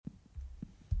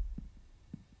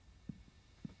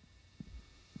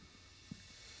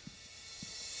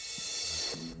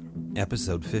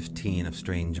Episode 15 of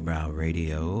Strange Brow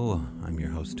Radio. I'm your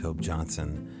host, Tobe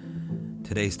Johnson.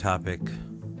 Today's topic,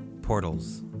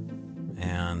 portals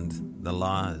and the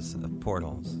laws of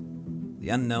portals. The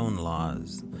unknown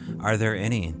laws. Are there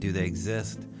any? Do they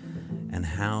exist? And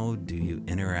how do you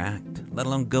interact, let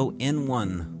alone go in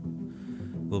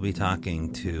one? We'll be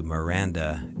talking to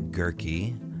Miranda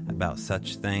Gehrke about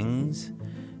such things.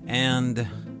 And,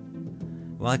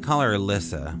 well, I call her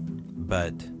Alyssa,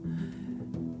 but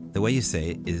the way you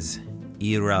say it is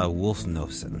Eira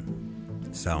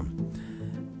Wulfnothsson. So,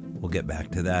 we'll get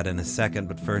back to that in a second,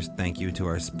 but first, thank you to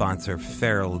our sponsor,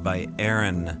 Feral by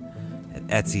Erin at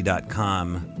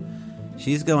Etsy.com.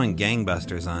 She's going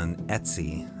gangbusters on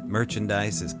Etsy.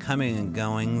 Merchandise is coming and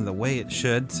going the way it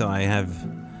should, so I have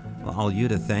all you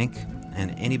to thank,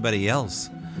 and anybody else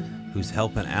who's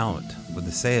helping out with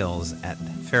the sales at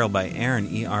Feral by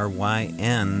Erin,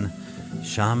 E-R-Y-N,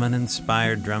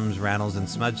 shaman-inspired drums, rattles, and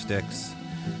smudge sticks.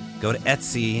 Go to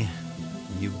Etsy,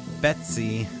 you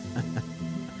Betsy.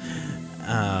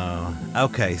 Oh,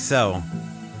 okay, so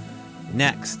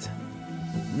next,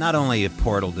 not only a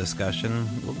portal discussion,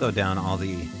 we'll go down all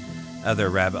the other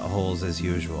rabbit holes as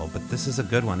usual, but this is a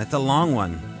good one. It's a long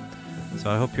one, so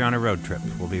I hope you're on a road trip.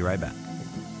 We'll be right back.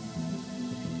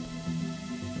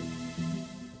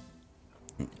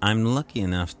 I'm lucky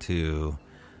enough to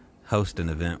host an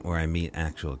event where I meet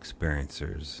actual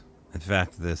experiencers. In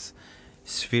fact, this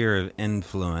sphere of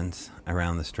influence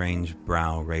around the Strange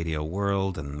Brow Radio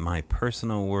world and my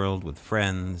personal world with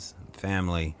friends,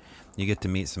 family, you get to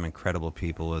meet some incredible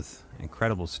people with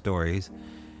incredible stories,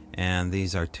 and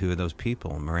these are two of those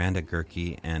people, Miranda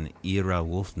Gehrke and Eira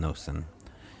Wulfnothsson.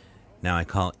 Now, I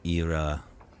call Eira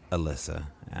Alyssa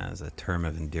as a term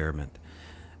of endearment.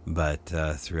 But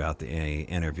throughout the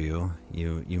interview,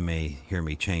 you may hear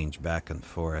me change back and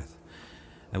forth.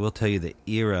 I will tell you that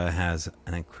Eira has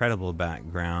an incredible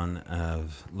background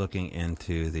of looking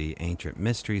into the ancient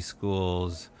mystery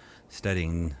schools,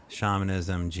 studying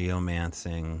shamanism,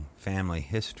 geomancing, family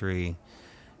history,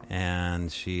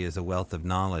 and she is a wealth of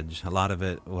knowledge. A lot of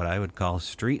it, what I would call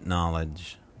street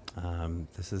knowledge.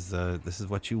 This is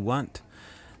what you want,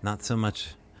 not so much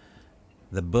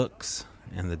the books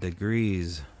and the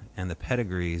degrees and the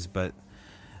pedigrees, but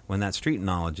when that street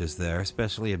knowledge is there,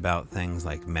 especially about things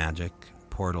like magic,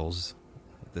 portals,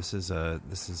 this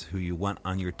is who you want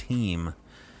on your team.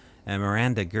 And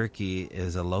Miranda Gehrke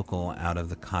is a local out of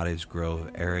the Cottage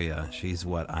Grove area. She's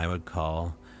what I would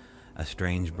call a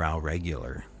Strange Brow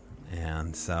regular.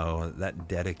 And so that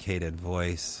dedicated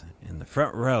voice in the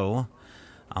front row,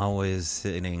 always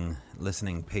sitting,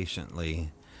 listening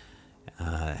patiently,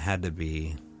 had to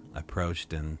be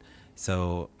approached, and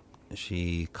so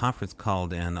she conference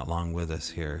called in along with us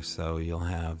here, so you'll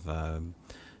have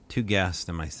two guests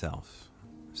and myself.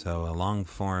 So a long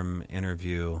form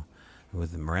interview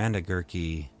with Miranda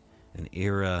Gehrke and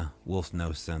Eira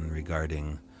Wulfnothsson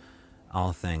regarding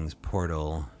all things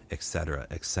portal, etc.,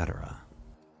 etc.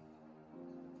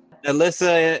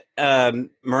 Alyssa,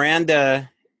 Miranda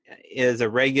is a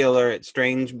regular at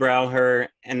Strange Brow. Her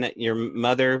and your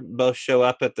mother both show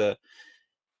up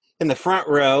in the front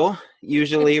row,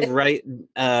 usually right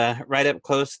up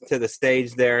close to the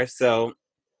stage there. So,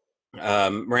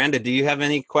 Miranda, do you have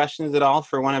any questions at all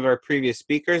for one of our previous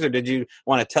speakers, or did you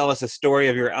want to tell us a story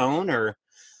of your own, or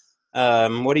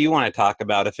what do you want to talk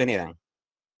about, if anything?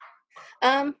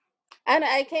 I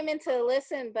came in to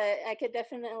listen, but I do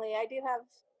have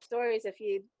stories if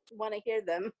you want to hear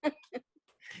them.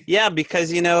 Yeah,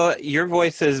 because, your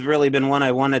voice has really been one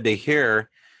I wanted to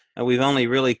hear. We've only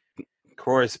really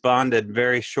corresponded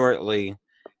very shortly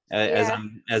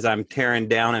as I'm tearing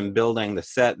down and building the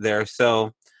set there.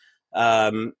 So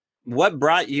what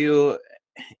brought you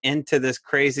into this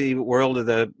crazy world of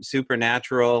the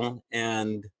supernatural,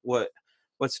 and what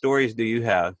stories do you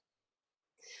have?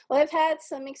 Well, I've had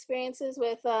some experiences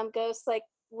with ghosts, like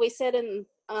we said in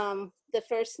the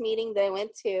first meeting that I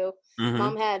went to. Mm-hmm.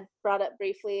 Mom had brought up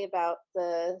briefly about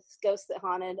the ghost that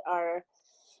haunted our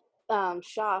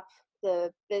shop,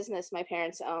 the business my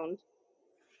parents owned.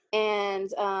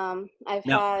 And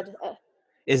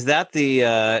is that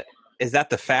the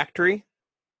factory?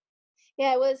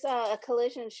 Yeah, it was a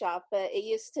collision shop, but it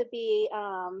used to be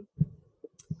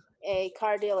a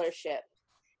car dealership.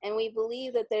 And we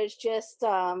believe that there's just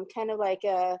kind of like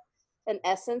an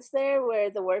essence there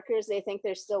where the workers, they think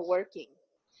they're still working.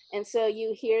 And so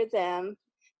you hear them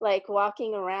like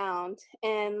walking around,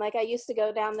 and like I used to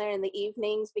go down there in the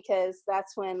evenings because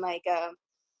that's when like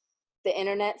the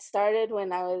internet started,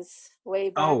 when I was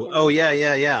way back.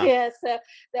 Yeah, so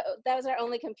that was our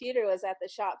only computer, was at the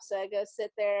shop. So I go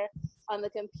sit there on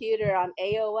the computer on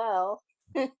AOL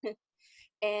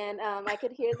And I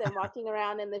could hear them walking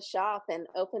around in the shop and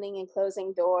opening and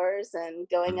closing doors and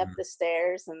going up Mhm. the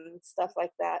stairs and stuff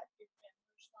like that.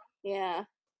 Yeah, it's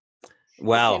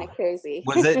kind of Wow. crazy.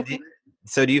 Was it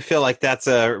so do you feel like that's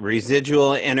a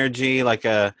residual energy, like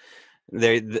a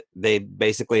they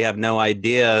basically have no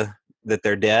idea that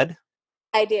they're dead?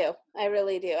 I do. I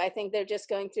really do. I think they're just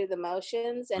going through the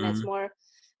motions, and it's Mhm. more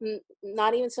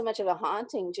not even so much of a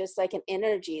haunting, just like an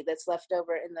energy that's left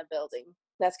over in the building.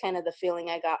 That's kind of the feeling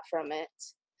I got from it.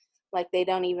 Like they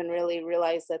don't even really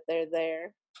realize that they're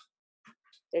there.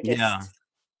 They're Yeah. just,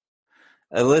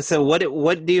 Alyssa,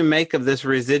 what do you make of this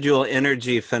residual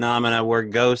energy phenomena where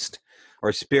ghosts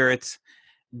or spirits,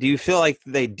 do you feel like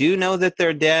they do know that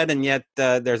they're dead and yet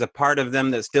there's a part of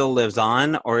them that still lives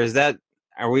on? Or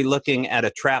are we looking at a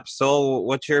trapped soul?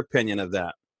 What's your opinion of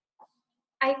that?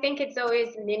 I think it's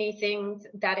always many things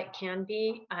that it can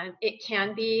be. It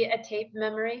can be a tape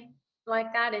memory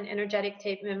like that, an energetic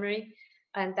tape memory.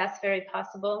 And that's very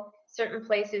possible. Certain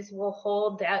places will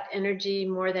hold that energy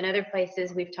more than other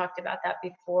places. We've talked about that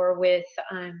before with,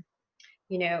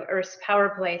 Earth's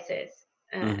power places,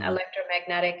 Hmm.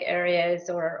 electromagnetic areas,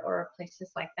 or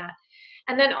places like that.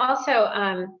 And then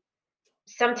also,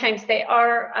 sometimes they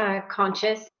are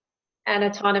conscious and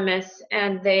autonomous,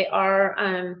 and they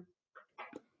are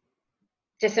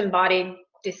disembodied,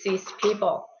 deceased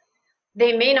people.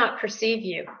 They may not perceive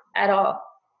you at all.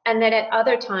 And then at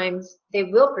other times, they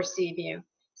will perceive you.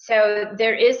 So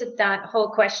there is that whole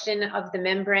question of the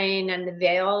membrane and the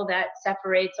veil that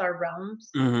separates our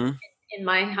realms. Hmm. In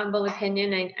my humble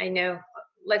opinion, I know,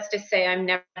 let's just say I'm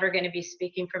never going to be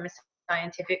speaking from a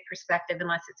scientific perspective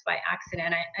unless it's by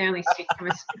accident. I only speak from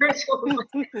a spiritual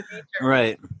nature.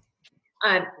 Right.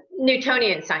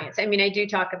 Newtonian science. I mean, I do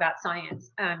talk about science.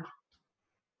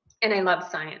 And I love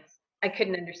science. I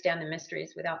couldn't understand the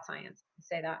mysteries without science. I'll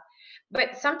say that.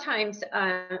 But sometimes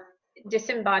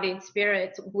disembodied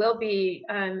spirits will be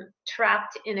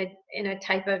trapped in a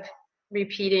type of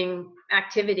repeating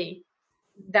activity.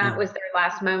 That Mhm. was their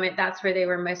last moment. That's where they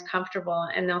were most comfortable,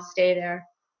 and they'll stay there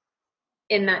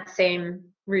in that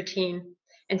same routine.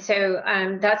 And so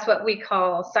that's what we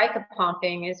call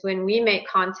psychopumping, is when we make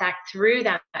contact through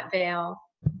that veil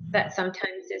that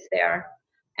sometimes is there.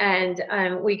 And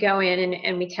we go in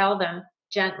and we tell them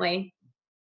gently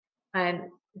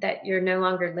that you're no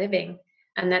longer living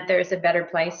and that there's a better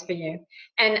place for you.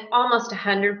 And almost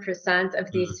 100%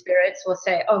 of these spirits will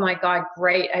say, oh my God,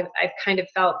 great. I've kind of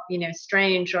felt,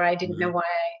 strange, or I didn't know Mhm. why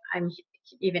I'm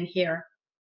even here.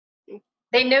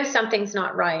 They know something's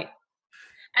not right.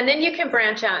 And then you can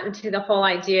branch out into the whole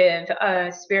idea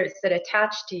of spirits that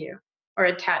attach to you, or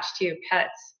attach to your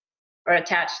pets, or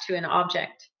attach to an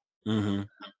object, Mhm.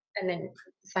 and then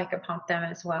psychopomp them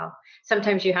as well.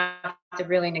 Sometimes you have to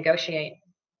really negotiate,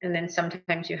 and then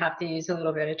sometimes you have to use a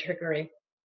little bit of trickery.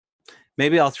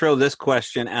 Maybe I'll throw this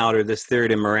question out, or this theory,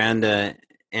 to Miranda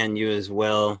and you as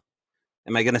well.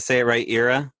 Am I going to say it right,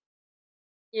 Ira?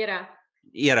 Yeah.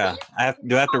 But Ira.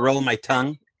 Do I have to roll my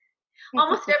tongue?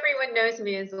 almost everyone knows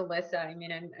me as Alyssa. I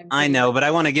mean, I'm I pretty know, much. but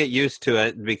I want to get used to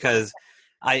it because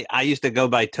I used to go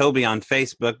by Toby on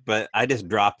Facebook, but I just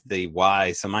dropped the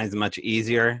Y, so mine's much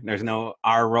easier. There's no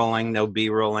R rolling, no B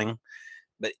rolling.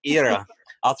 But Ira,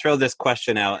 I'll throw this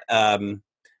question out.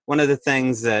 One of the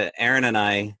things that Aaron and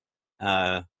I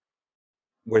uh,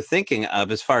 were thinking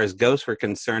of, as far as ghosts were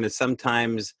concerned, is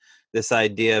sometimes this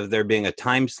idea of there being a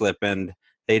time slip and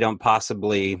they don't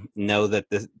possibly know that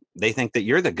they think that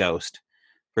you're the ghost.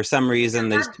 For some reason,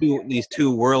 these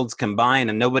two worlds combine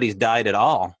and nobody's died at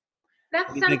all. What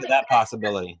That's do you think of something. that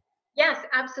possibility? Yes,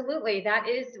 absolutely. That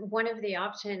is one of the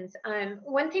options.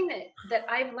 One thing that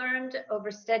I've learned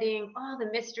over studying all the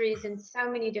mysteries in so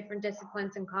many different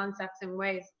disciplines and concepts and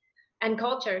ways and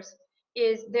cultures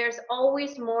is there's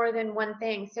always more than one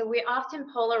thing. So we often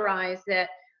polarize that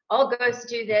all ghosts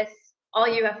do this, all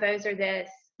UFOs are this,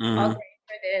 all Mm-hmm. grays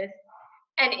are this.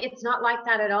 And it's not like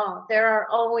that at all. There are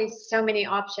always so many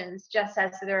options, just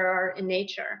as there are in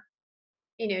nature.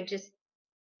 Just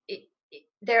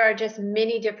there are just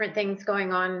many different things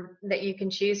going on that you can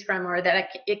choose from, or that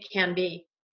it can be.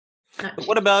 Not But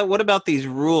choose. what about these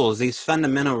rules, these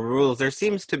fundamental rules? There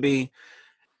seems to be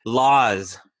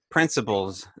laws,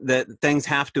 principles that things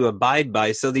have to abide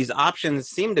by. So these options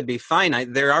seem to be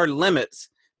finite. There are limits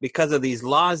because of these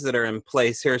laws that are in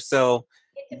place here. So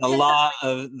It depends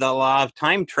on. the law of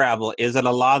time travel, is it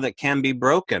a law that can be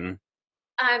broken?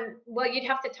 Well, you'd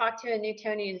have to talk to a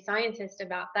Newtonian scientist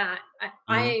about that.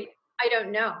 Mhm. I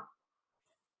don't know,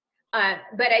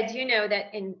 but I do know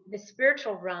that in the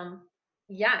spiritual realm,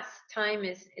 yes, time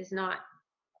is not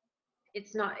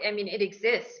it's not, I mean, it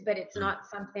exists, but it's not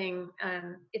something,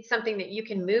 it's something that you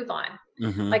can move on.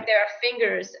 Mm-hmm. Like there are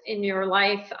fingers in your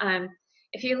life.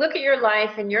 If you look at your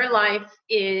life and your life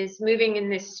is moving in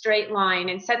this straight line,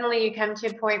 and suddenly you come to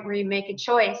a point where you make a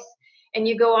choice and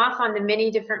you go off on the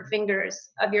many different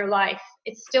fingers of your life,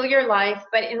 it's still your life,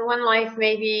 but in one life,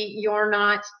 maybe you're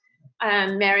not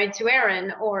married to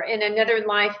Aaron, or in another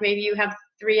life, maybe you have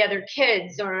 3 other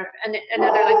kids, or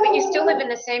another life, but you still live in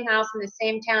the same house in the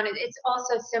same town. It's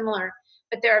also similar,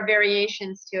 but there are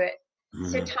variations to it.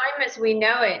 So time as we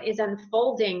know it is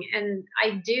unfolding, and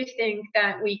I do think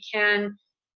that we can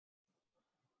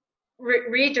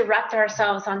redirect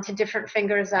ourselves onto different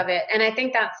fingers of it. And I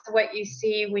think that's what you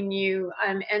see when you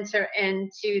enter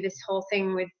into this whole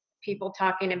thing with people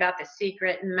talking about the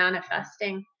secret and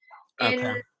manifesting. Okay.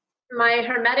 In my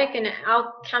hermetic and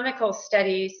alchemical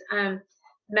studies,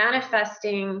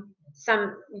 manifesting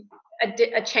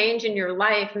a change in your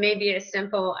life may be as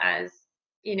simple as,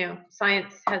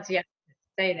 science has yet to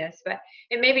say this, but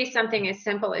it may be something as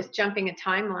simple as jumping a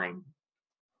timeline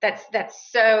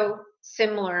that's so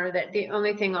similar that the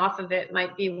only thing off of it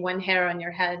might be one hair on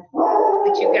your head,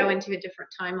 that you go into a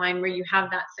different timeline where you have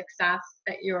that success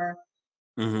that you're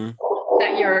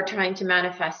trying to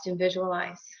manifest and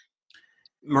visualize.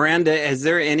 Miranda, is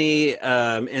there any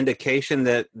indication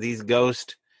that these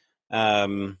ghosts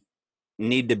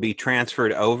need to be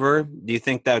transferred over? Do you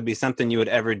think that would be something you would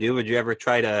ever do? Would you ever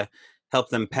try to help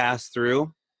them pass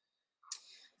through?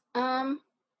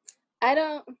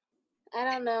 I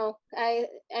don't know. I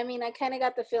mean, I kind of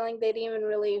got the feeling they didn't even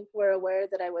really were aware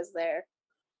that I was there.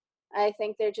 I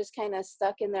think they're just kind of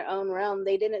stuck in their own realm.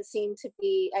 They didn't seem to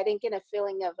be, I didn't get a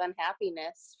feeling of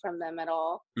unhappiness from them at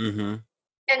all. Mm-hmm.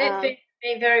 And it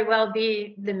may very well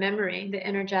be the memory, the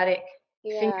energetic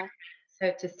finger,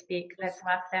 so to speak, that's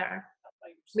left there.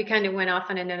 We kind of went off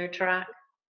on another track.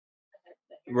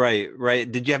 Right.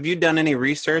 Have you done any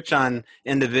research on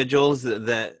individuals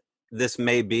that this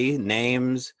may be,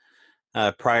 names,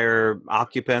 prior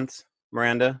occupants,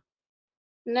 Miranda?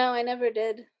 No, I never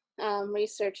did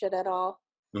research it at all.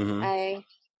 Mm-hmm. I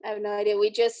have no idea.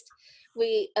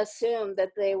 We assumed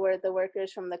that they were the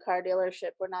workers from the car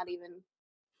dealership. We're not even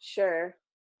sure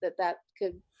that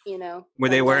could, Were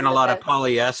they wearing a lot of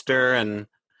polyester and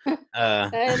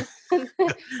I a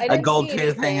didn't gold see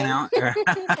tooth hanging out? Do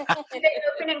they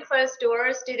open and close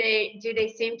doors? Do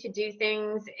they seem to do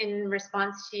things in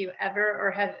response to you ever,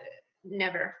 or have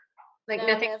never? Like no,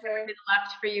 nothing never. been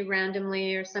left for you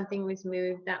randomly, or something was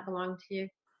moved that belonged to you?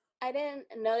 I didn't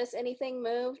notice anything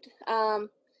moved.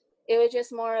 It was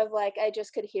just more of like I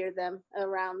just could hear them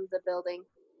around the building,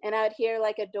 and I would hear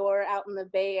like a door out in the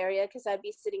Bay Area because I'd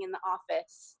be sitting in the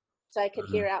office, so I could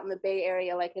hear out in the Bay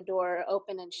Area like a door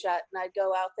open and shut, and I'd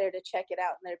go out there to check it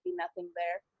out, and there'd be nothing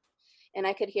there, and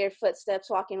I could hear footsteps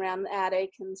walking around the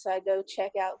attic, and so I'd go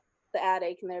check out the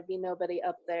attic, and there'd be nobody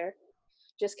up there,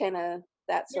 just kind of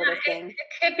that sort of thing. It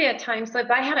could be a time slip.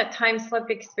 I had a time slip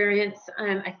experience.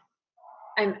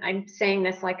 I'm saying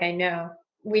this like I know.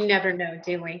 We never know,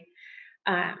 do we?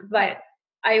 But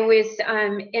I was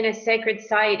in a sacred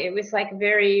site. It was like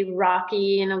very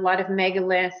rocky and a lot of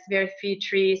megaliths, very few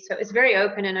trees. So it was very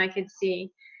open and I could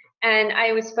see. And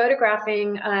I was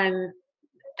photographing an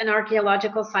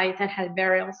archaeological site that had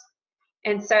burials.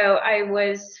 And so I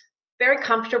was very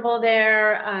comfortable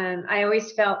there. I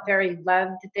always felt very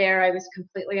loved there. I was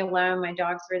completely alone. My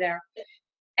dogs were there.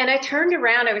 And I turned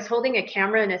around. I was holding a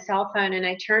camera and a cell phone, and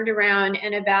I turned around,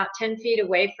 and about 10 feet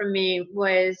away from me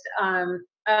was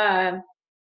a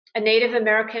Native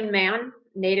American man.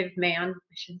 Native man,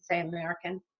 I shouldn't say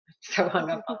American. I'm so hung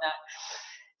up on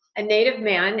that. A Native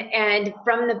man, and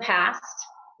from the past,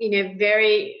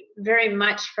 very, very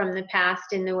much from the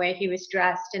past in the way he was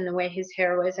dressed, in the way his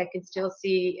hair was. I could still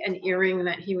see an earring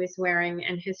that he was wearing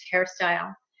and his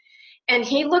hairstyle. And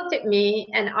he looked at me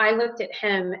and I looked at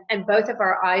him, and both of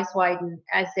our eyes widened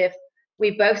as if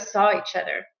we both saw each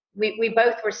other. We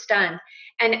both were stunned.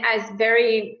 And as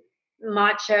very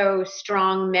macho,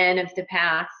 strong men of the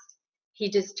past, he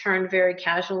just turned very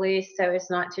casually so as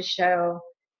not to show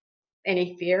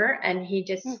any fear, and he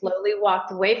just slowly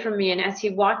walked away from me. And as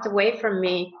he walked away from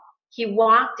me, he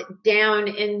walked down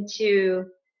into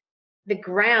the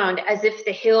ground as if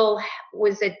the hill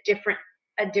was a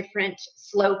different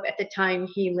slope at the time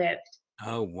he lived.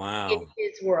 Oh, wow. In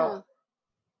his world.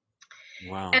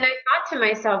 Wow. And I thought to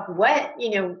myself, what,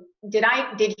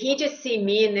 did he just see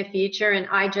me in the future and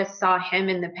I just saw him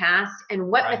in the past? And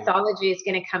what mythology is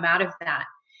going to come out of that?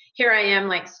 Here I am,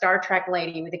 like Star Trek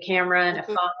lady with a camera and a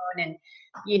phone and,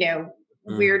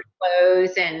 weird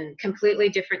clothes and completely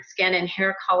different skin and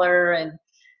hair color. And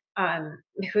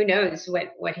who knows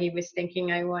what he was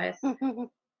thinking I was.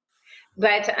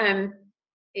 But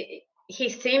he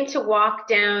seemed to walk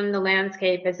down the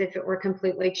landscape as if it were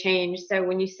completely changed. So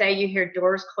when you say you hear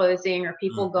doors closing or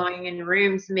people going in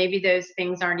rooms, maybe those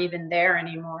things aren't even there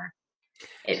anymore.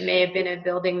 It may have been a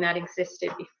building that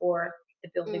existed before the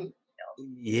building was built.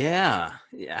 Yeah.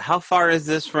 How far is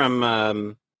this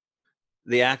from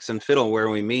the Axe and Fiddle where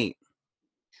we meet?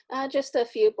 Just a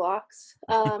few blocks.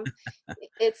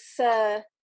 It's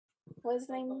what's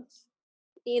the name?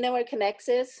 You know where Connects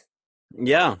is?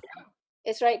 Yeah.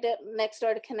 It's right next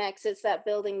door to Connects. It's that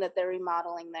building that they're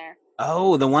remodeling there.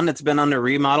 Oh, the one that's been under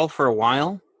remodel for a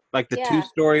while? Like the Yeah.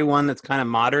 2-story one that's kind of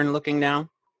modern looking now?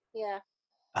 Yeah.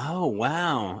 Oh,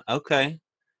 wow. Okay.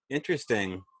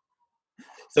 Interesting.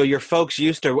 So your folks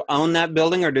used to own that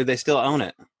building, or do they still own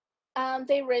it?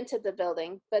 They rented the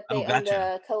building, but Oh, they owned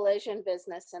gotcha. a collision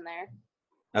business in there.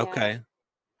 Yeah. Okay.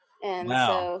 And Wow.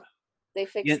 so they Yeah.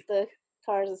 fixed the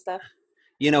cars and stuff.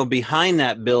 Behind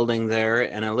that building there,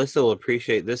 and Alyssa will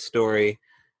appreciate this story.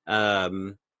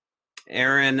 Aaron,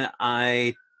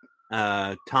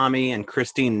 Tommy, and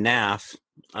Christine Naff,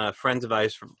 friends of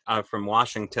ours from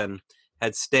Washington,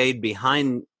 had stayed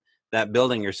behind that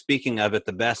building you're speaking of at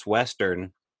the Best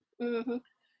Western. Mm-hmm.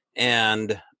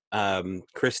 And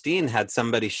Christine had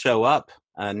somebody show up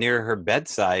near her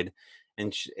bedside,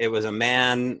 and it was a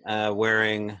man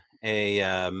wearing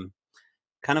a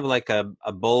kind of like a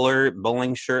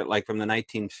bowling shirt, like from the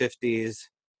 1950s.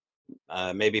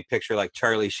 Maybe picture like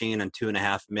Charlie Sheen and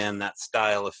 2.5 Men, that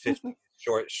style of 50s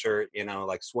short shirt,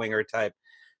 like swinger type,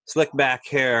 slick back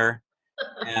hair.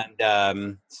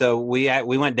 And so we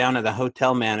went down to the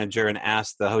hotel manager and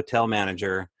asked the hotel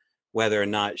manager whether or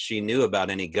not she knew about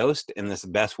any ghost in this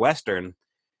Best Western.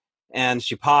 And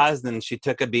she paused and she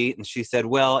took a beat and she said,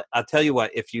 well, I'll tell you what,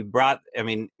 if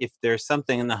there's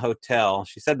something in the hotel,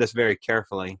 she said this very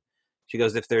carefully. She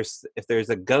goes, if there's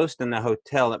a ghost in the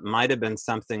hotel, it might have been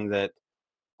something that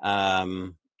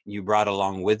you brought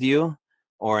along with you,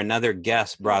 or another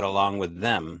guest brought along with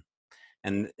them.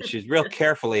 And she's real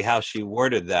carefully how she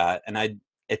worded that. And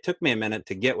it took me a minute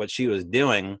to get what she was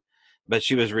doing, but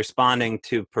she was responding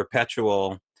to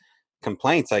perpetual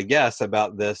complaints, I guess,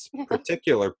 about this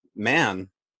particular man.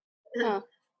 Huh.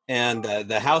 And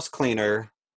the house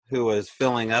cleaner who was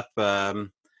filling up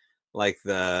like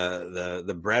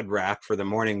the bread rack for the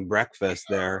morning breakfast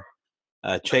there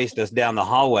chased us down the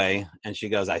hallway, and she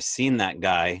goes, I seen that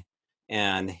guy,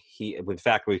 and in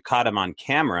fact, we caught him on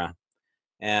camera,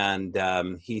 and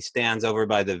he stands over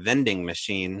by the vending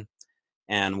machine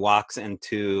and walks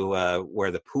into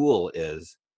where the pool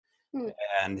is.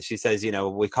 And she says,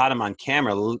 we caught him on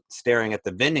camera staring at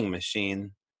the vending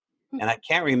machine. And I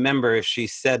can't remember if she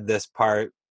said this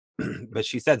part, but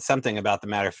she said something about the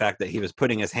matter of fact that he was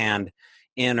putting his hand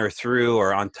in or through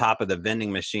or on top of the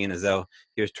vending machine as though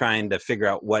he was trying to figure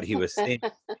out what he was seeing.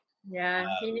 Yeah,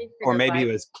 he needs to or go maybe he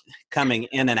by. was coming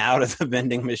in and out of the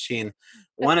vending machine,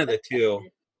 one of the two.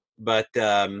 But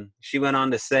she went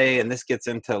on to say, and this gets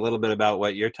into a little bit about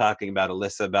what you're talking about,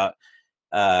 Alyssa, about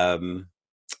how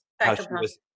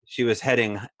she was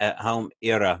heading at home.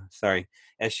 Eira, sorry,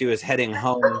 as she was heading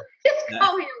home. Just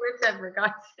call me Alyssa, for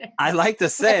God's sake. I like to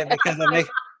say it because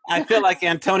I feel like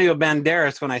Antonio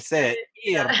Banderas when I say it.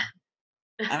 Yeah.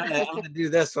 I'm gonna do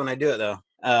this when I do it though.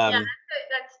 Yeah,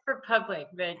 that's for public,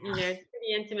 but it's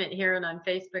pretty intimate here and on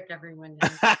Facebook. Everyone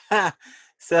knows.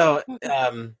 So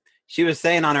she was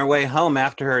saying on her way home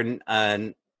after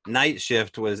her night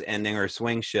shift was ending, her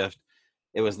swing shift.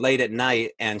 It was late at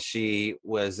night, and she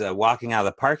was walking out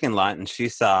of the parking lot, and she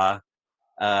saw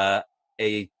a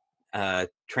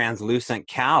translucent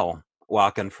cow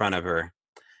walk in front of her.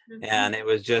 Mm-hmm. And it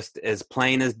was just as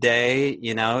plain as day,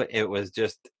 it was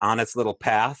just on its little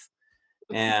path.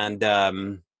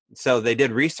 And so they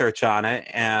did research on it.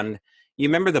 And you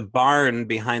remember the barn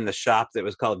behind the shop that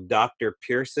was called Dr.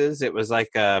 Pierce's? It was like,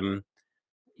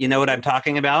 you know what I'm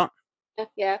talking about?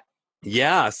 Yeah.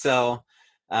 Yeah. So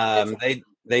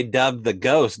they dubbed the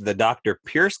ghost the Dr.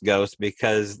 Pierce ghost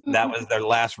because that was their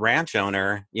last ranch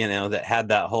owner, that had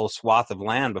that whole swath of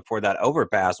land before that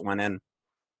overpass went in.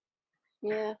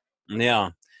 Yeah.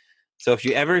 Yeah. So if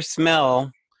you ever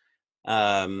smell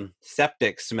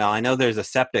septic smell, I know there's a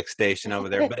septic station over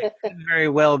there, but it could very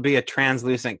well be a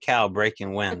translucent cow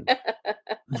breaking wind.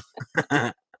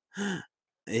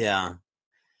 Yeah.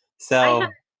 So I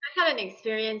had an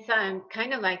experience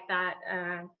kind of like that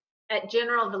at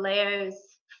General Vallejo's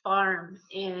farm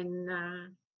in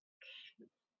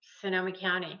Sonoma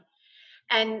County.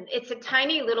 And it's a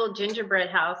tiny little gingerbread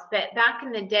house, but back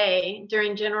in the day,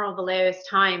 during General Vallejo's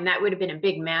time, that would have been a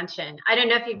big mansion. I don't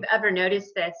know if you've ever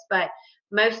noticed this, but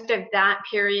most of that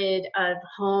period of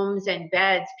homes and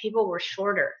beds, people were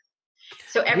shorter.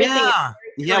 So everything is Yeah.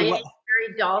 Yeah. very tiny,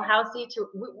 very dollhousey.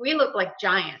 We look like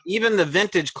giants. Even the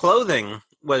vintage clothing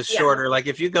was Yeah. shorter. Like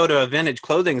if you go to a vintage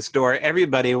clothing store,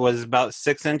 everybody was about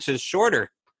 6 inches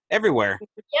shorter everywhere.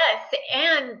 Yes,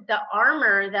 and the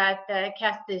armor that the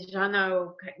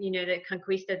Castellano, the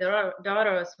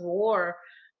conquistadores wore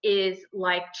is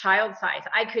like child size.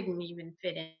 I couldn't even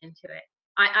fit into it.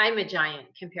 I'm a giant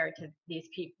compared to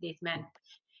these men.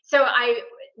 So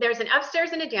there's an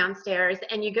upstairs and a downstairs,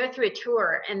 and you go through a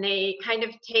tour, and they kind of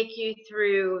take you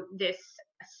through this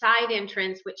side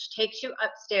entrance, which takes you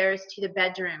upstairs to the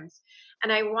bedrooms.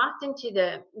 And I walked into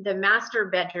the master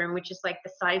bedroom, which is like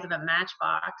the size of a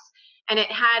matchbox, and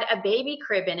it had a baby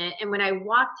crib in it. And when I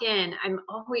walked in,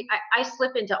 I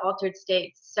slip into altered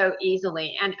states so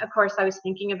easily. And of course, I was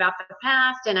thinking about the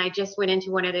past, and I just went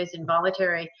into one of those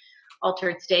involuntary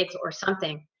altered states or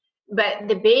something. But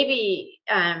the baby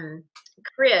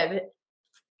crib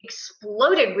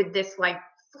exploded with this like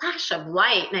flash of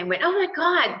light, and I went, "Oh my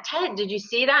God, Ted, did you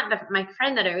see that?" My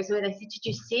friend that I was with, I said, "Did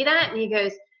you see that?" And he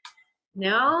goes,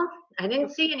 "No, I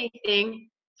didn't see anything."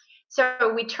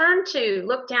 So we turned to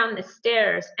look down the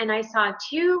stairs, and I saw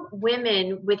two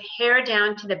women with hair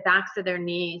down to the backs of their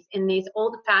knees in these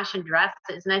old-fashioned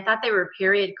dresses, and I thought they were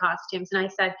period costumes. And I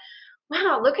said,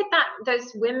 "Wow, look at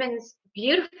those women's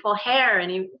beautiful hair."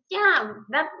 And it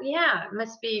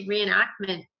must be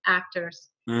reenactment actors.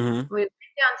 Mm-hmm. We went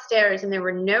downstairs, and there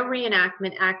were no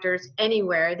reenactment actors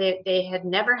anywhere. They had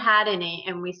never had any,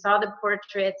 and we saw the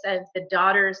portraits of the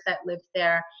daughters that lived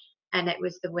there, and it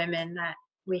was the women that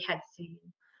we had seen.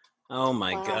 Oh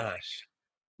my Wow. gosh.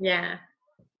 Yeah.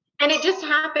 And it just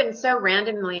happened so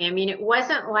randomly. I mean, it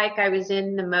wasn't like I was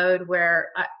in the mode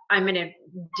where I'm going to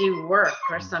do work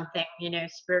or something,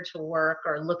 spiritual work,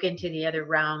 or look into the other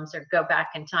realms or go back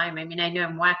in time. I mean, I know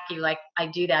I'm wacky, like I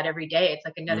do that every day. It's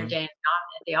like another day at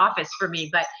the office for me.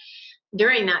 But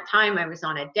during that time, I was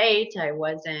on a date. I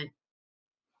wasn't,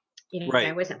 Right.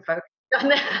 I wasn't focused on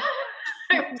that.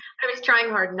 I was trying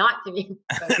hard not to be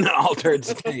focused. An altered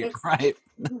state, right?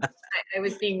 I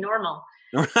was being normal.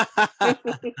 It's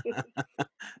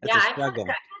Yeah, a struggle. I've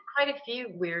had quite a few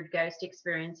weird ghost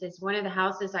experiences. One of the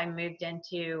houses I moved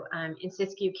into in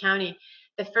Siskiyou County,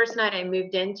 the first night I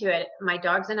moved into it, my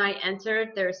dogs and I entered.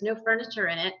 There's no furniture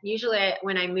in it. Usually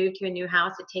when I move to a new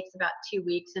house, it takes about 2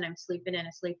 weeks, and I'm sleeping in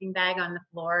a sleeping bag on the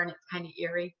floor, and it's kind of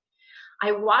eerie.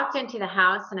 I walked into the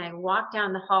house, and I walked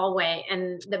down the hallway,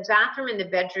 and the bathroom and the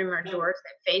bedroom are doors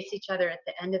that face each other at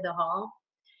the end of the hall.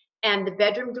 And the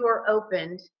bedroom door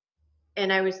opened,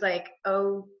 and I was like,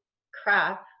 "Oh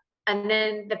crap." And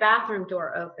then the bathroom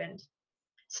door opened.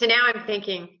 So now I'm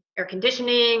thinking air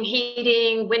conditioning,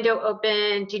 heating, window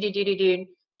open,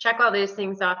 check all those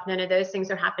things off. None of those things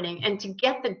are happening. And to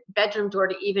get the bedroom door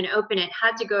to even open, it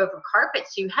had to go over carpet.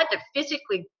 So you had to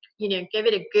physically, give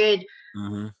it a good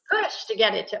push to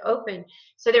get it to open.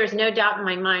 So there was no doubt in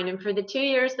my mind. And for the 2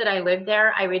 years that I lived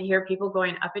there, I would hear people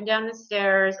going up and down the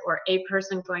stairs, or a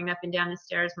person going up and down the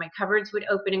stairs. My cupboards would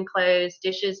open and close,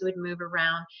 dishes would move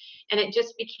around, and it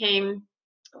just became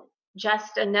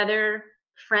just another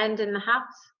friend in the house.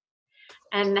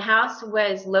 And the house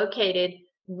was located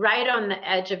right on the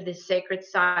edge of this sacred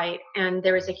site, and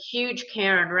there was a huge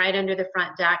cairn right under the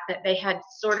front deck that they had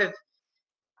sort of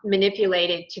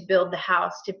manipulated to build the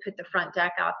house to put the front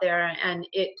deck out there, and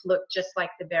it looked just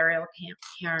like the burial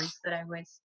cairns that I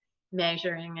was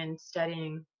measuring and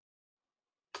studying.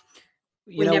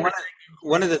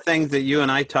 One of the things that you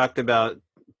and I talked about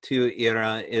too,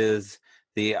 Eira, is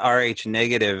the Rh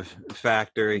negative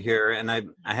factor here, and I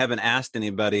haven't asked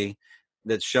anybody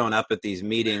that's shown up at these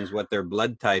meetings what their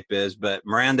blood type is, but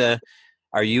Miranda,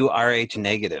 are you Rh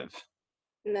negative?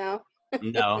 No.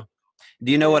 No.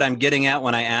 Do you know what I'm getting at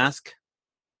when I ask?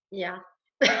 Yeah.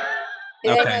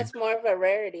 Okay. It's more of a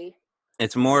rarity.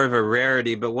 It's more of a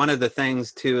rarity, but one of the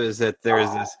things too is that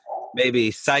there's this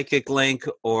maybe psychic link,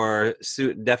 or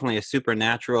definitely a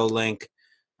supernatural link,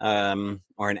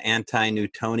 or an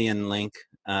anti-Newtonian link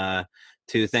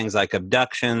to things like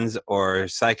abductions or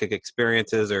psychic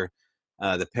experiences, or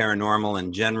the paranormal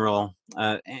in general.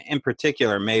 In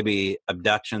particular, maybe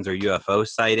abductions or UFO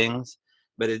sightings.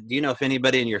 But do you know if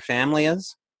anybody in your family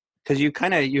is? Because you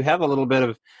have a little bit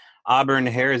of auburn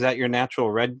hair. Is that your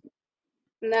natural red?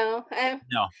 No,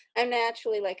 No. I'm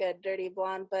naturally like a dirty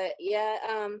blonde, but yeah,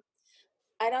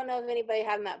 I don't know if anybody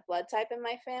having that blood type in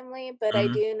my family, but I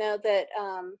do know that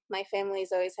my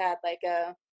family's always had like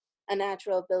a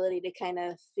natural ability to kind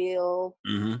of feel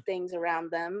things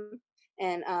around them.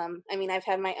 And I mean, I've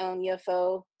had my own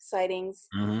UFO sightings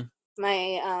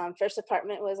My first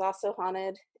apartment was also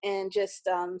haunted, and just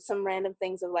some random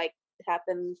things have like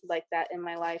happened like that in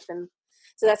my life, and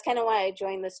so that's kind of why I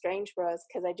joined the Strange Bros,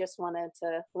 because I just wanted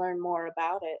to learn more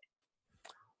about it.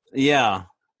 Yeah.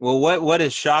 Well, what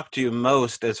has shocked you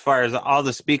most as far as all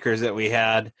the speakers that we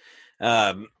had?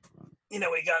 Um, we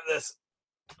got this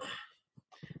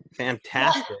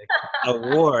fantastic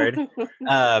award,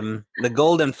 the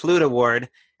Golden Flute Award.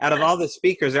 Out of all the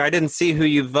speakers there, I didn't see who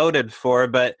you voted for,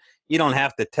 but you don't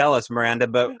have to tell us, Miranda.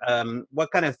 But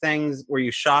what kind of things were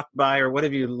you shocked by, or what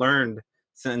have you learned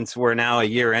since we're now a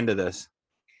year into this?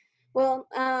 Well,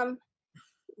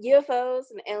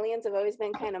 UFOs and aliens have always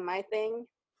been kind of my thing,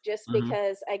 just Mm-hmm.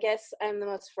 because I guess I'm the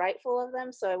most frightful of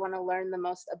them, so I want to learn the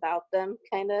most about them,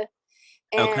 kind of.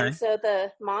 And Okay. so the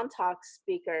Montauk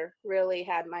speaker really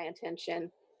had my attention,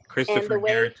 and Christopher the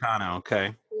way, Garetano.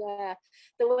 Okay. yeah,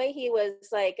 the way he was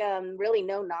like really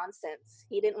no nonsense.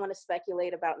 He didn't want to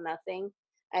speculate about nothing.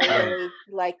 I Right. really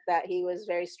liked that he was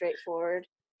very straightforward.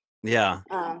 Yeah.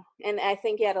 And I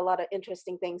think he had a lot of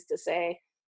interesting things to say.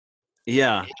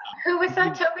 Yeah. Who was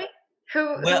that, Toby?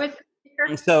 Who Well, was the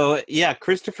speaker? so yeah,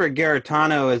 Christopher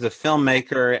Garetano is a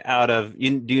filmmaker out of.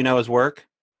 Do you know his work?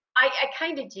 I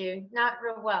kind of do, not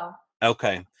real well.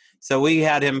 Okay. So we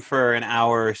had him for an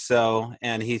hour or so,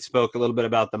 and he spoke a little bit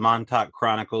about the Montauk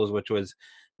Chronicles, which was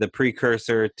the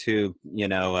precursor to,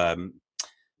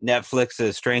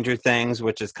 Netflix's Stranger Things,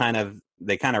 which is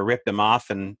they kind of ripped him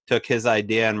off and took his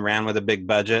idea and ran with a big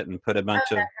budget and put a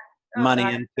bunch of Oh money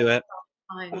God, into it.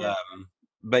 fine. Mhm.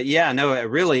 But yeah, no, a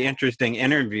really interesting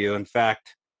interview. In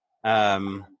fact,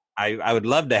 I would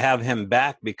love to have him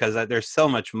back because there's so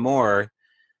much more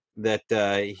that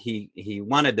he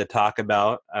wanted to talk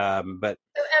about. But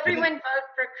So everyone vote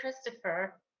for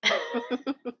Christopher.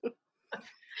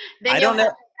 Then I you'll don't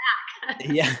know. have him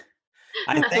back. Yeah,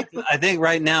 I think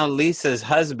right now Lisa's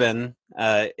husband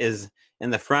is in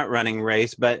the front running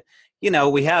race, but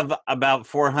we have about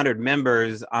 400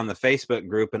 members on the Facebook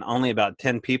group, and only about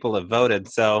 10 people have voted.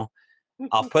 So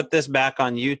I'll put this back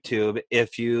on YouTube.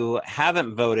 If you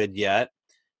haven't voted yet,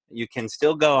 you can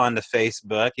still go on to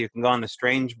Facebook. You can go on the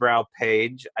Strange Brow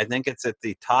page. I think it's at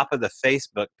the top of the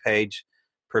Facebook page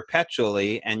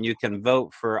perpetually, and you can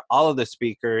vote for all of the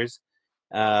speakers.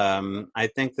 I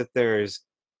think that there's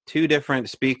 2 different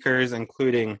speakers,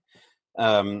 including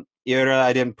Eira.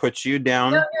 I didn't put you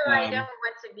down. No, I don't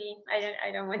want to be.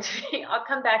 I don't want to be. I'll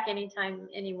come back anytime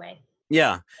anyway.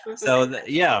 Yeah. So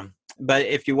yeah, but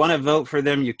if you want to vote for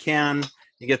them, you can.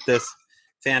 You get this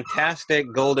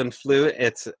fantastic golden flute.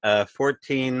 It's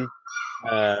 14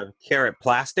 carat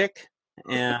plastic,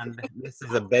 and this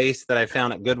is a base that I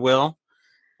found at Goodwill,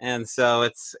 and so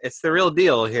it's the real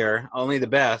deal here, only the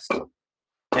best.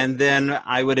 And then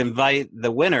I would invite the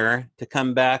winner to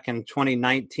come back in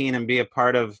 2019 and be a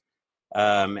part of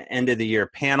end of the year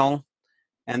panel,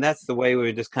 and that's the way we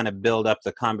would just kind of build up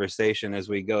the conversation as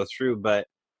we go through. But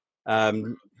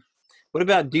what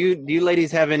about, do you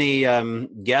ladies have any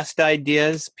guest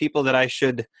ideas, people that I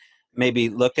should maybe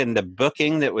look into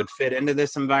booking that would fit into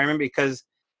this environment? Because,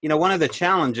 one of the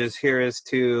challenges here is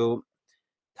to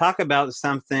talk about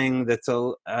something that's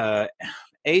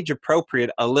age appropriate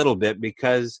a little bit,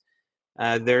 because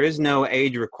there is no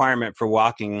age requirement for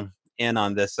walking in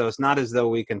on this. So it's not as though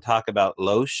we can talk about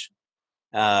Loesch,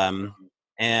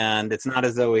 and it's not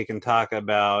as though we can talk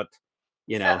about,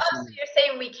 So you're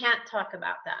saying we can't talk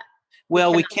about that?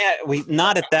 well, we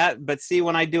not at that, but see,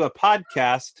 when I do a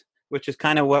podcast, which is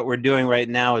kind of what we're doing right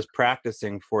now, is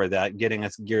practicing for that, getting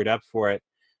us geared up for it.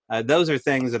 Those are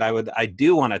things that I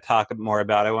do want to talk more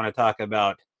about. I want to talk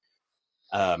about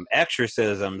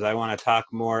exorcisms. I want to talk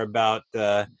more about,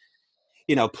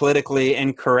 politically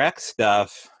incorrect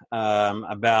stuff,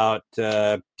 about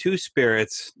two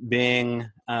spirits being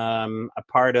a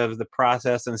part of the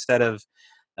process instead of,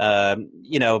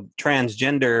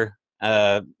 transgender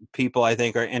people. I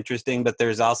think are interesting, but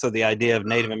there's also the idea of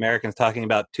Native Americans talking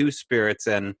about two spirits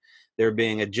and there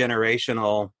being a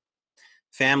generational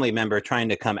family member trying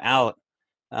to come out.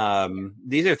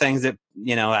 These are things that,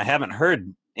 I haven't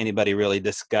heard anybody really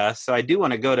discuss. So I do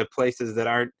want to go to places that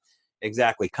aren't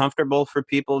exactly comfortable for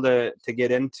people to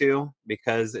get into,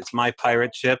 because it's my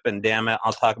pirate ship, and damn it,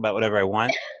 I'll talk about whatever I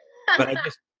want. But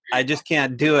I just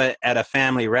can't do it at a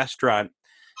family restaurant.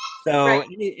 So Right.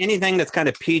 anything that's kind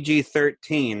of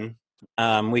PG-13,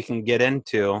 we can get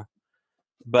into.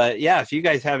 But yeah, if you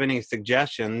guys have any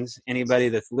suggestions, anybody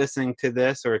that's listening to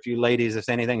this, or if you ladies, if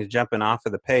anything's jumping off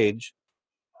of the page.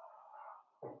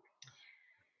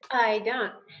 I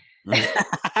don't.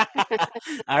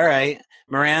 All right.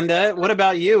 Miranda, what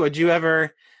about you? Would you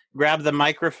ever grab the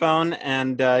microphone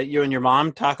and you and your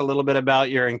mom talk a little bit about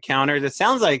your encounters? It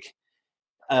sounds like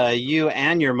you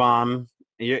and your mom.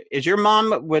 Is your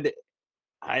mom would?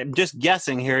 I'm just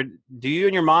guessing here. Do you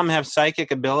and your mom have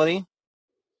psychic ability?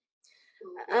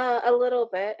 A little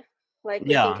bit. Like we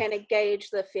can Yeah. kind of gauge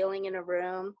the feeling in a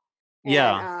room,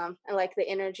 Yeah. and like the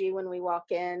energy when we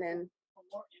walk in, and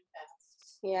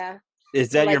yeah, Is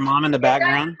and that your like mom in the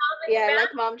background? yeah, and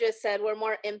like Mom just said, we're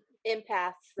more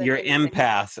empaths than Your anything.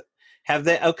 empath. Have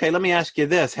they? Okay, let me ask you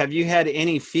this: have you had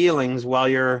any feelings while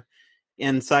you're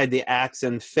inside the axe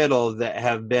and fiddle that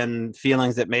have been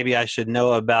feelings that maybe I should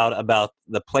know about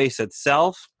the place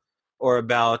itself, or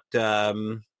about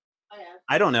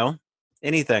I don't know,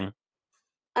 anything?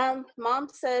 Mom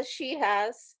says she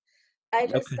has.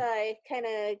 Okay. I kind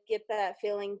of get that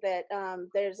feeling that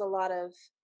there's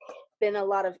been a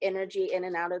lot of energy in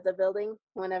and out of the building.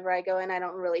 Whenever I go in, I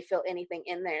don't really feel anything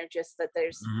in there. Just that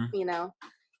there's Hmm. a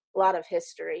lot of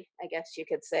history, I guess you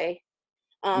could say.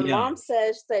 Yeah. Mom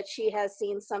says that she has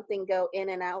seen something go in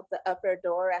and out the upper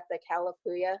door at the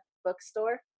Calapooya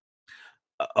bookstore.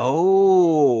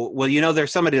 Oh, well,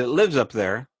 there's somebody that lives up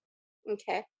there,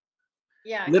 Okay.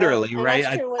 Yeah, literally, I'm not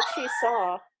right? sure what she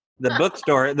saw. The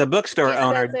bookstore She says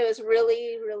owner.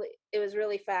 it was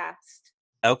really fast,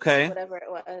 Okay. whatever it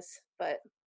was, but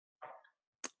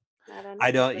I don't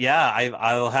I know. don't. Yeah,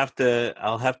 I'll have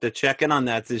to check in on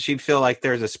that. Does she feel like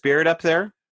there's a spirit up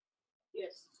there?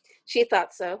 She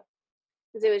thought so.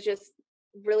 'Cause it was just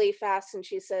really fast, and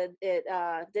she said it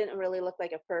didn't really look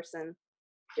like a person,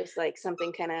 just like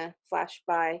something kind of flashed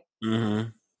by. Mm-hmm.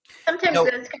 sometimes No.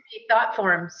 those could be thought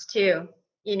forms too.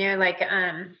 Like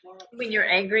when you're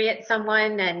angry at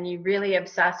someone and you really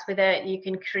obsess with it, you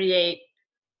can create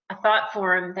a thought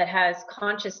form that has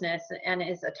consciousness and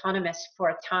is autonomous for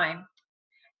a time.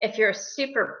 If you're a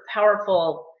super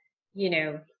powerful, you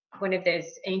know, one of those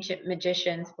ancient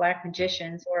magicians, black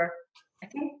magicians, or I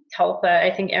think Tulpa,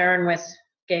 I think Aaron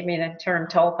gave me the term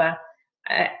Tulpa.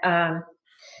 I,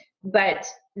 but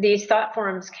these thought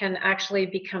forms can actually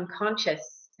become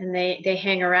conscious, and they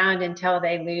hang around until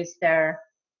they lose their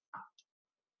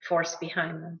force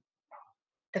behind them.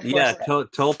 The Yeah, force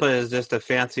that tulpa is just a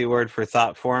fancy word for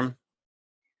thought form.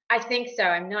 I think so.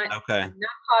 I'm not Okay.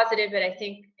 positive, but I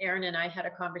think Erin and I had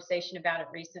a conversation about it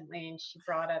recently, and she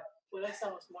brought up.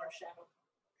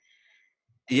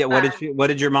 Yeah. What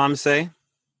did your mom say?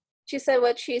 She said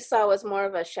what she saw was more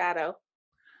of a shadow.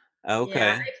 Yeah,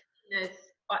 Okay. I've seen those.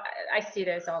 I see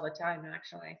those all the time,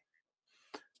 actually.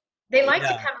 They like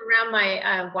to Yeah. come around my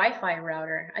Wi-Fi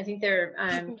router. I think they're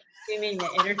consuming the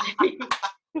energy,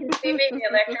 consuming the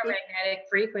electromagnetic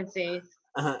frequencies.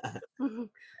 Well,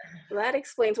 that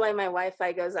explains why my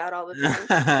Wi-Fi goes out all the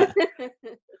time.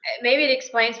 Maybe it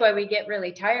explains why we get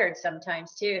really tired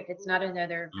sometimes too. If it's not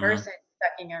another Mhm, person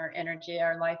sucking our energy,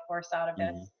 our life force out of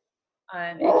us,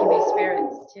 mhm. it can be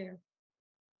spirits too.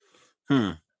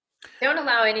 Hmm. Don't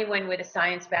allow anyone with a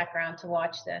science background to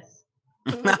watch this.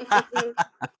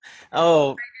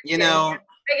 Oh,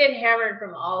 I get hammered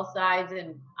from all sides,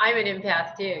 and I'm an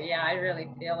empath too. Yeah, I really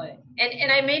feel it,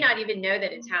 and I may not even know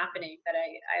that it's happening, but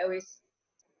I always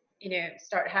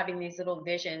start having these little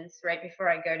visions right before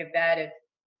I go to bed of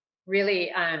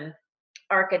really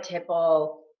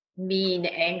archetypal, mean,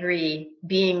 angry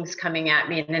beings coming at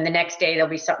me, and then the next day there'll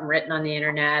be something written on the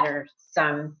internet, or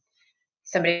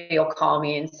somebody will call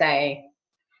me and say,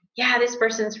 "Yeah, this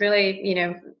person's really,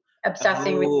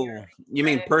 obsessing with you." oh, you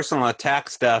mean personal attack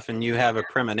stuff, and you have a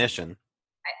premonition.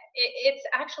 It's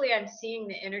actually, I'm seeing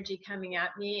the energy coming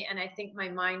at me, and I think my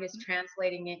mind is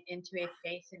translating it into a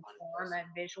face and form, a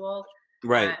visual.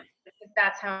 Right.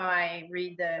 That's how I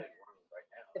read that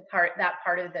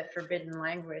part of the forbidden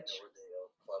language.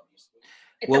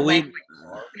 It's a Well, language.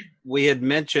 we had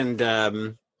mentioned.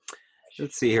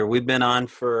 Let's see here. We've been on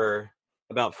for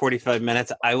about 45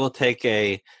 minutes. I will take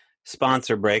a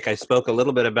sponsor break. I spoke a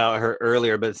little bit about her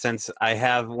earlier, but since I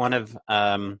have one of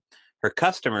her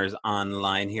customers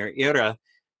online here, Eira,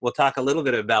 we'll talk a little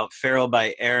bit about Feral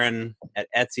by Erin at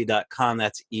Etsy.com.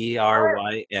 That's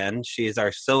ERYN. She's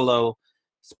our solo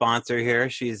sponsor here.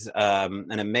 She's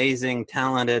an amazing,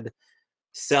 talented,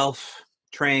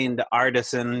 self-trained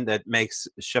artisan that makes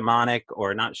shamanic,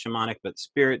 or not shamanic, but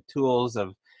spirit tools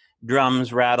of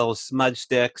drums, rattles, smudge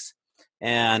sticks.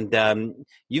 And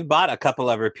you bought a couple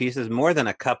of her pieces, more than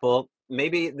a couple.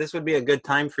 Maybe this would be a good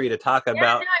time for you to talk Yeah,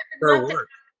 about no, her work.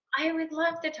 I would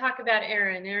love to talk about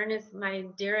Erin. Erin is my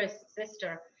dearest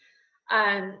sister.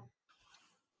 Um,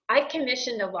 I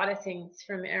commissioned a lot of things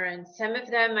from Erin. Some of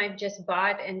them I've just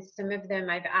bought, and some of them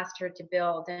I've asked her to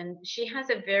build. And she has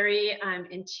a very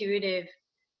intuitive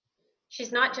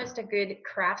she's not just a good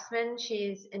craftsman,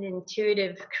 she's an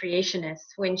intuitive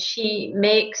creationist. When she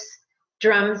makes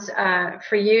drums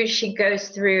for you, she goes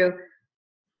through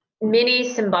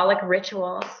many symbolic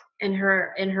rituals in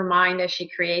her mind as she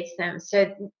creates them.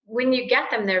 So when you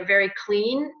get them, they're very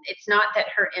clean. It's not that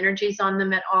her energy's on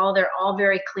them at all. They're all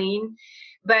very clean.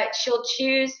 But she'll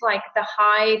choose like the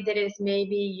hide that is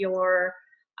maybe your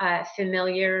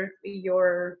familiar,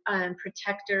 your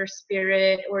protector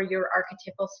spirit, or your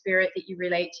archetypal spirit that you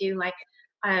relate to. Like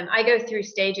I go through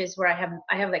stages where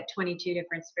I have like 22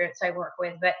 different spirits I work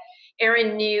with. But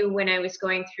Erin knew when I was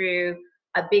going through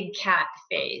a big cat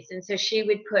phase, and so she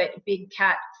would put big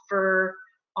cat fur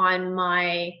on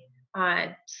my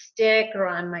stick or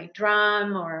on my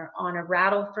drum or on a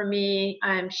rattle for me.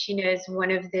 She knows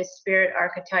one of the spirit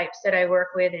archetypes that I work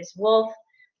with is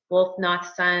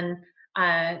Wulfnothsson.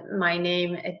 My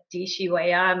name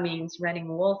Adishiwaya means running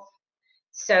wolf.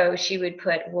 So she would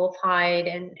put wolf hide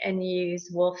and use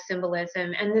wolf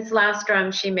symbolism. And this last drum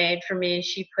she made for me,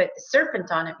 she put the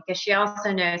serpent on it because she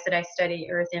also knows that I study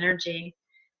earth energy,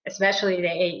 especially the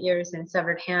 8 years in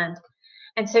severed hand.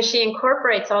 And so she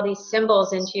incorporates all these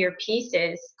symbols into your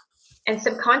pieces, and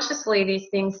subconsciously these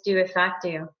things do affect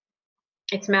you.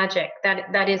 It's magic.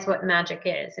 That is what magic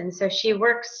is. And so she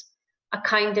works a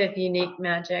kind of unique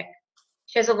magic.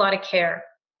 She has a lot of care,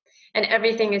 and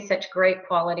everything is such great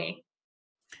quality.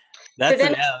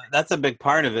 That's a big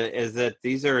part of it, is that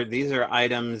these are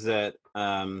items that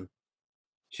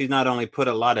she's not only put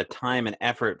a lot of time and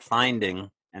effort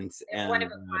finding and one of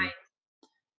a kind.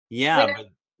 Yeah, but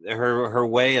her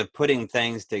way of putting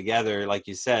things together, like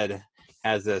you said,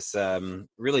 has this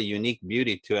really unique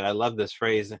beauty to it. I love this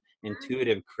phrase,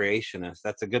 intuitive creationist.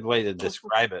 That's a good way to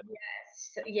describe it.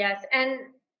 Yes. And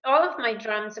all of my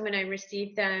drums, when I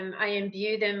receive them, I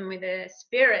imbue them with a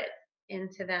spirit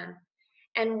into them.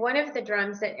 And one of the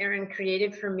drums that Erin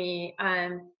created for me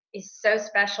is so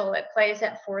special. It plays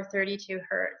at 432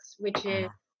 hertz, which is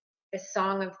the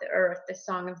song of the earth, the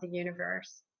song of the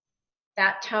universe.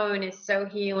 That tone is so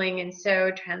healing and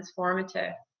so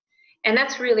transformative. And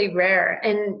that's really rare.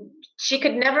 And she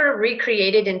could never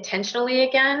recreate it intentionally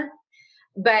again,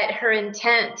 but her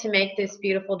intent to make this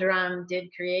beautiful drum did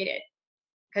create it,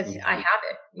 because I have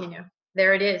it,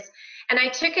 there it is. And I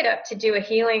took it up to do a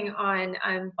healing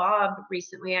on Bob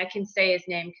recently. I can say his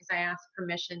name because I asked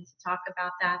permission to talk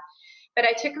about that. But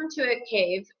I took him to a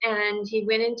cave, and he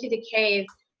went into the cave.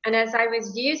 And as I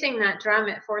was using that drum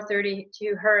at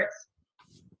 432 hertz,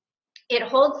 it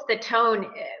holds the tone.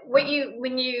 When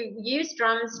you use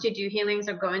drums to do healings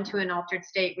or go into an altered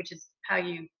state, which is how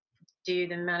you do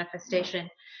the manifestation,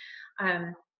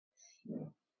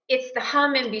 it's the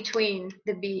hum in between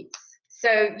the beats.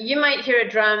 So you might hear a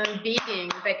drum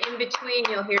beating, but in between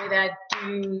you'll hear that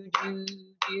do do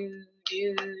do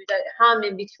do, that hum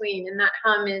in between, and that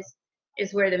hum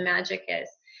is where the magic is.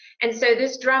 And so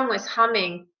this drum was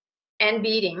humming and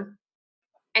beating,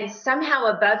 and somehow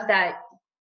above that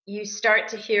you start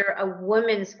to hear a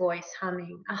woman's voice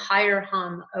humming, a higher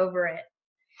hum over it.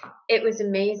 It was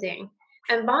amazing.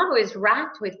 And Bob was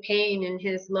racked with pain in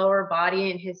his lower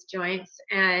body and his joints.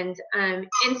 And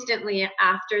instantly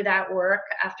after that work,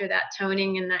 after that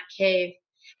toning in that cave,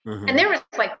 and there was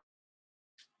like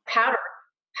powder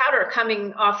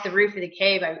coming off the roof of the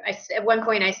cave. At one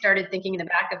point I started thinking in the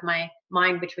back of my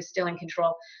mind, which was still in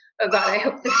control, oh God, I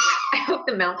hope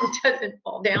the mountain doesn't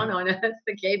fall down on us,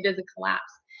 the cave doesn't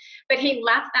collapse. But he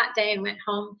left that day and went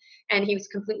home, and he was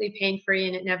completely pain-free,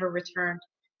 and it never returned.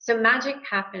 So magic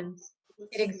happens.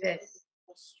 It exists.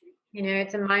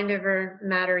 It's a mind over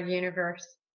matter universe.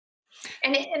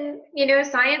 And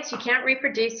science, you can't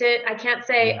reproduce it. I can't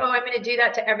say, oh, I'm going to do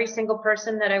that to every single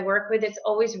person that I work with. It's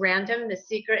always random. The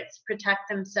secrets protect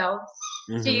themselves.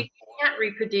 So you can't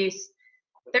reproduce.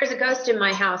 There's a ghost in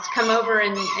my house, come over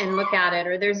and look at it.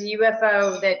 Or there's a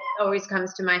UFO that always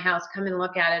comes to my house, come and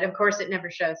look at it. Of course, it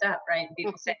never shows up, right?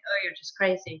 People say, oh, you're just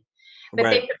crazy.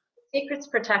 But secrets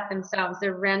protect themselves.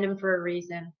 They're random for a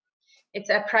reason. It's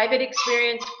a private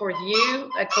experience for you,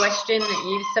 a question that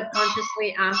you've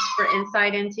subconsciously asked for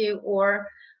insight into, or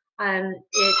it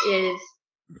is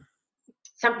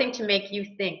something to make you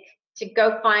think, to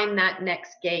go find that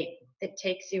next gate that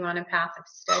takes you on a path of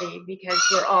study, because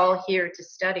we're all here to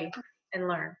study and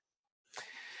learn.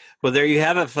 Well, there you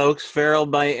have it, folks. Feral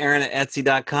by Erin at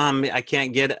Etsy.com. I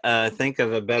can't think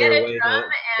of a better way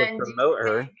to promote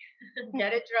her.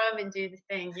 Get a drum and do the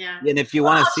thing, yeah. And if you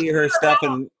want to see her stuff,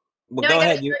 and go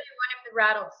ahead. You one of the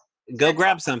rattles. Go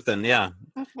grab something, yeah.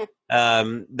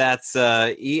 That's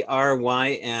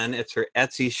ERYN. It's her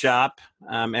Etsy shop.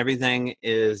 Everything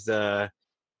is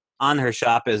on her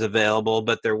shop is available,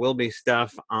 but there will be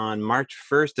stuff on March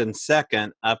 1st and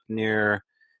 2nd up near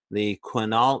the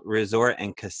Quinault Resort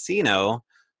and Casino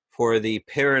for the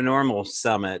Paranormal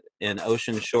Summit in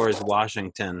Ocean Shores,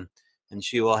 Washington. And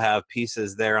she will have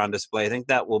pieces there on display. I think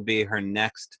that will be her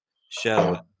next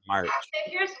show in March.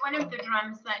 Here's one of the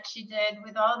drums that she did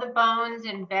with all the bones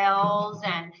and bells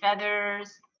and feathers.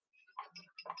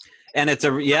 And it's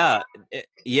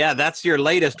that's your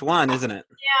latest one, isn't it?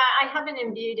 Yeah, I haven't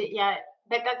imbued it yet,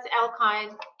 but that's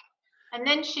Elkine. And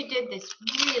then she did this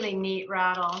really neat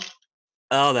rattle.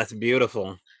 Oh, that's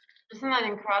beautiful. Isn't that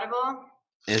incredible?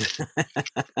 She knows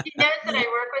that I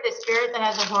work with a spirit that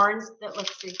has the horns that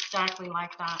looks exactly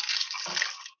like that.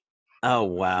 Oh,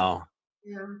 wow.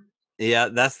 Yeah. Yeah,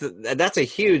 that's a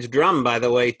huge drum, by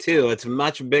the way, too. It's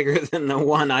much bigger than the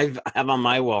one I have on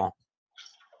my wall.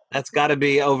 That's got to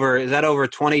be is that over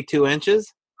 22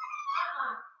 inches?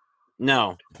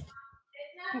 No.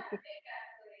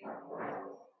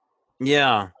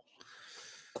 Yeah.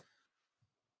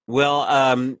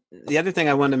 Well, the other thing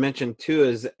I wanted to mention, too,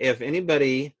 is if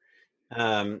anybody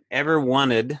ever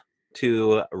wanted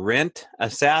to rent a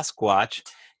Sasquatch,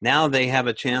 now they have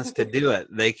a chance to do it.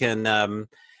 They can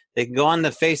go on the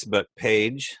Facebook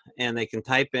page and they can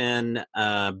type in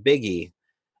Biggie.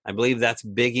 I believe that's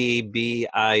Biggie, Biggy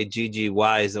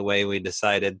is the way we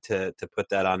decided to put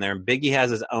that on there. Biggie has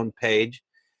his own page,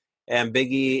 and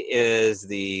Biggie is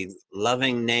the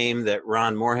loving name that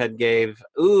Ron Moorhead gave.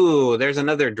 Ooh, there's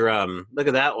another drum. Look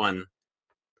at that one.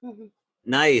 Mm-hmm.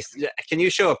 Nice. Can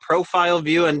you show a profile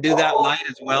view and do that light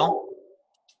as well?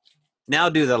 Now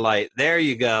do the light. There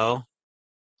you go.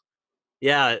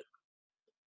 Yeah.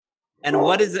 And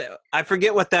what is it? I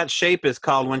forget what that shape is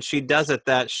called when she does it,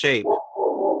 that shape.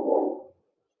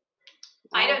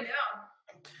 I don't know.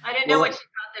 I don't know what she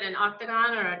called it, an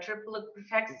octagon or a triple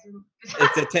perfection.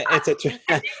 It's a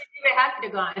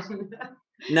heptagon.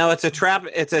 No, it's a trap.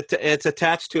 It's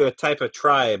attached to a type of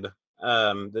tribe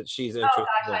that she's interested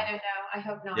in. I don't know. I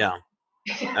hope not. Yeah.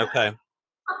 Okay.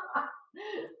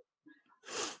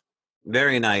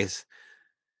 Very nice.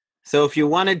 So if you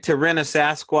wanted to rent a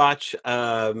Sasquatch,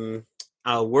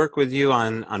 I'll work with you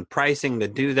on pricing to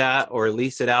do that, or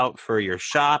lease it out for your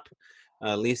shop,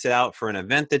 lease it out for an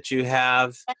event that you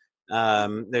have.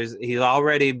 He'll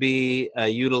already be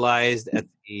utilized at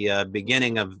the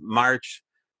beginning of March,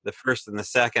 the 1st and the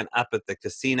 2nd, up at the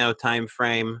casino time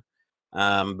frame.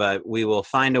 But we will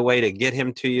find a way to get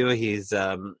him to you. He's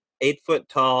 8 foot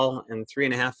tall and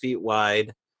 3.5 feet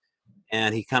wide.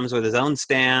 And he comes with his own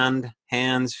stand,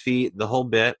 hands, feet, the whole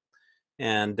bit.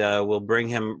 And we'll bring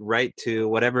him right to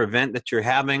whatever event that you're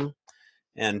having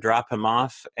and drop him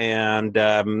off. And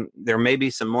there may be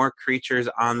some more creatures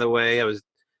on the way. I was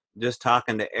just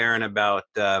talking to Aaron about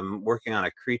working on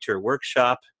a creature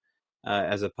workshop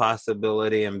as a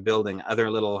possibility, and building other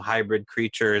little hybrid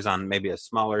creatures on maybe a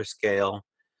smaller scale.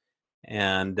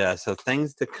 And so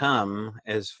things to come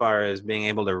as far as being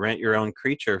able to rent your own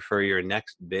creature for your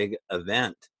next big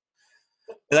event.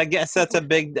 But I guess that's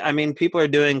people are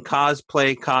doing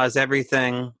cosplay,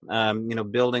 everything,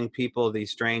 building people these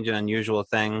strange and unusual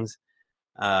things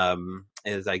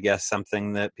is, I guess,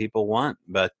 something that people want.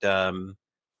 But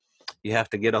you have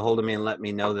to get a hold of me and let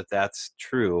me know that that's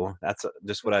true. That's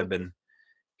just what I've been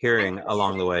hearing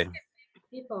along the way.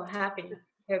 People happy,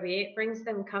 Toby. It brings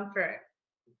them comfort.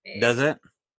 Does it?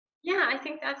 Yeah, I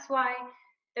think that's why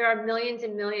there are millions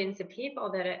and millions of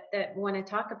people that want to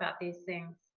talk about these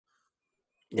things.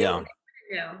 They want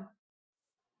to know.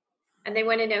 And they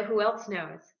want to know who else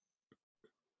knows.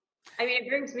 I mean, it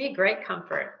brings me great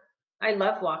comfort. I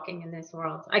love walking in this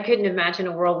world. I couldn't imagine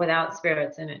a world without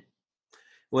spirits in it.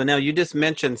 Well, now you just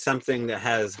mentioned something that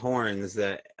has horns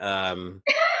that I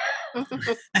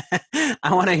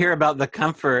want to hear about the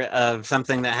comfort of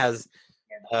something that has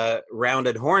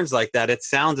rounded horns like that. It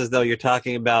sounds as though you're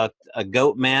talking about a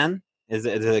goat man. Is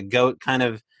it a goat kind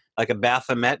of like a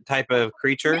Baphomet type of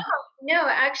creature? No,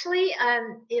 actually,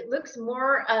 it looks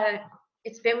more,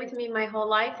 it's been with me my whole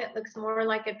life. It looks more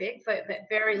like a Bigfoot, but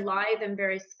very lithe and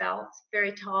very svelte,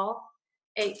 very tall,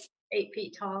 8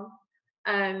 feet tall.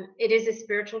 It is a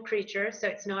spiritual creature, so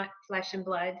it's not flesh and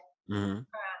blood. Mm-hmm.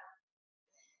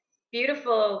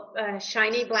 Beautiful,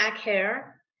 shiny black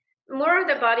hair. More of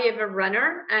the body of a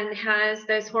runner, and has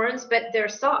those horns, but they're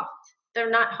soft.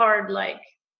 They're not hard like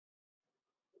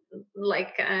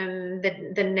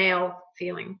the nail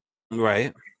feeling.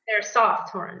 Right. They're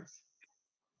soft horns.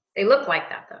 They look like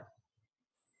that though.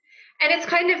 And it's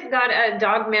kind of got a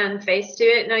dogman face to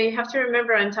it. Now you have to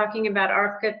remember, I'm talking about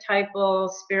archetypal,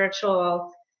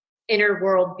 spiritual, inner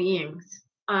world beings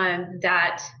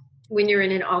that when you're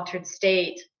in an altered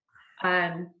state,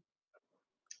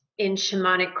 in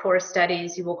shamanic core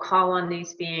studies, you will call on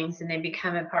these beings and they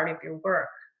become a part of your work.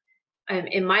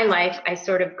 In my life, I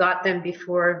sort of got them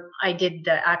before I did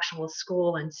the actual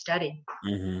school and study.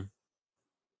 Mm-hmm.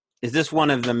 Is this one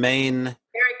of the main?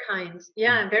 Very kind.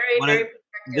 Yeah, very.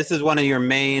 This is one of your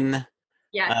main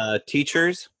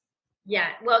teachers? Yeah.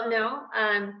 Well, no.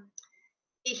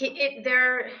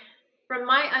 They're, from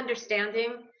my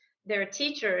understanding, they're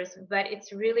teachers, but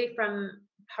it's really from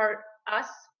part us,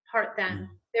 part them.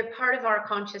 They're part of our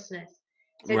consciousness.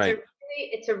 So Right.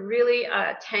 it's a really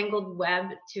tangled web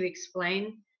to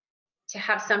explain. To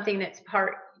have something that's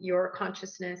part your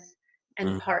consciousness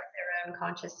and part their own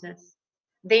consciousness.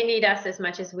 They need us as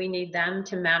much as we need them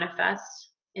to manifest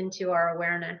into our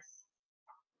awareness.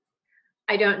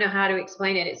 I don't know how to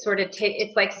explain it. It's sort of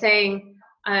it's like saying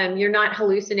you're not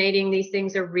hallucinating, these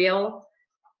things are real,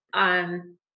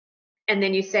 and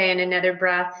then you say in another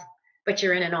breath, but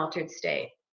you're in an altered state.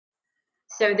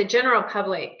 So the general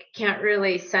public can't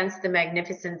really sense the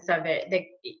magnificence of it.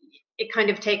 It kind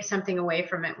of takes something away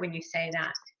from it when you say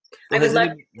that. Well,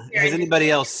 has anybody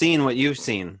else seen what you've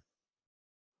seen?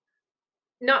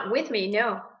 Not with me,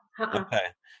 no. Okay.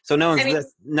 So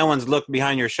no one's looked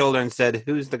behind your shoulder and said,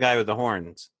 "Who's the guy with the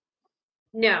horns?"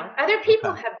 No. Other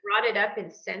people have brought it up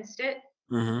and sensed it.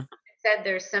 Mm-hmm. Said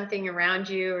there's something around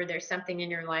you or there's something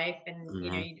in your life, and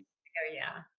you know, you go,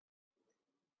 yeah.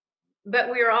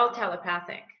 But we are all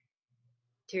telepathic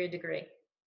to a degree.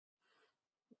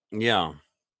 Yeah.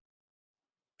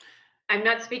 I'm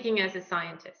not speaking as a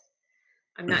scientist.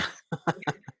 I'm not.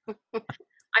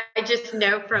 I just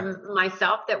know from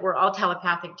myself that we're all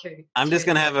telepathic too. I'm just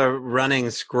going to have a running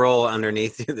scroll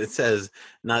underneath you that says,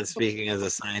 "Not speaking as a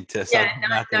scientist." Yeah,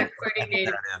 not quoting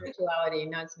native spirituality,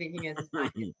 not speaking as a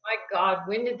scientist. My God,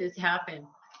 when did this happen?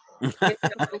 When did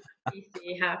the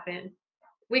OCC happen?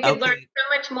 We could learn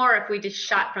so much more if we just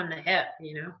shot from the hip,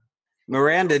 you know.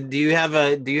 Miranda, do you have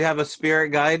a spirit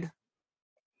guide?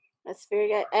 A spirit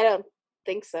guide? I don't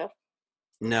think so.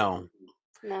 No.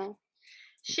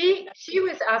 She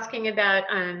was asking about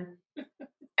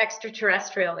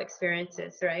extraterrestrial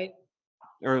experiences, right?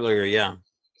 Earlier, yeah.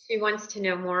 She wants to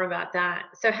know more about that.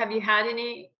 So have you had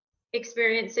any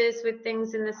experiences with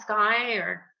things in the sky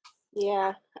or?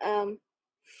 Yeah. In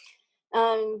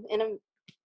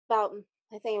about,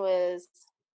 I think it was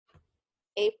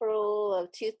April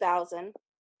of 2000.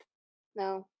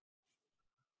 No.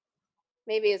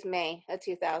 Maybe it was May of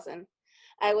 2000.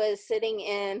 I was sitting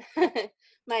in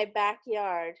my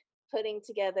backyard putting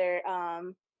together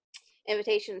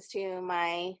invitations to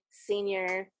my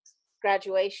senior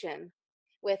graduation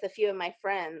with a few of my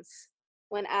friends,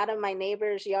 when out of my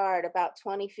neighbor's yard, about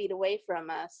 20 feet away from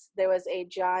us, there was a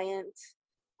giant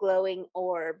glowing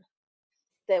orb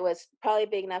that was probably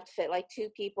big enough to fit like 2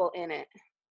 people in it.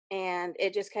 And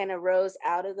it just kind of rose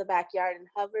out of the backyard and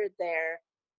hovered there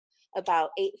about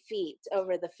 8 feet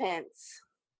over the fence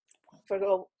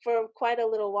for quite a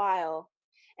little while.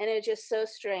 And it was just so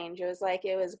strange. It was like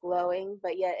it was glowing,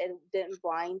 but yet it didn't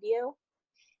blind you.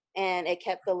 And it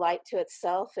kept the light to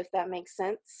itself, if that makes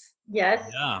sense. Yes.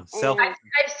 Yeah.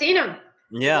 I've seen them.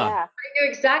 Yeah. I know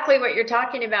exactly what you're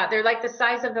talking about. They're like the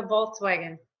size of a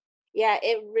Volkswagen. Yeah,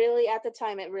 it really, at the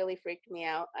time, it really freaked me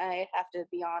out. I have to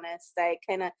be honest. I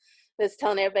kind of was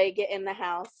telling everybody, get in the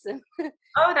house.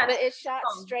 But it shot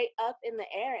straight up in the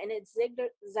air, and it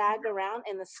zigzagged around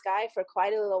in the sky for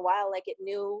quite a little while, like it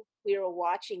knew we were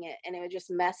watching it, and it was just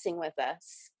messing with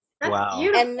us. That's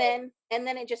beautiful. And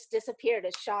then it just disappeared.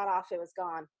 It shot off. It was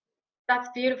gone. That's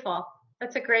beautiful.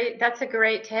 That's a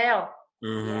great tale.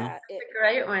 Mm-hmm. Yeah, it's a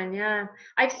great one. Yeah,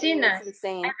 I've seen that.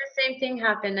 Insane. I had the same thing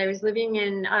happen. I was living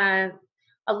in a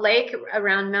lake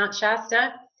around Mount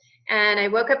Shasta, and I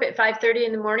woke up at 5:30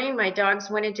 in the morning. My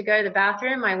dogs wanted to go to the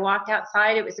bathroom. I walked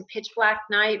outside. It was a pitch black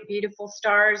night, beautiful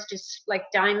stars, just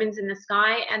like diamonds in the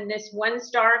sky. And this one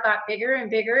star got bigger and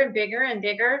bigger and bigger and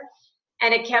bigger,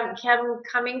 and it kept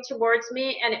coming towards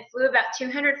me, and it flew about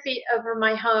 200 feet over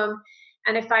my home.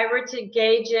 And if I were to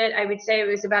gauge it, I would say it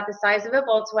was about the size of a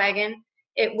Volkswagen.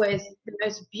 It was the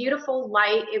most beautiful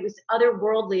light. It was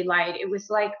otherworldly light. It was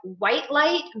like white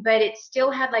light, but it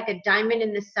still had like a diamond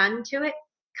in the sun to it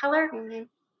color. Mm-hmm.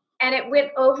 And it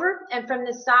went over, and from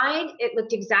the side, it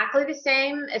looked exactly the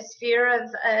same, a sphere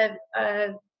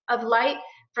of light.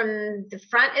 From the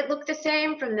front, it looked the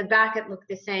same. From the back, it looked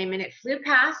the same. And it flew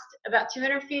past about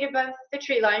 200 feet above the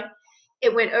tree line.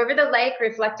 It went over the lake,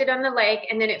 reflected on the lake,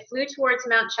 and then it flew towards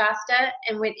Mount Shasta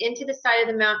and went into the side of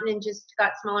the mountain and just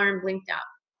got smaller and blinked out.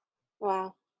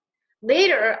 Wow.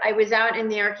 Later, I was out in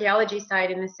the archaeology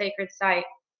site, in the sacred site.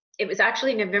 It was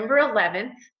actually November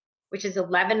 11th, which is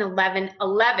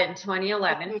 11/11/11,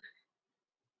 2011.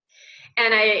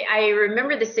 And I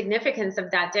remember the significance of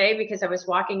that day because I was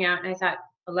walking out and I thought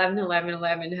 11, 11,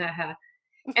 11, haha.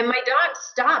 And my dogs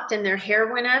stopped and their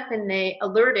hair went up and they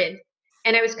alerted.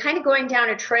 And I was kind of going down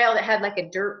a trail that had like a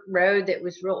dirt road that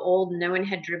was real old and no one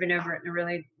had driven over it in a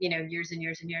really, years and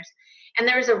years and years. And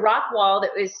there was a rock wall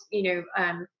that was,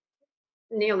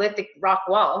 Neolithic rock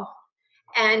wall.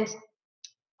 And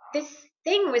this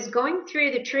thing was going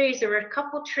through the trees. There were a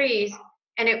couple trees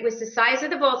and it was the size of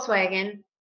the Volkswagen.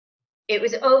 It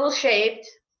was oval shaped,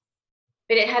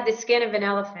 but it had the skin of an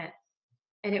elephant.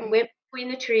 And it went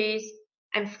between the trees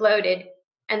and floated.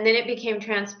 And then it became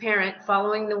transparent,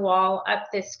 following the wall up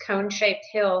this cone-shaped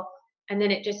hill. And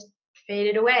then it just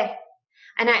faded away.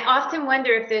 And I often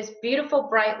wonder if those beautiful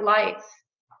bright lights,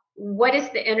 what is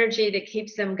the energy that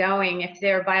keeps them going? If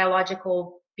they're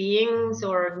biological beings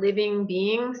or living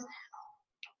beings,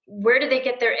 where do they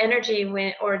get their energy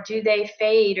or do they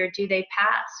fade, or do they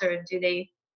pass, or do they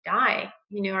die?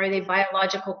 Are they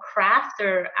biological craft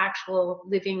or actual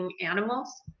living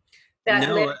animals that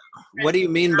No, live? what do you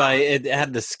mean by it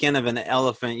had the skin of an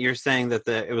elephant? You're saying that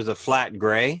it was a flat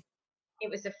gray? It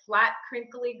was a flat,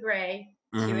 crinkly gray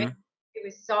to Mm-hmm. it. It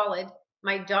was solid.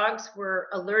 My dogs were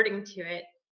alerting to it,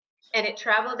 and it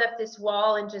traveled up this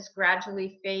wall and just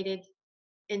gradually faded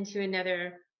into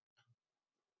another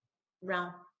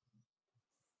realm.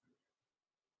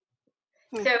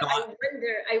 So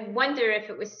I wonder if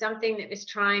it was something that was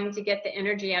trying to get the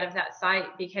energy out of that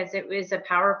site, because it was a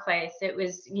power place. It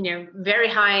was, very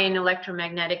high in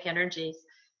electromagnetic energies.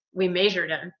 We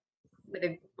measured them with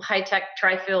a high-tech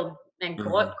tri-field and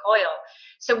coil.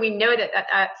 So we know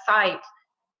that site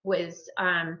was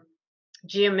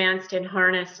geomanced and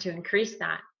harnessed to increase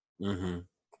that. Mm-hmm.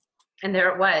 And there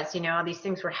it was, all these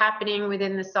things were happening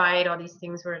within the site. All these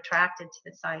things were attracted to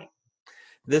the site.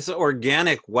 This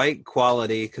organic white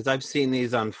quality, because I've seen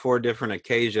these on 4 different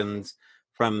occasions,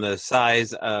 from the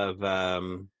size of,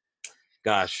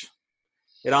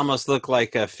 it almost looked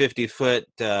like a 50-foot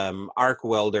arc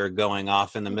welder going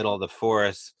off in the middle of the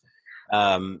forest.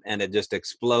 And it just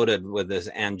exploded with this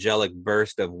angelic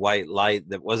burst of white light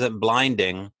that wasn't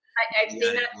blinding. I've seen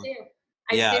that too.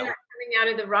 I've seen that coming out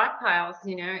of the rock piles.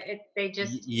 They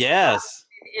just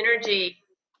energy,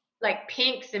 like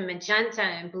pinks and magenta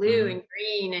and blue and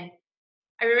green. And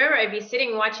I remember I'd be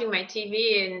sitting watching my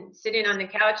TV and sitting on the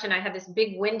couch, and I had this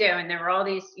big window, and there were all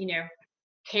these,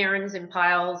 cairns and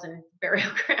piles and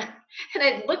burial ground. And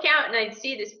I'd look out and I'd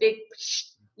see this big,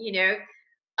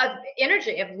 of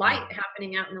energy, of light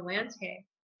happening out in the landscape.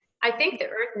 I think the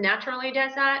earth naturally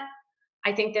does that.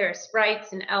 I think there are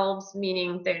sprites and elves,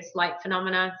 meaning there's light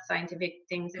phenomena, scientific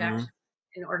things that actually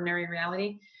in ordinary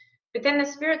reality. But then the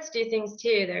spirits do things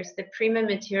too. There's the prima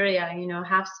materia,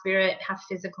 half spirit, half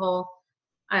physical,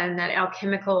 and that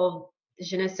alchemical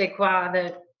je ne sais quoi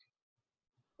that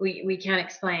we can't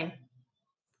explain.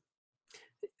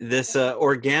 This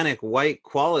organic white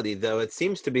quality, though, it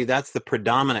seems to be that's the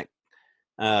predominant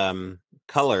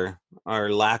color,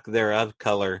 or lack thereof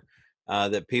color,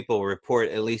 that people report,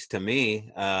 at least to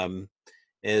me,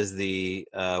 is the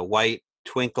white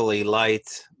twinkly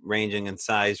lights ranging in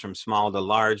size from small to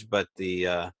large. But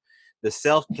the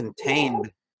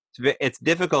self-contained, it's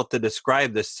difficult to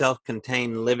describe the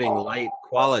self-contained living light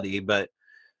quality, but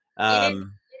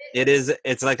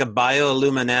it's like a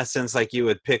bioluminescence, like you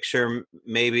would picture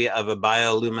maybe of a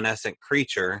bioluminescent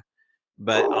creature,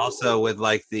 but also with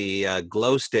like the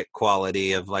glow stick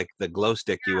quality of like the glow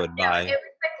stick you would buy. It was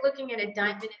like looking at a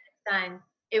diamond in the sun.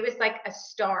 It was like a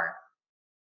star.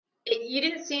 You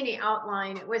didn't see any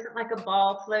outline. It wasn't like a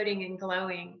ball floating and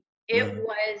glowing. It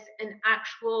was an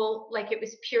actual, like, it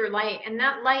was pure light. And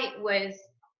that light was,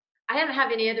 I don't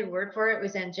have any other word for it. It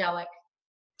was angelic.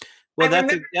 Well,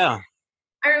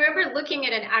 I remember looking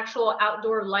at an actual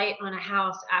outdoor light on a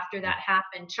house after that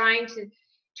happened, trying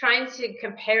to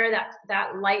compare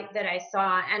that light that I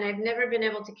saw, and I've never been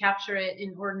able to capture it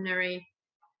in ordinary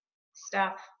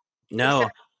stuff. No.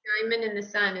 Except diamond in the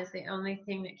sun is the only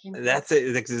thing that came. That's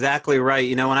exactly right.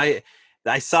 When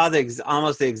I saw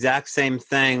almost the exact same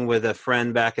thing with a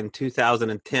friend back in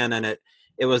 2010, and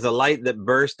it was a light that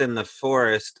burst in the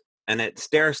forest, and it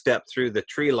stair-stepped through the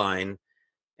tree line.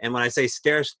 And when I say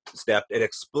stair-stepped, it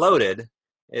exploded.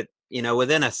 It,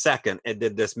 within a second, it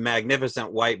did this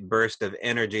magnificent white burst of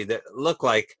energy that looked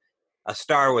like a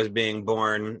star was being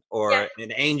born, or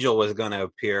an angel was going to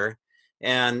appear.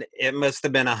 And it must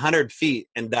have been 100 feet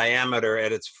in diameter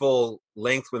at its full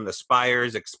length when the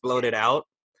spires exploded out.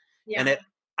 Yeah. And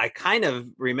I kind of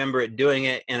remember it doing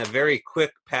it in a very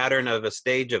quick pattern of a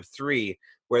stage of 3,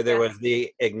 where there was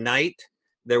the ignite,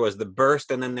 there was the burst,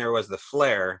 and then there was the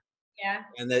flare. Yeah.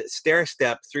 And the stair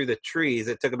step through the trees,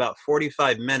 it took about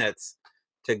 45 minutes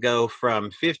to go from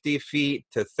 50 feet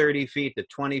to 30 feet to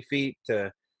 20 feet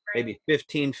to maybe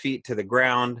 15 feet to the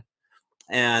ground.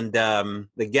 And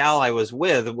the gal I was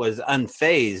with was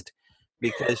unfazed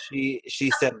because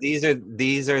she said, these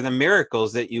are the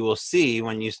miracles that you will see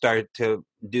when you start to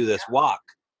do this walk.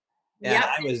 And Yep.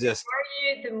 I was just,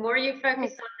 The more you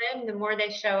focus on them, the more they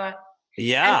show up.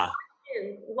 yeah.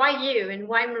 And why you and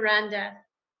why Miranda?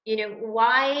 You know,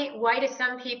 why do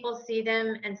some people see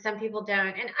them and some people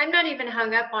don't? And I'm not even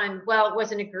hung up on, well, it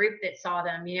wasn't a group that saw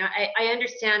them. You know, I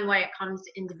understand why it comes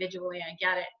individually. I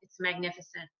get it. It's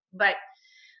magnificent. But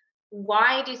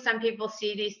why do some people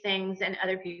see these things and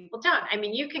other people don't? I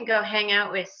mean, you can go hang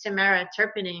out with Samara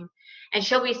Turpinning and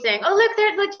she'll be saying, oh, look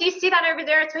there, look, do you see that over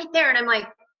there? It's right there. And I'm like,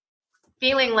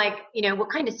 feeling like, you know, what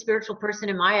kind of spiritual person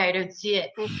am I don't see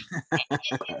it.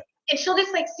 And she'll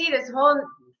just like see this whole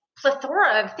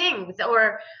plethora of things.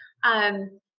 Or I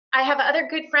have other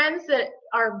good friends that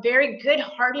are very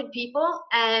good-hearted people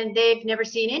and they've never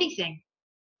seen anything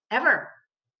ever,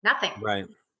 nothing. Right.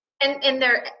 And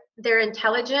they're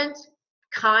intelligent,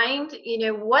 kind. You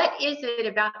know, what is it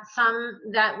about some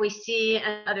that we see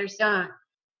and others don't?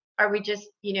 Are we just,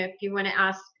 you know, if you want to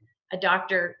ask a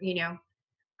doctor, you know,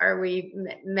 are we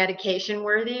medication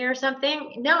worthy or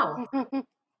something? No,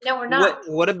 no, we're not.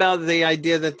 What about the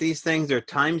idea that these things are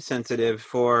time sensitive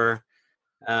for,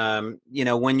 you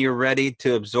know, when you're ready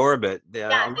to absorb it? Yeah,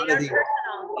 they are personal.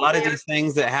 A lot of these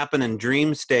things that happen in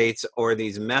dream states or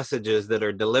these messages that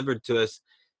are delivered to us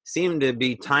seem to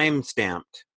be time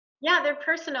stamped. Yeah, they're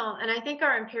personal, and I think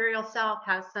our imperial self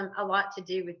has a lot to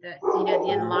do with this. You know,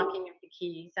 the unlocking of the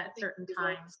keys at certain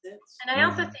times. And I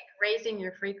also think raising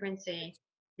your frequency,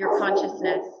 your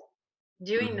consciousness,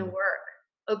 doing the work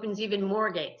opens even more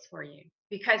gates for you.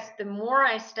 Because the more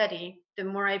I study, the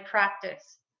more I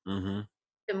practice, the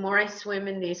more I swim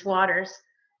in these waters,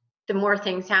 the more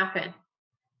things happen.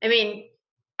 I mean,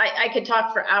 I could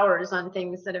talk for hours on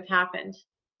things that have happened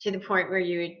to the point where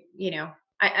you would, you know,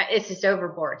 it's just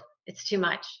overboard. It's too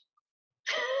much.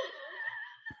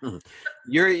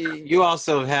 You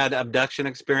also had abduction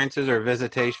experiences or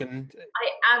visitation?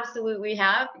 I absolutely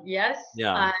have, yes.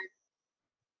 Yeah.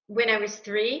 When I was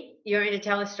 3, you want me to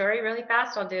tell a story really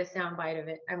fast? I'll do a sound bite of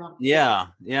it. I won't. Yeah.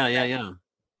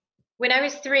 When I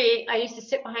was 3, I used to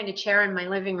sit behind a chair in my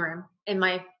living room, in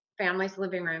my family's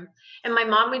living room, and my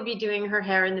mom would be doing her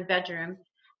hair in the bedroom.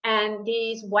 And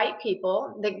these white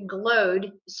people that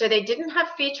glowed, so they didn't have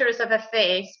features of a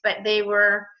face, but they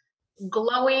were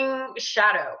glowing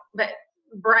shadow, but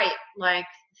bright, like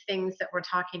things that we're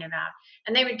talking about.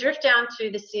 And they would drift down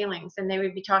through the ceilings and they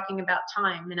would be talking about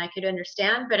time. And I could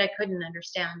understand, but I couldn't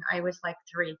understand. I was like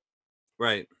 3.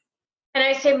 Right. And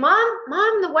I say,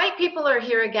 Mom, the white people are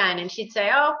here again. And she'd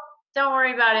say, oh, don't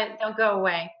worry about it. Don't go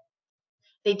away.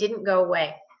 They didn't go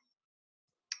away.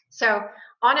 So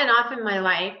on and off in my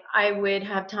life, I would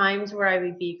have times where I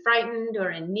would be frightened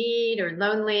or in need or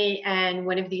lonely, and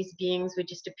one of these beings would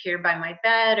just appear by my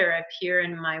bed or appear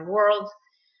in my world.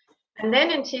 And then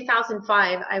in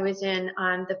 2005, I was in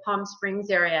the Palm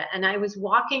Springs area, and I was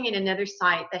walking in another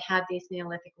site that had these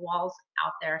Neolithic walls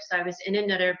out there. So I was in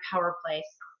another power place,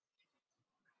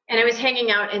 and I was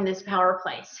hanging out in this power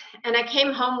place. And I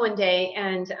came home one day,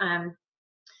 and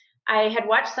I had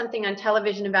watched something on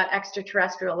television about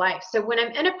extraterrestrial life. So when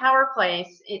I'm in a power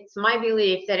place, it's my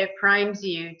belief that it primes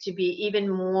you to be even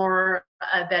more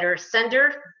a better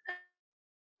sender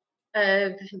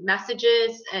of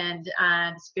messages, and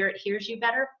the spirit hears you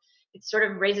better. It sort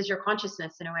of raises your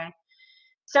consciousness in a way.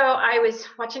 So I was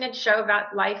watching a show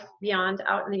about life beyond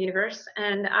out in the universe,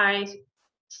 and I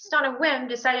just on a whim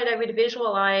decided I would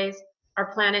visualize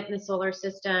our planet in the solar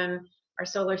system, our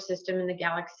solar system in the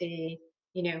galaxy,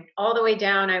 you know, all the way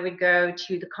down. I would go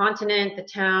to the continent, the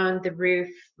town, the roof,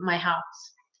 my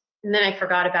house. And then I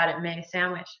forgot about it and made a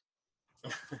sandwich.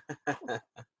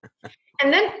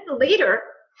 And then later,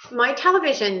 my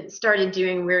television started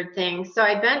doing weird things. So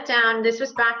I bent down. This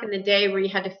was back in the day where you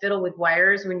had to fiddle with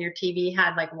wires when your TV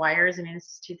had like wires. I mean, this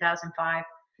is 2005.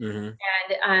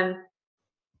 And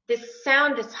this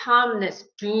sound, this hum, this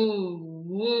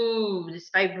boom, this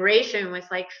vibration was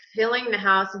like filling the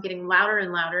house and getting louder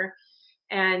and louder.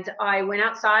 And I went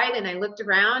outside and I looked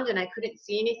around and I couldn't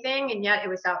see anything. And yet it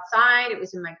was outside. It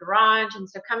was in my garage. And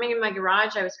so coming in my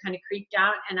garage, I was kind of creeped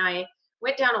out. And I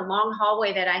went down a long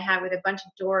hallway that I had with a bunch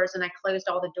of doors. And I closed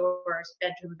all the doors: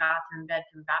 bedroom, bathroom,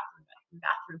 bedroom, bathroom, bedroom,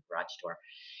 bathroom, garage door.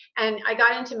 And I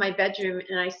got into my bedroom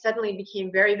and I suddenly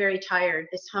became very, very tired.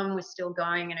 This hum was still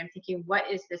going. And I'm thinking, what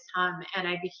is this hum? And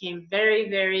I became very,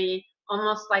 very,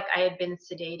 almost like I had been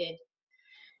sedated.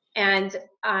 And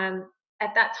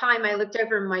at that time, I looked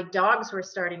over and my dogs were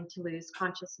starting to lose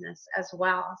consciousness as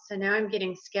well. So now I'm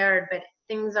getting scared, but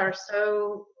things are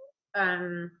so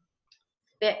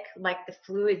thick, like the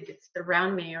fluid that's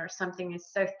around me or something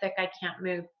is so thick I can't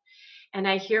move. And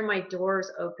I hear my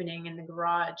doors opening in the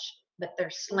garage, but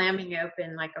they're slamming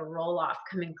open like a roll-off,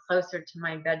 coming closer to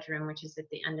my bedroom, which is at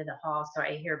the end of the hall. So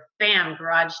I hear bam,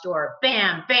 garage door,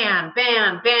 bam, bam,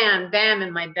 bam, bam, bam,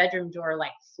 and my bedroom door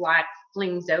like flat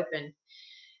flings open.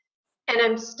 And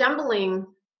I'm stumbling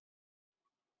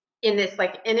in this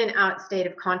like in and out state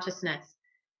of consciousness.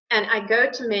 And I go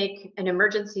to make an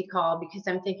emergency call because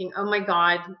I'm thinking, oh my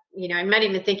God, you know, I'm not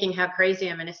even thinking how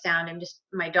crazy I'm going to sound. I'm just,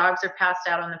 my dogs are passed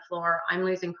out on the floor. I'm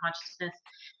losing consciousness.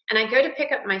 And I go to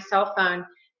pick up my cell phone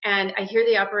and I hear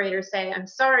the operator say, I'm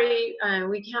sorry,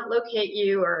 we can't locate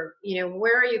you, or, you know,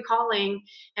 where are you calling?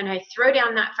 And I throw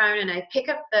down that phone and I pick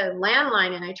up the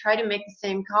landline and I try to make the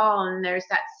same call. And there's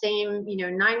that same, you know,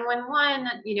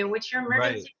 911, you know, what's your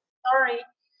emergency? Right. Sorry.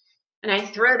 And I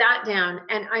throw that down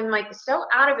and I'm like so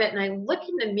out of it. And I look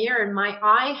in the mirror and my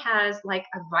eye has like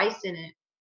a vice in it.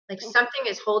 Like something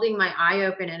is holding my eye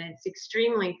open and it's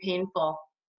extremely painful.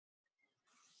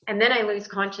 And then I lose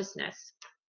consciousness.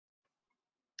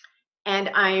 And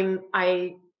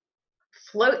I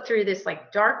float through this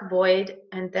like dark void.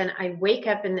 And then I wake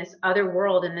up in this other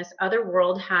world. And this other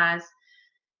world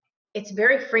it's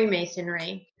very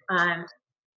Freemasonry.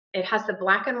 It has the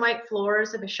black and white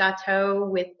floors of a chateau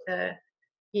with the,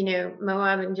 you know,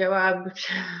 Moab and Joab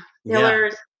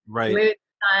pillars, right. Moon,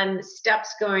 sun,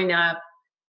 steps going up,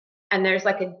 and there's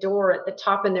like a door at the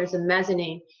top, and there's a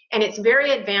mezzanine, and it's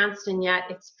very advanced, and yet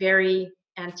it's very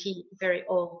antique, very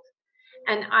old.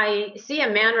 And I see a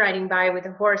man riding by with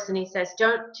a horse, and he says,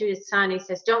 to his son, he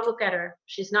says, don't look at her.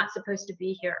 She's not supposed to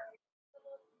be here.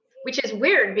 Which is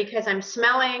weird because I'm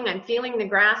feeling the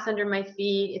grass under my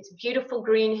feet. It's beautiful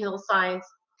green hillsides.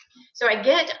 So I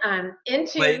get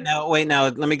into... Wait, now,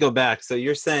 let me go back. So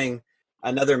you're saying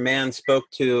another man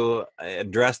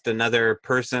addressed another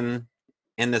person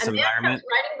in this environment?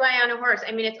 Riding by on a horse.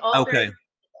 I mean, it's all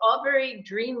very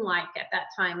dreamlike at that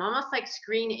time, almost like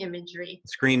screen imagery.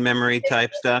 Screen memory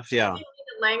type stuff, yeah.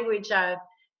 The language of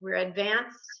we're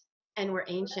advanced and we're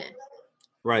ancient.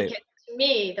 Right. Because to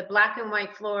me, the black and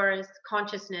white floor is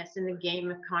consciousness in the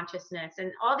game of consciousness.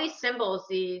 And all these symbols,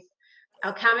 these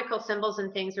alchemical symbols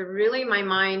and things, are really my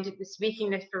mind speaking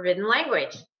this forbidden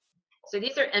language. So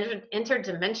these are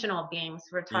interdimensional beings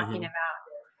we're talking about.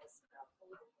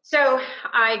 So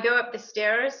I go up the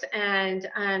stairs and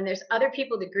there's other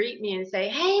people that greet me and say,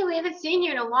 hey, we haven't seen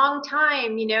you in a long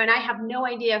time, you know, and I have no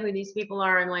idea who these people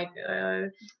are. I'm like, I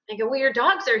go, well, your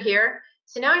dogs are here.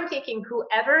 So now I'm thinking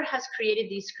whoever has created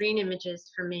these screen images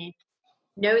for me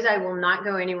knows I will not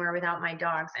go anywhere without my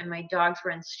dogs. And my dogs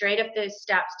run straight up those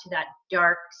steps to that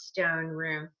dark stone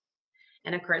room.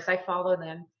 And of course I follow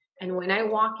them. And when I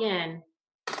walk in,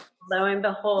 lo and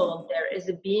behold, there is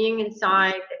a being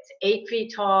inside that's 8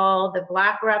 feet tall, the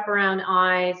black wraparound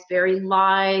eyes, very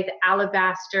lithe,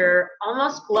 alabaster,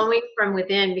 almost glowing from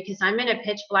within, because I'm in a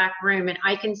pitch black room and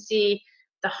I can see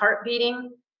the heart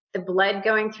beating, the blood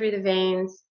going through the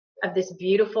veins of this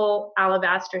beautiful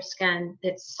alabaster skin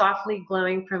that's softly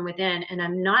glowing from within. And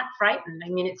I'm not frightened. I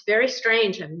mean, it's very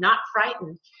strange. I'm not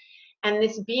frightened. And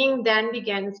this being then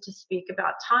begins to speak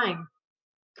about time.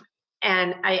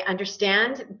 And I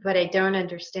understand, but I don't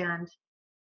understand.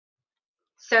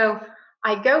 So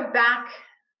I go back,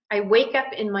 I wake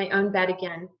up in my own bed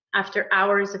again after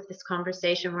hours of this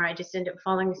conversation where I just end up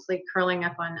falling asleep, curling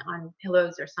up on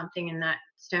pillows or something in that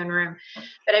stone room.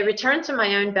 But I return to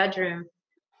my own bedroom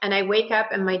and I wake up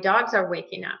and my dogs are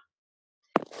waking up.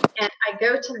 And I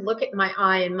go to look at my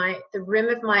eye and the rim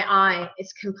of my eye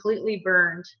is completely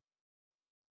burned.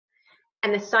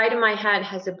 And the side of my head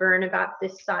has a burn about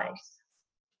this size.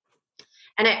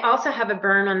 And I also have a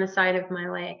burn on the side of my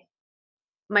leg.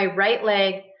 My right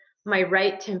leg, my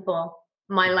right temple,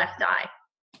 my left eye.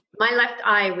 My left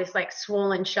eye was like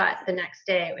swollen shut the next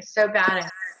day. It was so bad I went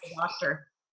to the doctor.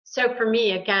 So for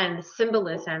me, again, the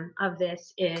symbolism of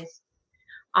this is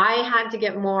I had to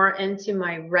get more into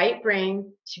my right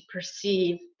brain to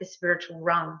perceive the spiritual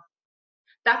realm.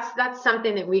 That's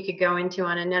something that we could go into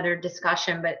on another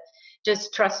discussion, but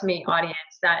just trust me, audience,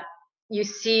 that you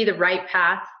see the right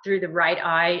path through the right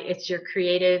eye. It's your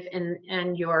creative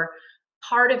and your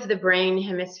part of the brain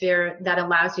hemisphere that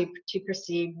allows you to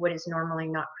perceive what is normally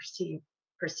not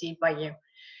perceived by you.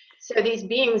 So these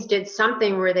beings did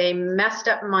something where they messed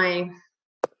up my,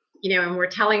 and were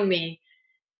telling me,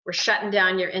 we're shutting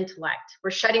down your intellect. We're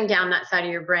shutting down that side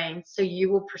of your brain so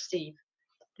you will perceive.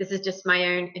 This is just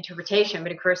my own interpretation,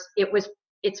 but of course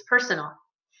it's personal.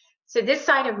 So this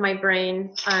side of my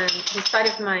brain, this side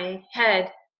of my head,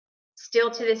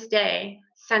 still to this day,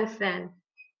 since then,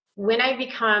 when I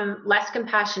become less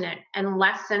compassionate and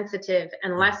less sensitive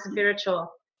and less spiritual,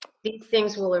 these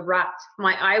things will erupt.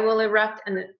 My eye will erupt,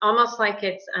 and almost like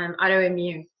it's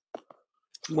autoimmune.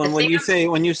 When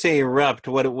you say erupt,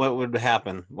 what would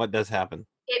happen? What does happen?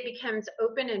 It becomes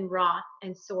open and raw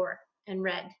and sore and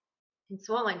red and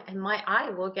swollen, and my eye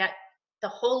will get the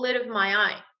whole lid of my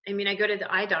eye. I mean, I go to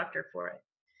the eye doctor for it.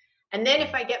 And then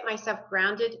if I get myself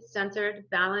grounded, centered,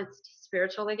 balanced,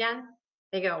 spiritual again,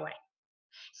 they go away.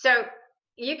 So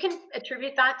you can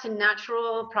attribute that to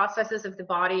natural processes of the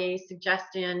body,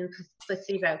 suggestion,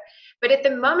 placebo. But at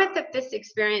the moment that this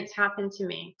experience happened to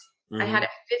me, I had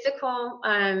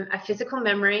a physical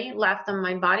memory left on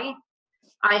my body.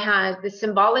 I had the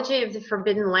symbology of the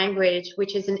forbidden language,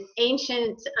 which is an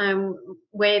ancient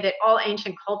way that all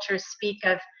ancient cultures speak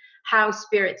of how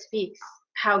spirit speaks,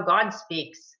 how God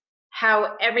speaks,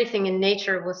 how everything in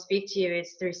nature will speak to you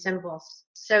is through symbols.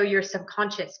 So your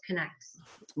subconscious connects.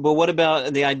 But what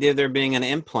about the idea of there being an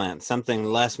implant, something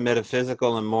less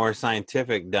metaphysical and more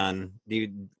scientific done?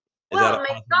 Well,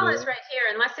 my skull is right here,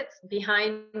 unless it's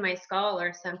behind my skull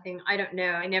or something. I don't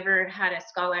know. I never had a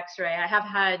skull x-ray. I have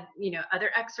had, other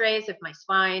x-rays of my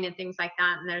spine and things like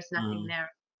that, and there's nothing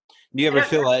there. Do you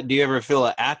ever feel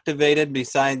it activated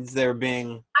besides there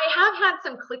being? I have had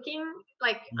some clicking,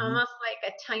 like almost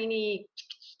like a tiny,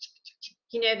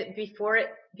 that before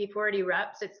it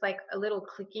erupts, it's like a little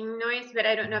clicking noise, but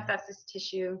I don't know if that's this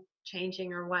tissue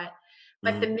changing or what.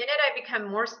 But the minute I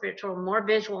become more spiritual, more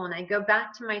visual, and I go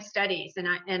back to my studies and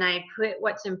I put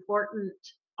what's important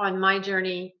on my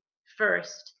journey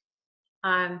first,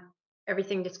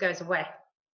 everything just goes away.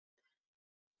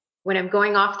 When I'm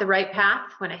going off the right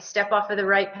path, when I step off of the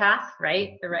right path,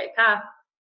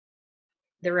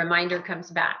 the reminder comes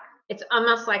back. It's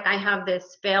almost like I have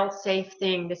this fail-safe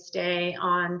thing to stay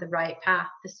on the right path,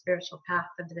 the spiritual path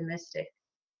of the mystic.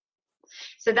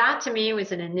 So that to me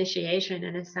was an initiation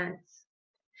in a sense.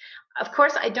 Of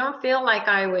course, I don't feel like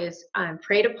I was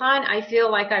preyed upon. I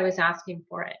feel like I was asking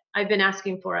for it. I've been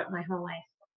asking for it my whole life.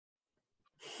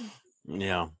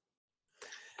 Yeah.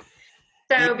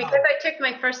 So because I took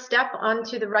my first step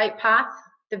onto the right path,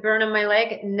 the burn on my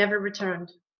leg never returned.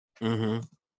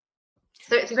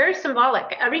 So it's very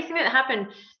symbolic. Everything that happened,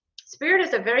 spirit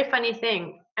is a very funny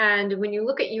thing. And when you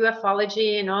look at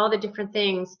ufology and all the different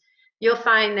things, you'll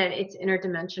find that it's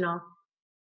interdimensional.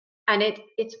 And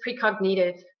it's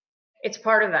precognitive. It's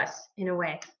part of us in a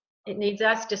way. It needs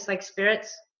us just like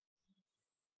spirits,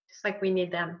 just like we need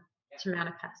them to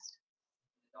manifest.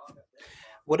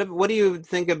 What do you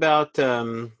think about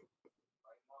the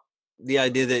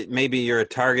idea that maybe you're a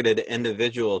targeted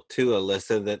individual too,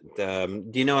 Alyssa? That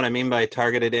do you know what I mean by a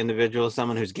targeted individual?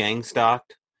 Someone who's gang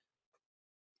stalked?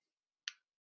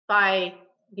 You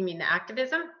mean the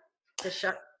activism?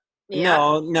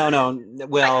 No.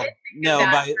 Well, no,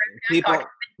 by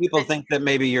people think that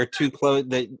maybe you're too close,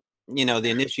 that, the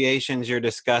initiations you're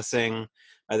discussing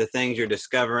are the things you're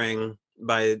discovering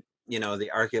by, the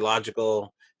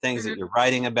archaeological things that you're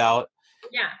writing about.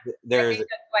 Yeah. There's,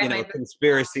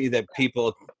 conspiracy that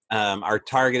people are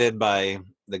targeted by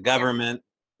the government.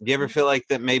 Do you ever feel like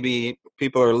that maybe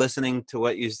people are listening to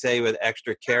what you say with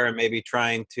extra care and maybe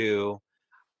trying to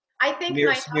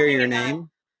smear your name?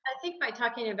 I think by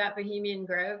talking about Bohemian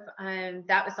Grove,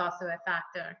 that was also a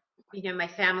factor. My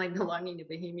family belonging to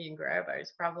Bohemian Grove, I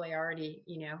was probably already,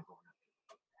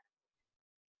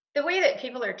 the way that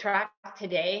people are tracked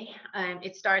today,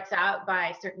 it starts out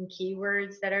by certain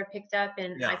keywords that are picked up,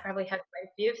 and I probably had quite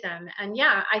a few of them. And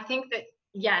I think that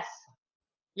yes,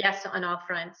 on all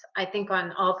fronts. I think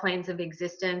on all planes of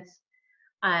existence,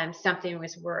 something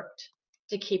was worked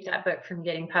to keep that book from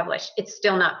getting published. It's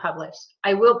still not published.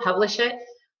 I will publish it.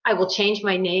 I will change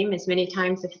my name as many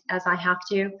times as I have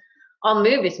to. I'll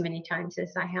move as many times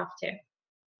as I have to.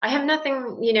 I have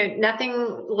nothing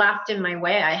left in my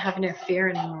way. I have no fear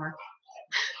anymore.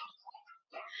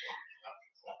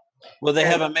 Well, they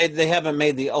haven't made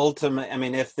the ultimate. I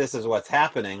mean, if this is what's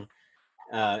happening,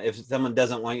 if someone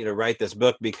doesn't want you to write this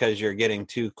book because you're getting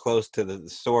too close to the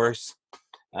source,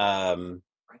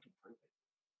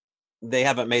 they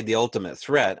haven't made the ultimate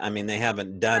threat. I mean, they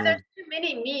haven't done. There's too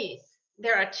many me's.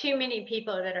 There are too many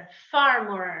people that are far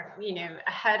more,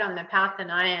 ahead on the path than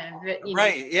I am. But,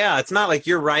 right. Yeah. It's not like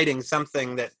you're writing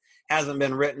something that hasn't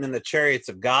been written in the chariots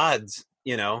of gods,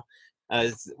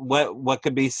 what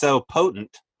could be so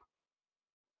potent?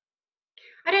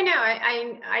 I don't know.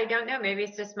 I don't know. Maybe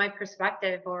it's just my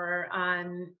perspective, or I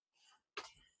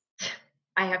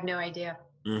have no idea.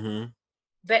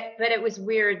 But it was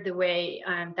weird the way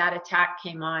that attack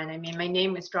came on. I mean, my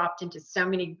name was dropped into so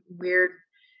many weird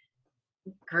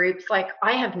groups. Like,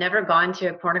 I have never gone to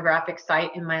a pornographic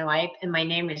site in my life, and my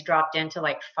name is dropped into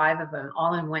like 5 of them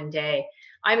all in one day.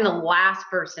 I'm the last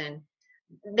person.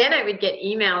 Then I would get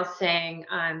emails saying,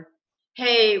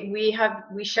 hey,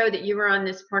 we show that you were on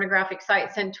this pornographic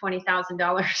site, send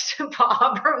 $20,000 to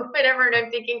Bob or whatever. And I'm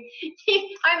thinking,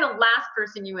 I'm the last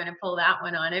person you want to pull that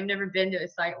one on. I've never been to a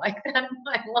site like that in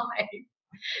my life.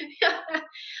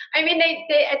 I mean,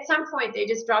 they at some point they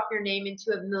just drop your name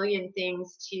into a million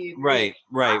things to Right.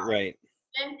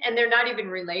 and they're not even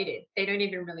related. They don't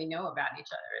even really know about each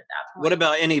other at that point. What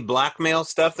about any blackmail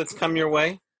stuff that's come your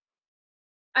way?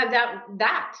 That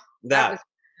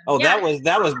was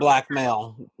that was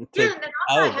blackmail. Yeah, and then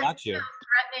also I had got you.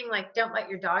 threatening, like, don't let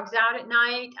your dogs out at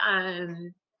night.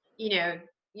 You know,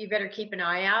 you better keep an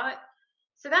eye out.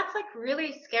 So that's like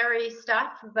really scary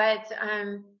stuff. But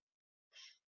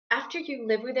after you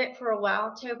live with it for a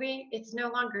while, Toby, it's no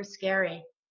longer scary.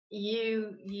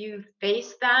 You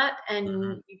face that,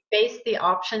 and you face the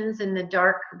options in the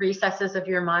dark recesses of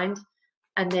your mind,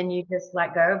 and then you just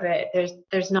let go of it.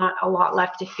 There's not a lot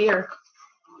left to fear.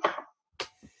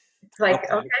 It's like,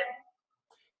 okay.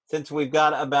 Since we've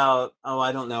got about,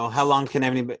 I don't know, how long can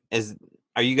anybody,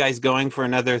 are you guys going for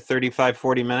another 35,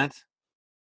 40 minutes?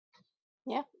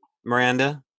 Yeah.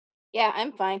 Miranda? Yeah,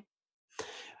 I'm fine.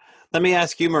 Let me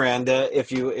ask you, Miranda,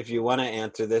 if you want to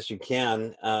answer this, you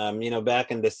can.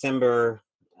 Back in December,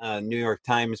 New York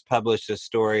Times published a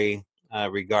story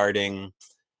regarding,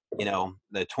 the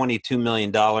 $22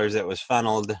 million that was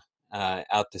funneled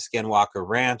out to Skinwalker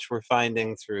Ranch, we're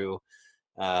finding through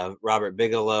Robert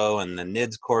Bigelow and the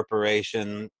NIDS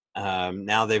Corporation.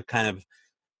 Now they've kind of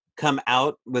come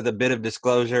out with a bit of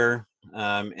disclosure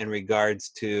in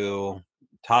regards to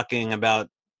talking about,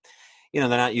 they're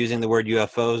not using the word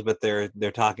UFOs, but they're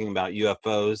talking about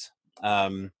UFOs.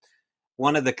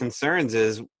 One of the concerns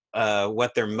is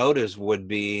what their motives would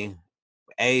be,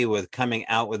 with coming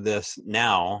out with this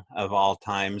now of all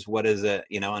times. What is it,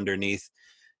 underneath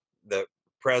the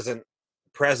present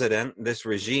president, this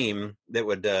regime, that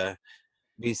would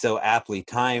be so aptly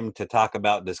timed to talk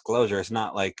about disclosure? It's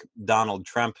not like Donald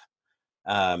Trump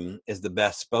is the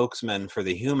best spokesman for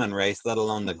the human race, let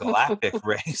alone the galactic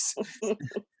race.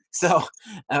 So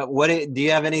do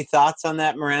you have any thoughts on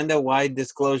that, Miranda? Why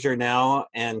disclosure now,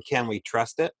 and can we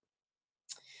trust it?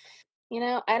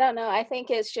 I don't know. I think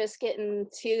it's just getting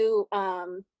too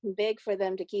big for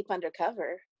them to keep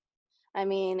undercover. I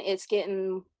mean, it's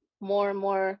getting more and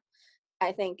more,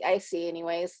 I think I see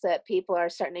anyways, that people are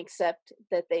starting to accept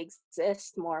that they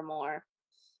exist more and more.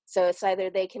 So it's either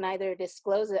they can either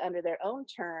disclose it under their own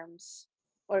terms,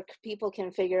 or people can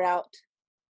figure out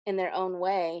in their own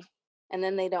way, and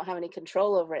then they don't have any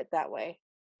control over it that way.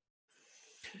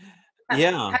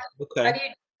 Yeah. Okay. How do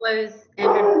you disclose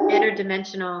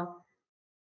interdimensional,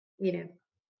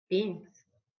 beings?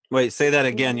 Wait, say that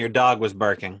again. Your dog was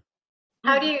barking.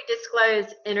 How do you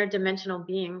disclose interdimensional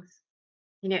beings?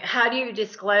 How do you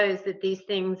disclose that these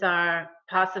things are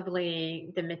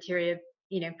possibly the materia,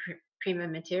 prima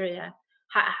materia?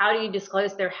 How do you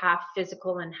disclose they're half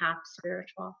physical and half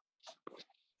spiritual?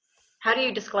 How do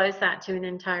you disclose that to an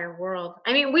entire world?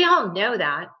 I mean, we all know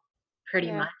that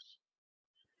pretty much.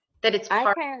 That it's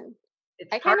part.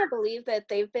 I kind of believe that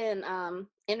they've been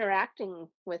interacting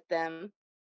with them,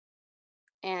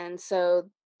 and so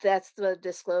that's the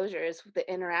disclosure, is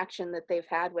the interaction that they've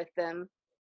had with them.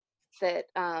 That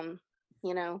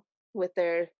with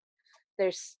their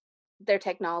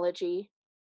technology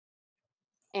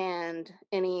and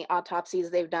any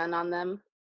autopsies they've done on them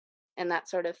and that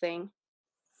sort of thing.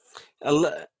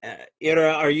 Eira,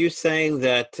 are you saying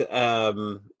that,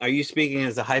 are you speaking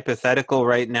as a hypothetical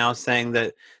right now, saying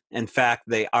that in fact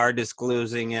they are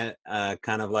disclosing it,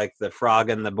 kind of like the frog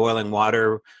in the boiling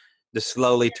water, just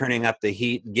slowly turning up the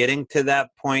heat, getting to that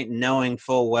point, knowing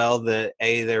full well that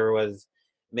there was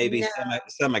maybe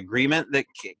some agreement that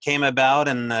came about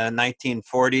in the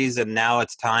 1940s and now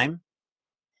it's time?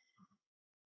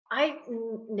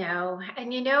 No.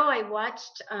 And I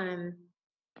watched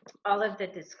all of the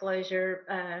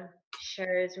disclosure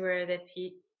shows where the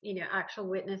actual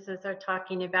witnesses are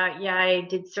talking about, I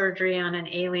did surgery on an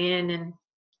alien,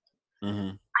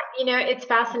 and it's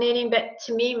fascinating. But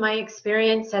to me, my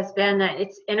experience has been that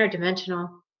it's interdimensional,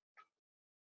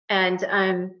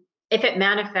 and if it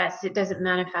manifests, it doesn't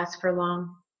manifest for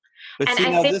long. But and see,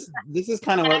 now this is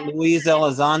kind of what Luis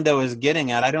Elizondo is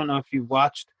getting at. I don't know if you've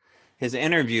watched his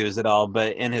interviews at all,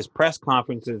 but in his press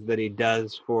conferences that he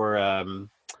does for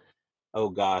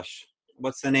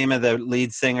what's the name of the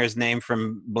lead singer's name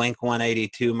from Blink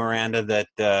 182, Miranda,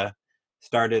 that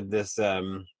started this?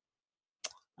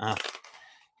 I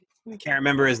can't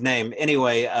remember his name.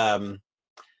 Anyway,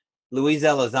 Luis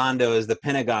Elizondo is the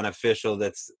Pentagon official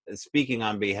that's speaking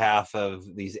on behalf of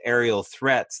these aerial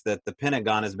threats that the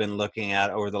Pentagon has been looking at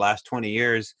over the last 20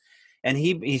 years. And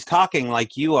he's talking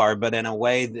like you are, but in a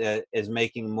way that is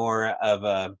making more of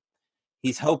a,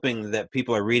 he's hoping that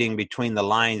people are reading between the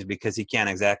lines, because he can't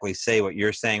exactly say what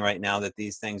you're saying right now, that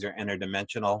these things are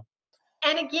interdimensional.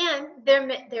 And again,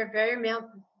 they're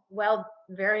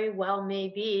very well may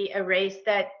be a race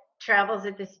that travels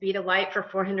at the speed of light for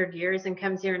 400 years and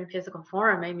comes here in physical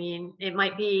form. I mean, it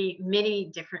might be many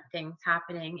different things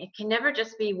happening. It can never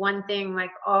just be one thing,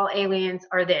 like all aliens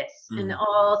are this, and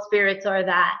all spirits are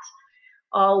that,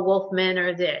 all wolfmen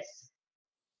are this.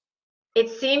 It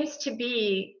seems to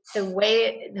be the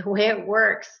way it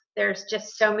works. There's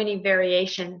just so many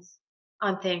variations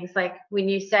on things. Like when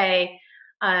you say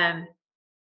a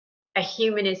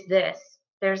human is this,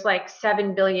 there's like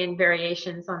 7 billion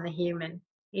variations on the human,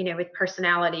 you know, with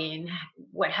personality and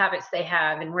what habits they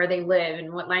have and where they live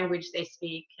and what language they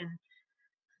speak. And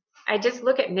I just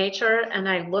look at nature and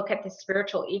I look at the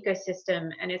spiritual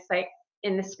ecosystem, and it's like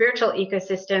in the spiritual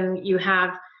ecosystem you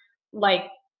have like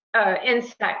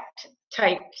insect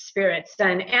type spirits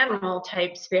and animal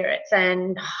type spirits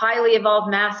and highly evolved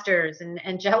masters and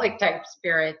angelic type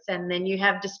spirits, and then you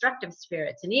have destructive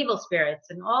spirits and evil spirits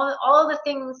and all the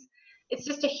things. It's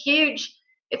just a huge,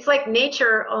 it's like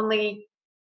nature, only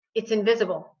it's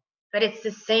invisible, but it's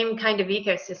the same kind of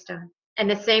ecosystem and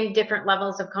the same different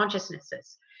levels of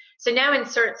consciousnesses. So now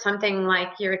insert something like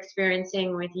you're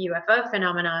experiencing with UFO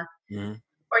phenomena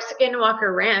or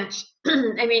Skinwalker Ranch.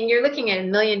 I mean, you're looking at a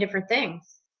million different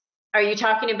things. Are you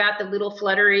talking about the little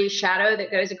fluttery shadow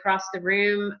that goes across the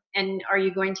room? And are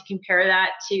you going to compare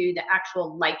that to the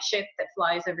actual light ship that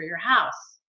flies over your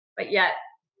house? But yet,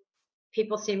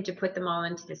 people seem to put them all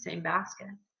into the same basket.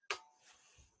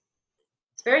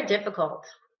 It's very difficult.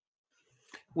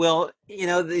 Well, you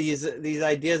know, these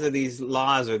ideas or these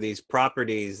laws or these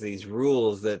properties, these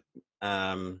rules that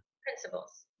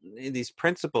Principles. these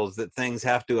principles that things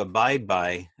have to abide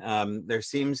by. There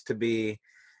seems to be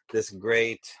this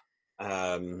great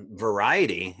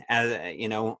variety, as you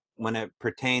know, when it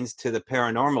pertains to the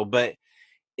paranormal. But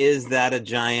is that a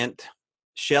giant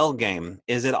shell game?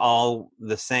 Is it all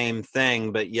the same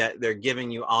thing, but yet they're giving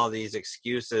you all these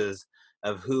excuses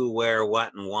of who, where,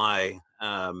 what, and why? No,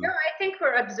 I think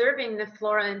we're observing the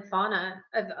flora and fauna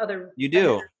of other. You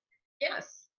do.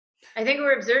 Yes. I think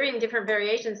we're observing different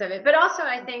variations of it. But also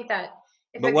I think that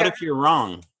but what if you're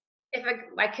wrong?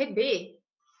 I could be.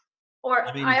 Or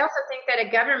I also think that a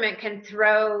government can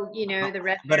throw, you know, the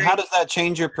red. But how does that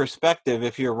change your perspective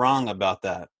if you're wrong about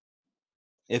that?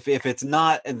 If it's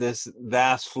not this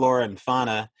vast flora and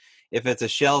fauna, if it's a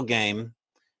shell game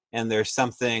and there's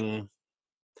something,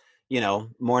 you know,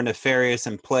 more nefarious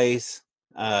in place,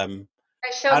 how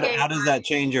does that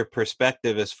change your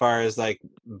perspective as far as like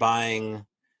buying,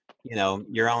 you know,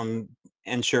 your own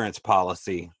insurance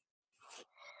policy?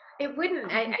 It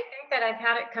wouldn't. I think that I've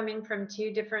had it coming from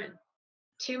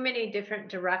too many different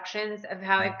directions of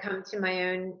how I've come to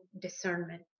my own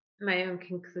discernment, my own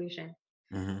conclusion.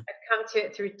 I've come to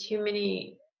it through too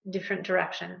many different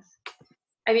directions.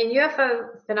 I mean,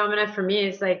 UFO phenomena for me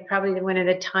is like probably one of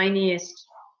the tiniest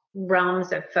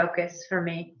realms of focus for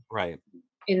me. Right.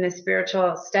 In the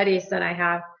spiritual studies that I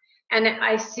have. And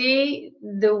I see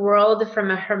the world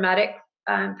from a hermetic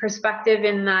perspective,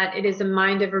 in that it is a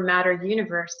mind over matter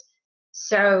universe.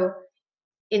 So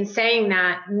in saying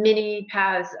that, many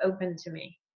paths open to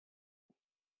me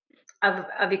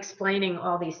of explaining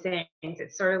all these things.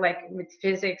 It's sort of like with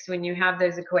physics, when you have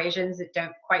those equations that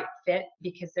don't quite fit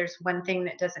because there's one thing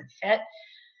that doesn't fit.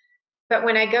 But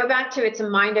when I go back to it's a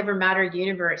mind over matter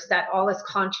universe, that all is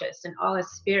conscious and all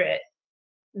is spirit,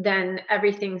 then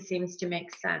everything seems to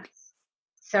make sense.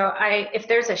 So if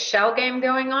there's a shell game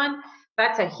going on,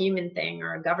 that's a human thing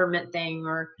or a government thing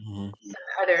or some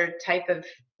other type of,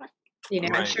 you know,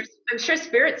 right. I'm sure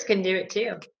spirits can do it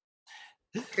too.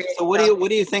 So what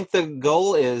do you think the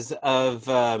goal is of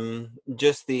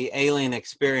just the alien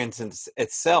experience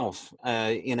itself?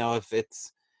 You know,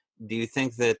 do you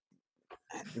think that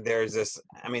there's this,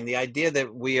 I mean, the idea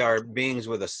that we are beings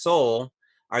with a soul,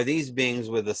 are these beings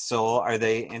with a soul, are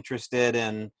they interested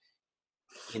in,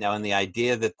 you know, in the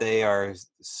idea that they are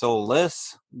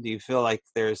soulless? Do you feel like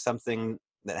there's something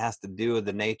that has to do with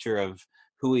the nature of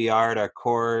who we are at our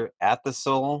core, at the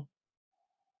soul?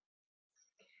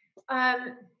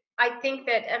 I think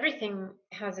that everything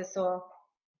has a soul.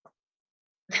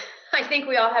 I think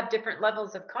we all have different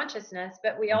levels of consciousness,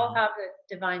 but we all have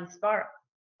a divine spark,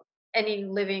 any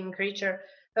living creature,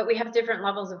 but we have different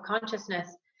levels of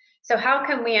consciousness. So how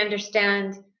can we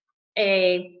understand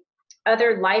a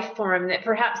other life form that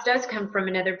perhaps does come from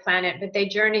another planet, but they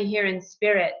journey here in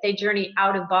spirit, they journey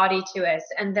out of body to us,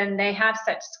 and then they have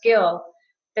such skill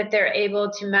that they're able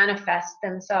to manifest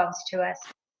themselves to us?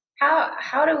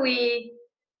 How do we,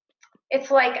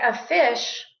 it's like a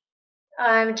fish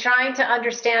trying to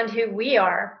understand who we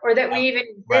are, or that we even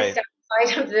exist Right.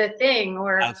 outside of the thing,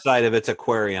 or Outside of its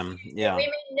aquarium. Yeah. we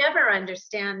may never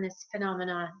understand this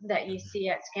phenomenon that you see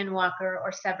at Skinwalker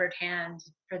or Severed Hand,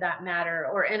 for that matter,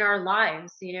 or in our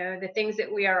lives, the things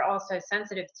that we are also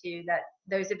sensitive to, that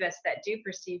those of us that do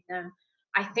perceive them,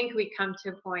 I think we come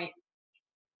to a point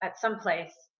at some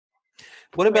place.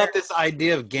 What about this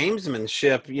idea of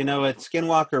gamesmanship? At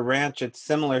Skinwalker Ranch, it's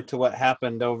similar to what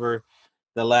happened over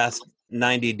the last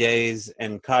 90 days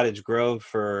in Cottage Grove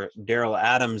for Daryl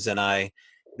Adams and I.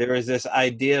 There was this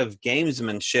idea of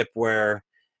gamesmanship where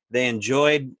they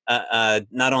enjoyed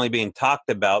not only being talked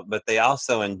about, but they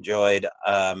also enjoyed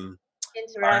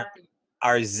Interacting.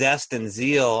 our zest and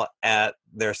zeal at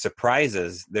their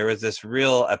surprises. There was this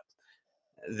real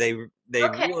they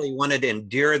Okay. really wanted to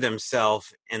endear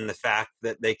themselves in the fact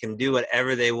that they can do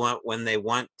whatever they want when they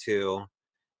want to,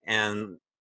 and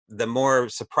the more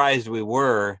surprised we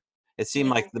were, it seemed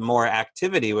like the more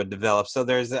activity would develop. So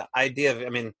there's the idea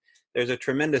of, there's a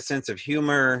tremendous sense of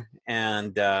humor,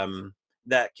 and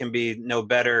that can be no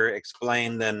better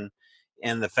explained than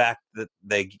in the fact that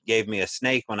they gave me a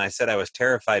snake when I said I was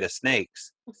terrified of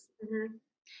snakes. Mm-hmm.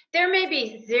 There may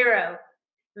be zero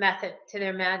method to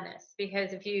their madness,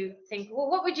 because if you think, well,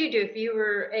 what would you do if you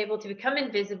were able to become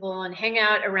invisible and hang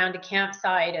out around a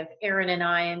campsite of Aaron and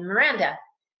I and Miranda,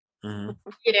 Mm-hmm.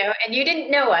 and you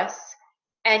didn't know us,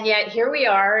 and yet here we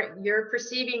are, you're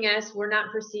perceiving us, we're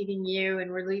not perceiving you, and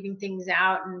we're leaving things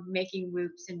out and making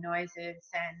whoops and noises,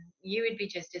 and you would be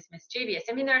just as mischievous.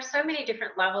 There are so many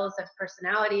different levels of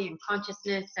personality and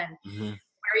consciousness, and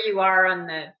where you are on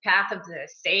the path of the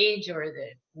sage or the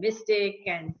mystic.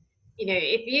 And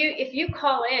if you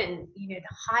call in the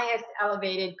highest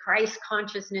elevated Christ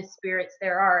consciousness spirits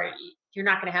there are, you're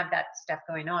not going to have that stuff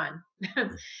going on.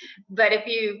 But if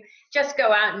you just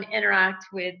go out and interact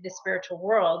with the spiritual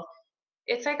world,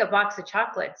 it's like a box of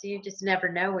chocolates. You just never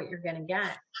know what you're going to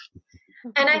get.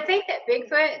 And I think that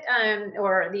Bigfoot,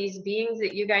 or these beings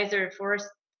that you guys are forest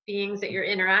beings that you're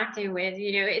interacting with,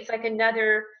 it's like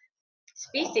another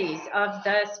species of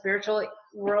the spiritual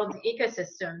world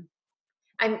ecosystem.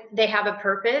 They have a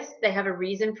purpose, they have a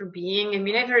reason for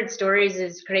being. I've heard stories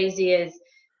as crazy as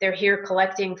they're here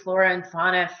collecting flora and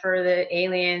fauna for the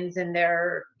aliens, and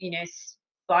their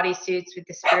bodysuits with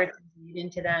the spirits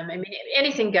into them.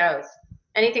 Anything goes.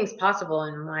 Anything's possible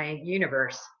in my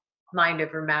universe, mind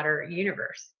over matter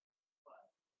universe.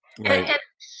 Right.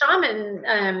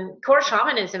 And core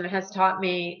shamanism has taught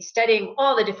me, studying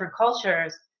all the different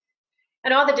cultures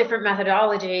and all the different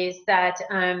methodologies, that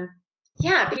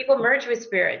people merge with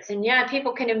spirits, and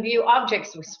people can imbue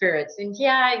objects with spirits, and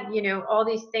all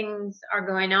these things are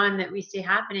going on that we see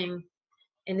happening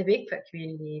in the Bigfoot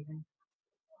community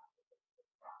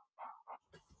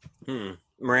even.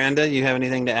 Miranda, you have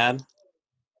anything to add?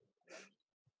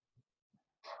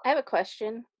 I have a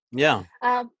question. Yeah.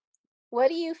 What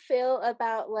do you feel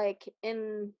about, like,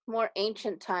 in more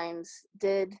ancient times,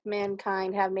 did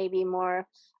mankind have maybe more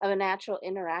of a natural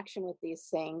interaction with these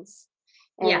things?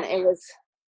 And it was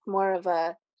more of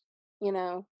a,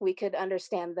 we could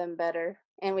understand them better,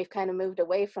 and we've kind of moved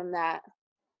away from that.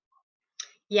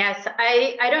 Yes,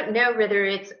 I don't know whether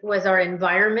it was our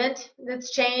environment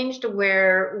that's changed,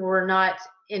 where we're not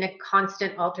in a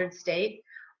constant altered state,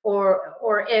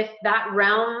 or if that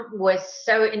realm was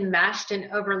so enmeshed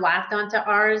and overlapped onto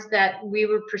ours that we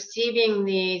were perceiving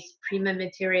these prima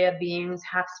materia beings,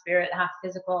 half spirit, half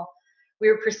physical. We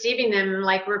were perceiving them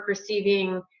like we're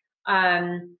perceiving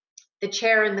the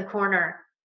chair in the corner.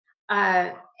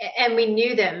 And we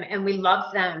knew them, and we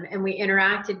loved them, and we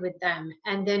interacted with them.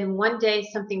 And then one day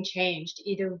something changed.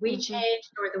 Either we changed,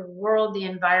 or the world, the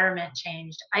environment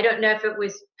changed. I don't know if it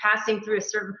was passing through a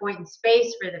certain point in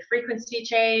space where the frequency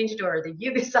changed, or the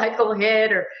Yuga cycle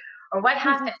hit, or what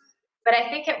happened. But I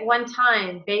think at one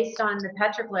time, based on the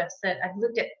petroglyphs, that I've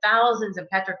looked at thousands of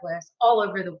petroglyphs all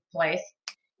over the place,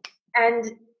 and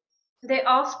they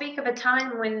all speak of a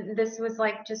time when this was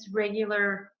like just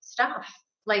regular stuff.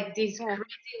 Like, these crazy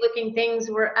looking things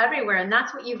were everywhere. And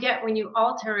that's what you get when you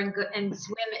alter and go and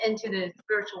swim into the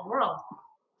spiritual world.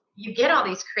 You get all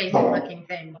these crazy looking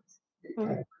things.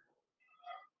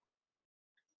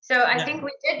 So I think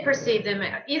we did perceive them.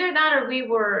 Either that, or we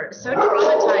were so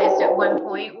traumatized at one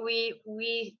point,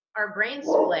 our brains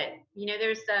split.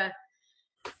 There's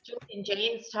Julian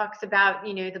Jaynes talks about,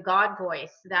 the God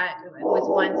voice that was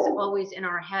once always in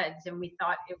our heads, and we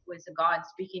thought it was a God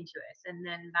speaking to us, and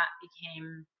then that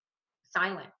became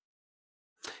silent.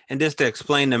 And just to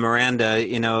explain to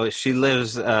Miranda, she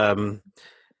lives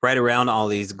right around all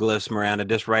these glyphs, Miranda,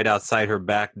 just right outside her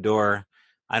back door.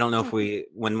 I don't know if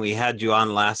when we had you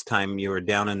on last time, you were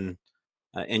down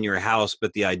in your house,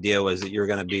 but the idea was that you're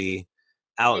going to be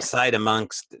outside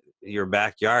amongst your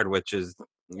backyard, which is,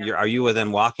 are you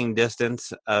within walking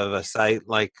distance of a site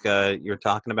like you're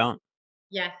talking about?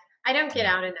 Yes, I don't get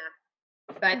out enough,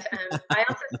 but I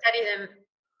also study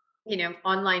them,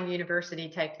 online university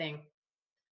type thing.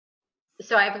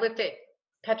 So I've looked at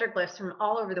petroglyphs from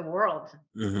all over the world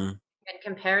and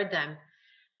compared them.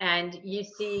 And you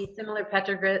see similar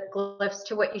petroglyphs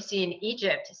to what you see in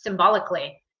Egypt symbolically.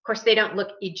 Of course, they don't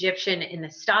look Egyptian in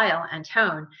the style and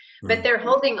tone, but they're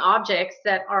holding objects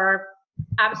that are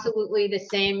absolutely the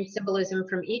same symbolism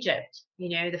from Egypt.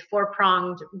 The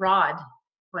four-pronged rod,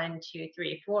 1, 2,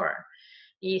 3, 4.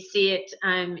 You see it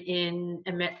in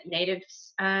native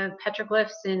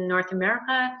petroglyphs in North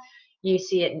America. You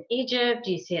see it in Egypt.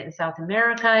 You see it in South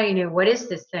America. What is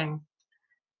this thing?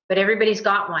 But everybody's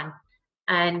got one.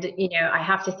 And, I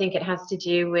have to think it has to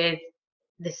do with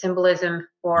the symbolism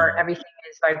for everything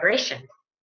is vibration.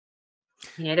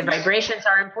 The vibrations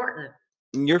are important.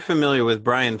 You're familiar with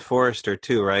Brian Forrester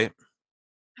too, right?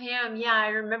 I am. Yeah, I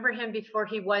remember him before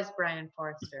he was Brian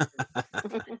Forrester.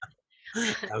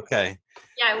 Okay.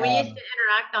 Yeah, we used to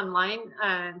interact online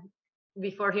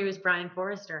before he was Brian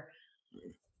Forrester.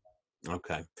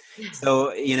 Okay.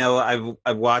 So,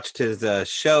 I've watched his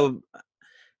show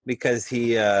because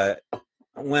he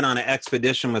went on an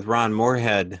expedition with Ron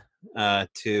Moorhead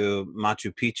to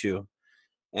Machu Picchu.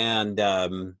 And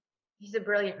he's a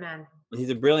brilliant man. He's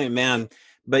a brilliant man.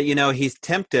 But, he's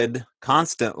tempted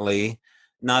constantly,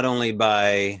 not only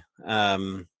by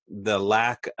the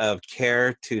lack of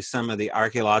care to some of the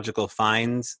archaeological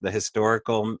finds, the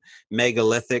historical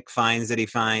megalithic finds that he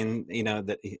finds,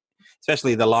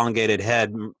 especially the elongated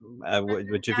head,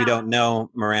 which if you don't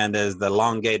know, Miranda, is the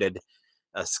elongated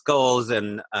skulls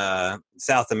in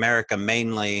South America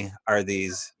mainly are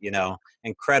these,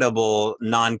 incredible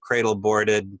non-cradle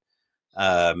boarded,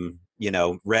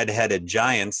 red-headed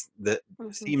giants that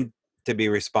seem to be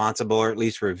responsible or at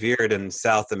least revered in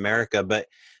South America. But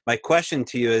my question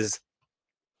to you is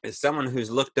someone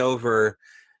who's looked over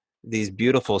these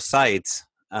beautiful sites,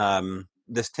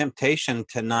 this temptation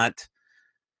to not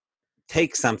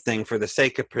take something for the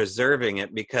sake of preserving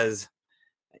it, because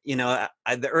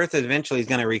the earth eventually is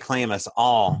going to reclaim us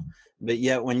all. But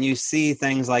yet when you see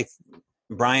things like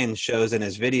Brian shows in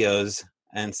his videos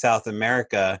in South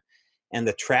America and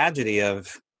the tragedy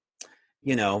of,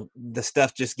 the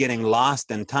stuff just getting lost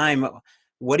in time,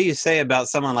 what do you say about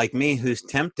someone like me who's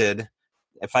tempted,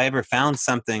 if I ever found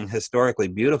something historically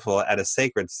beautiful at a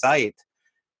sacred site,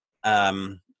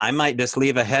 I might just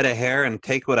leave a head of hair and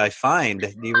take what I find.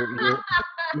 Do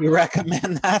you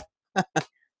recommend that?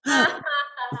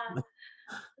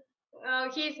 Oh,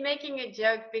 he's making a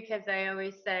joke because I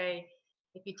always say,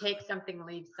 if you take something,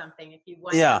 leave something. If you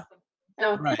want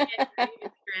something, right. a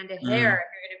strand of hair,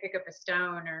 you're going to pick up a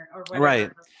stone or whatever.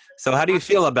 Right. So how do you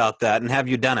feel about that, and have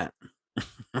you done it?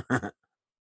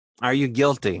 Are you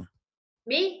guilty?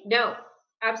 Me? No,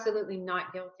 absolutely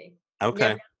not guilty.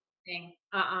 Okay.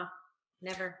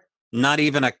 Never. Not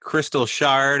even a crystal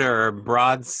shard or a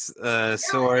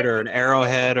broadsword or an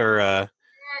arrowhead or a...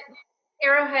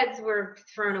 Arrowheads were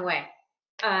thrown away.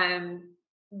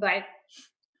 But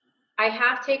I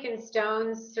have taken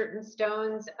certain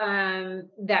stones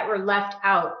that were left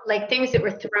out, like things that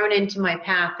were thrown into my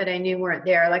path that I knew weren't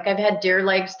there. Like I've had deer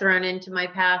legs thrown into my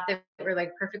path that were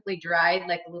like perfectly dried,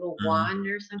 like a little wand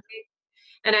or something.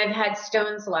 And I've had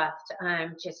stones left,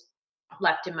 just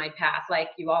left in my path, like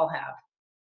you all have.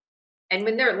 And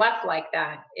when they're left like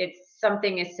that, it's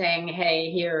something is saying,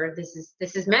 hey, here, this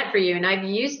is meant for you. And I've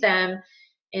used them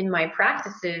in my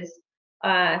practices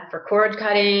for cord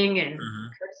cutting and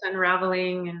curse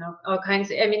unraveling and all kinds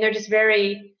of, they're just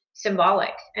very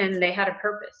symbolic and they had a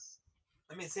purpose.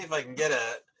 Let me see if I can get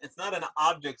it's not an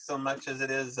object so much as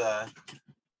it is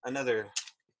another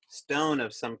stone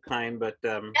of some kind, but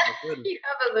you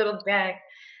have a little bag.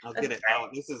 I'll get it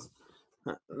out. This is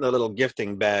the little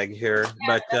gifting bag here,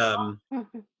 but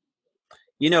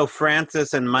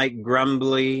Francis and Mike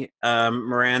Grumbly,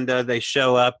 Miranda, they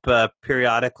show up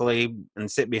periodically and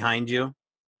sit behind you.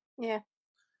 Yeah.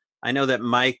 I know that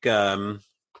Mike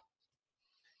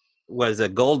was a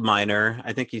gold miner.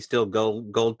 I think he still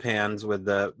gold pans with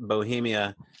the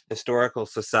Bohemia Historical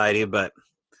Society, but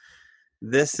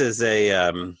this is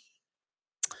a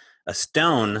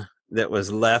stone that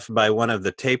was left by one of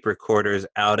the tape recorders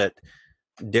out at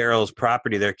Daryl's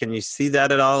property there. Can you see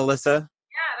that at all, Alyssa?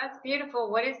 Yeah, that's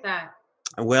beautiful. What is that?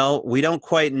 Well, we don't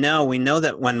quite know. We know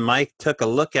that when Mike took a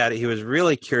look at it, he was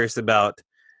really curious about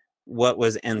what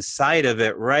was inside of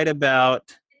it right about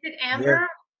Is it amber? there.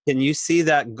 Can you see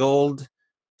that gold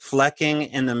flecking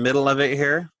in the middle of it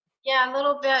here? Yeah, a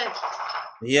little bit.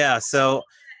 Yeah, so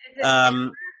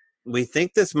we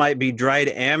think this might be dried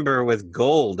amber with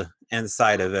gold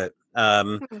inside of it.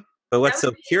 But what's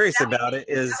so curious about it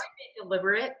is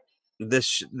deliberate.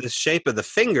 This shape of the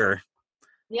finger.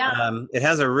 Yeah. It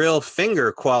has a real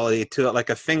finger quality to it, like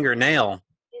a fingernail.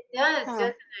 It does, doesn't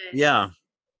it? Yeah.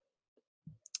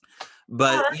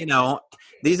 But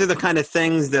these are the kind of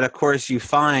things that, of course, you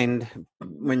find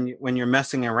when you're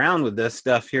messing around with this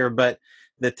stuff here. But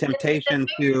the temptation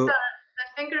the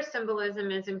finger symbolism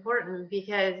is important,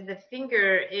 because the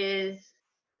finger is,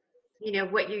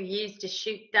 what you use to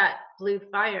shoot that blue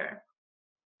fire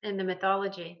in the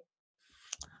mythology.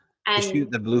 And to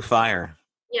shoot the blue fire.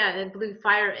 Yeah, the blue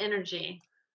fire energy.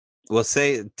 Well,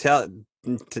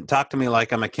 talk to me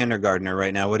like I'm a kindergartner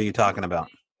right now. What are you talking about?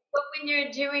 But when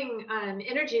you're doing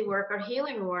energy work or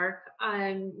healing work,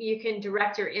 you can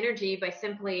direct your energy by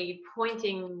simply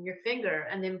pointing your finger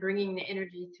and then bringing the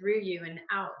energy through you and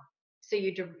out. So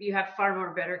you have far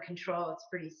more better control. It's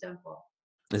pretty simple.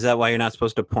 Is that why you're not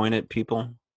supposed to point at people?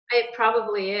 It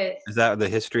probably is. Is that the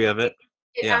history of it?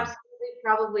 It absolutely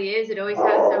probably is. It always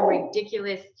has some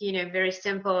ridiculous, very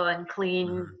simple and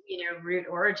clean, root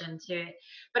origin to it.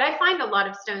 But I find a lot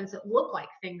of stones that look like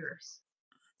fingers.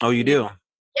 Oh, you do?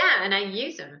 Yeah, and I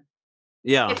use them.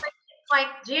 Yeah. It's like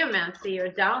geomancy or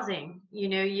dowsing.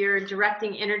 You're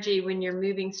directing energy when you're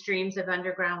moving streams of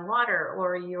underground water,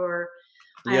 or you're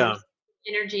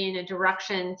energy in a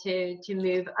direction to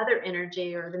move other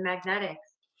energy, or the magnetics.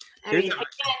 I mean,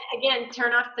 again,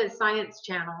 turn off the science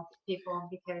channel, people,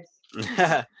 because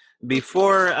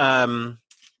before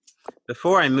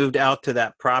I moved out to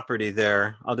that property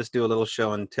there, I'll just do a little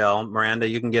show and tell. Miranda,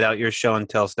 you can get out your show and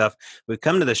tell stuff. We've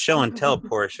come to the show and tell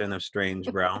portion of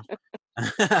Strange Brow.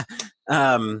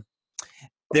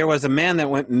 There was a man that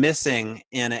went missing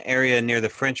in an area near the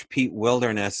French Peat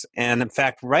Wilderness. And in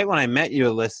fact, right when I met you,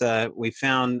 Alyssa, we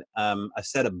found a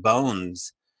set of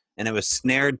bones, and it was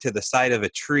snared to the side of a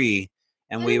tree.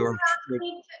 And you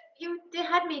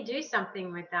had me do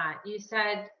something with that. You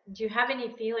said, do you have any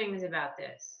feelings about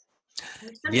this?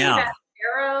 Something about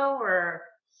arrow, or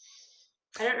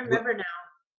I don't remember now.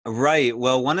 Right.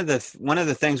 Well, one of the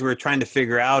things we're trying to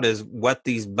figure out is what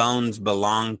these bones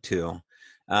belong to.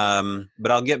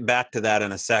 But I'll get back to that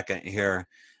in a second here.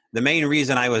 The main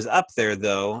reason I was up there,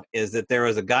 though, is that there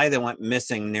was a guy that went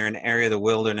missing near an area of the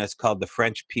wilderness called the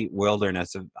French Peat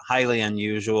Wilderness, a highly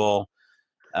unusual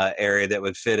area that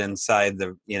would fit inside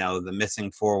the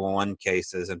missing 411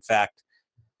 cases. In fact,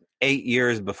 8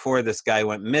 years before this guy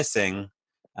went missing,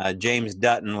 James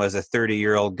Dutton was a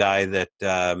 30-year-old guy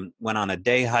that went on a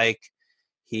day hike.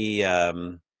 He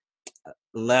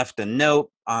left a note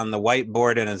on the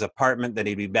whiteboard in his apartment that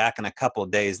he'd be back in a couple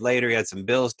of days later. He had some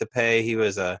bills to pay. He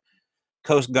was a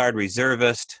Coast Guard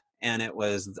reservist, and it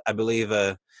was, I believe,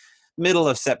 middle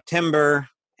of September,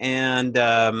 and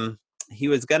he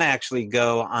was going to actually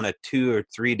go on a 2 or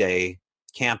 3 day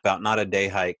camp out, not a day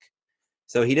hike.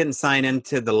 So he didn't sign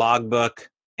into the logbook,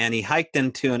 and he hiked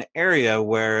into an area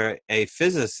where a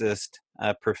physicist,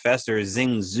 Professor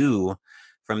Xing Zhu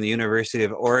from the University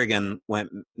of Oregon, went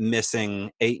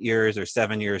missing 8 years or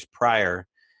 7 years prior.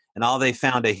 And all they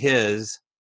found of his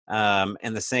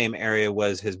in the same area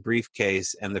was his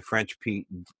briefcase and the French Peat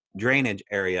drainage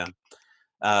area.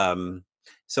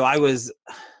 So I was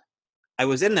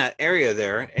in that area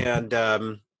there,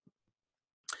 and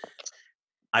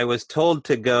I was told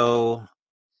to go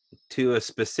to a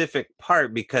specific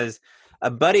part because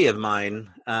a buddy of mine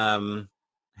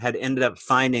had ended up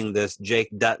finding this Jake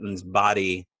Dutton's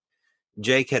body.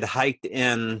 Jake had hiked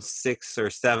in 6 or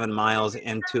 7 miles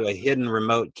into a hidden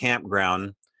remote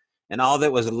campground, and all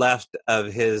that was left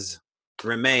of his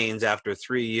remains after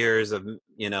 3 years of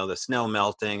the snow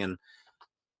melting and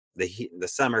the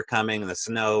summer coming and the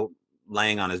snow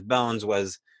laying on his bones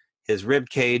was his rib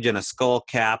cage and a skull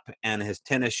cap and his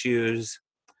tennis shoes,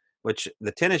 which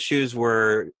the tennis shoes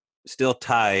were still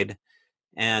tied,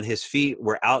 and his feet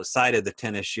were outside of the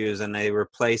tennis shoes, and they were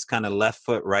placed kind of left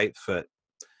foot, right foot,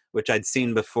 which I'd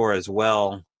seen before as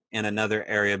well in another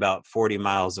area about 40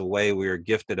 miles away. We were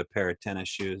gifted a pair of tennis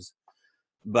shoes.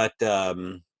 But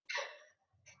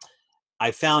I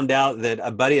found out that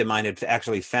a buddy of mine had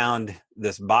actually found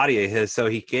this body of his. So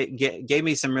he gave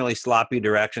me some really sloppy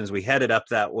directions. We headed up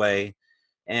that way.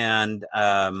 And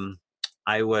I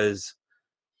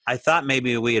thought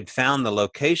maybe we had found the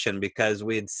location because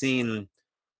we had seen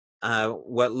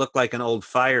what looked like an old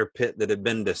fire pit that had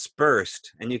been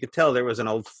dispersed. And you could tell there was an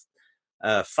old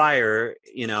fire,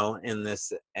 in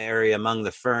this area among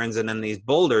the ferns. And then these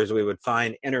boulders we would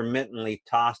find intermittently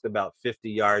tossed about 50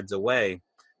 yards away.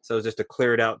 So it was just a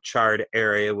cleared out, charred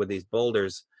area with these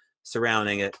boulders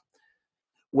surrounding it.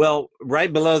 Well,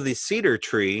 right below the cedar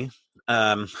tree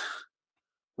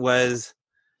was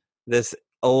this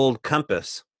old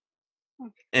compass.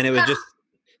 And it was just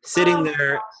sitting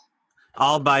there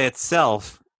all by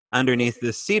itself underneath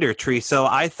this cedar tree. So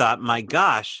I thought, my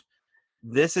gosh,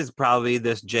 this is probably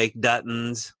this Jake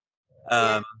Dutton's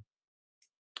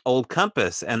old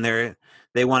compass, and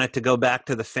they wanted to go back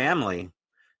to the family,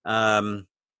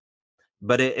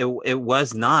 but it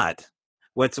was not.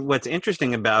 What's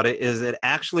interesting about it is it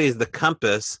actually is the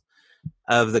compass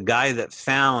of the guy that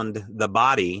found the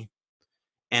body,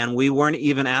 and we weren't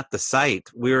even at the site.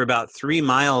 We were about 3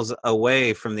 miles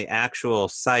away from the actual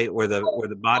site where the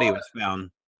body was found.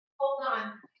 Hold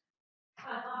on.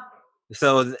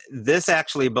 So this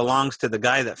actually belongs to the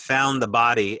guy that found the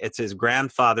body. It's his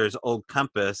grandfather's old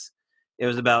compass. It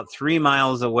was about 3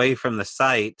 miles away from the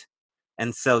site.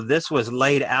 And so this was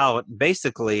laid out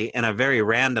basically in a very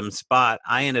random spot.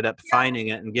 I ended up finding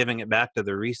it and giving it back to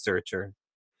the researcher.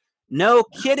 No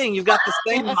kidding. You got the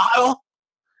same model?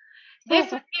 This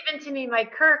was given to me by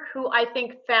Kirk, who I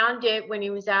think found it when he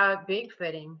was out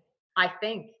Bigfooting, I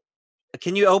think.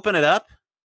 Can you open it up?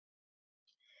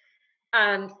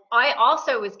 I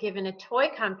also was given a toy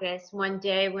compass one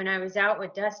day when I was out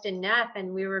with Dustin Neff,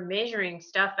 and we were measuring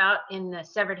stuff out in the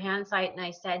severed hand site. And I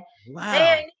said, wow.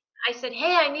 Hey,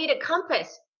 I need a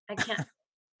compass. I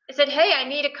said, hey, I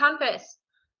need a compass.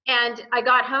 And I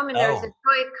got home and there was a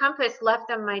toy compass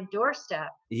left on my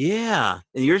doorstep. Yeah.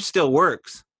 And yours still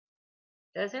works.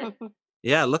 Does it?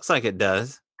 Yeah, it looks like it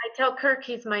does. I tell Kirk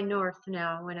he's my north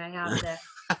now when I have that.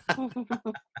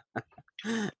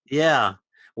 Yeah.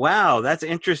 Wow, that's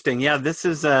interesting. Yeah, this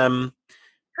is Kirk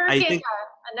is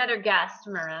another guest,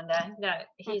 Miranda. No,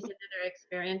 he's another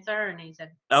experiencer, and he's a.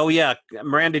 Oh yeah,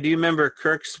 Miranda, do you remember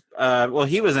Kirk's? Well,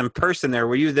 he was in person there.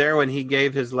 Were you there when he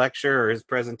gave his lecture or his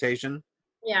presentation?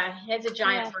 Yeah, he has a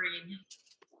giant brain.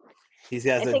 He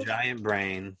has a giant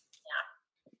brain.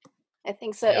 Yeah, I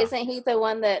think so. Yeah. Isn't he the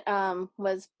one that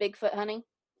was Bigfoot hunting?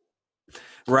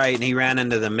 Right, and he ran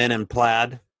into the men in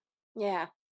plaid. Yeah.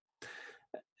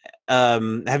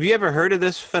 Have you ever heard of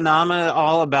this phenomena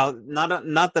all about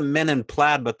not the men in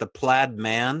plaid, but the plaid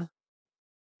man?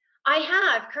 I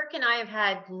have. Kirk and I have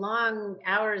had long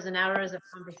hours and hours of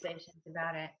conversations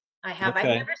about it. I have. Okay.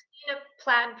 I've never seen a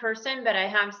plaid person, but I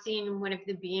have seen one of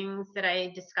the beings that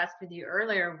I discussed with you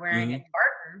earlier wearing a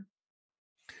tartan.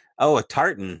 Oh, a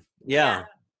tartan. Yeah.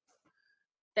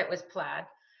 That was plaid.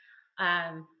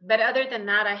 But other than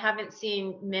that, I haven't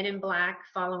seen men in black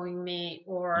following me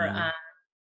or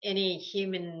any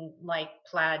human-like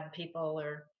plaid people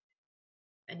or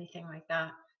anything like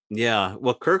that. Yeah.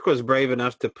 Well, Kirk was brave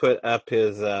enough to put up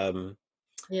his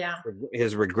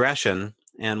regression,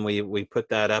 and we put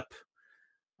that up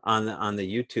on the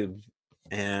YouTube,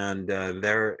 and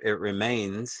there it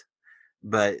remains.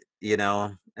 But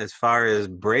as far as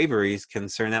bravery is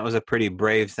concerned, that was a pretty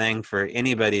brave thing for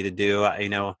anybody to do.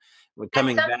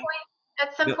 Coming back.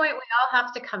 At some point, we all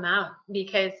have to come out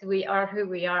because we are who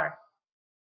we are.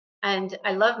 And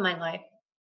I love my life.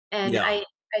 And I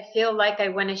feel like I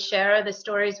want to share the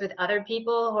stories with other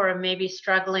people who are maybe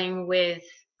struggling with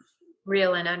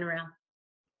real and unreal.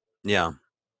 Yeah.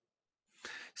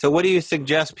 So what do you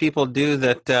suggest people do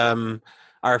that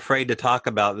are afraid to talk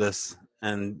about this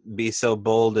and be so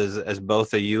bold as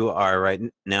both of you are right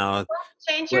now? Well,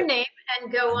 change your name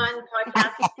and go on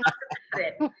podcast and talk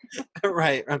about it.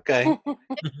 Right. Okay. Change your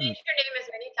name as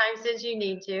many times as you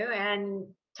need to and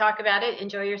talk about it,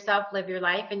 enjoy yourself, live your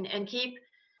life, and keep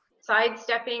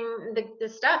sidestepping the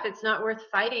stuff. It's not worth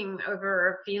fighting over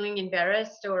or feeling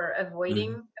embarrassed or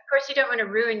avoiding. Of course, you don't want to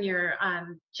ruin your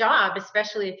job,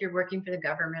 especially if you're working for the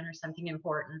government or something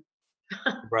important.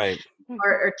 Right.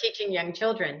 or teaching young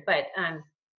children. But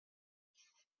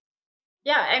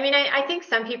I think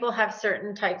some people have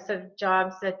certain types of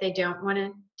jobs that they don't want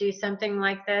to do something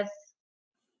like this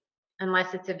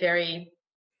unless it's a very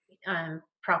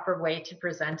proper way to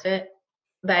present it.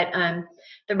 But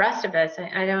the rest of us,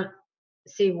 I don't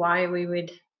see why we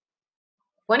would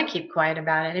want to keep quiet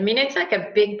about it. I mean, it's like a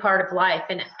big part of life,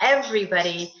 and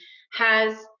everybody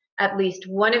has at least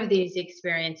one of these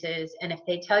experiences, and if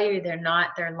they tell you they're not,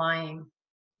 they're lying.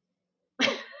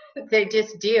 They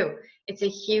just do. It's a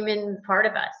human part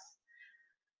of us.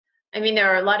 I mean,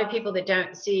 there are a lot of people that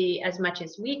don't see as much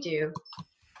as we do,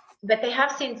 but they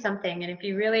have seen something. And if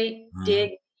you really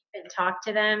dig and talk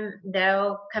to them,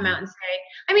 they'll come out and say,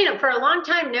 I mean, for a long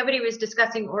time, nobody was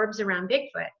discussing orbs around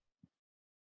Bigfoot,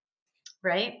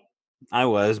 right? I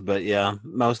was, but yeah,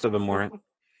 most of them weren't.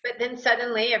 But then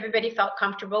suddenly everybody felt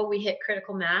comfortable. We hit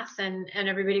critical mass, and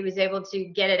everybody was able to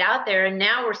get it out there. And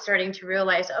now we're starting to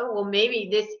realize, oh, well, maybe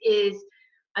this is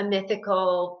a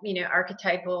mythical,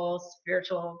 archetypal,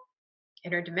 spiritual,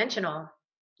 interdimensional,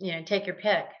 take your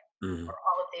pick, or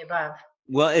all of the above.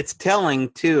 Well, it's telling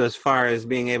too, as far as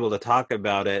being able to talk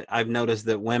about it. I've noticed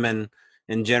that women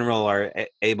in general are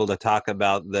able to talk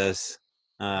about this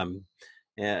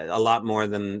a lot more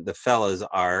than the fellas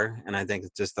are, and I think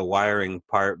it's just the wiring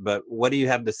part. But what do you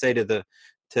have to say to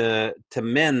to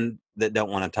men that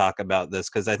don't want to talk about this?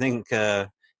 Because I think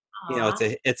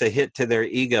it's a hit to their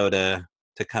ego to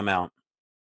come out.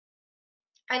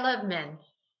 I love men.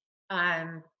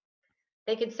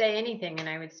 They could say anything, and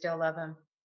I would still love them.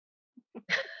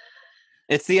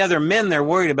 It's the other men they're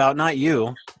worried about, not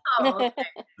you. Oh,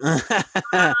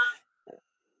 okay.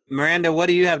 Miranda, what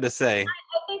do you have to say?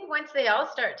 I think once they all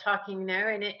start talking,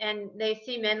 and they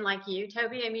see men like you,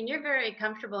 Toby, I mean, you're very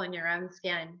comfortable in your own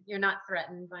skin. You're not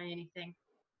threatened by anything.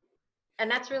 And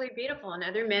that's really beautiful. And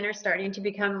other men are starting to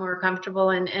become more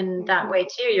comfortable in that way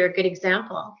too. You're a good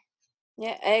example.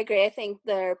 Yeah, I agree. I think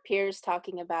their peers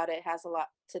talking about it has a lot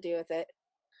to do with it.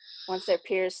 Once their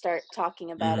peers start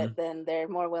talking about it, then they're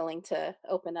more willing to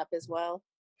open up as well.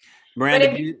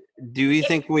 Miranda, do you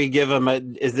think we give them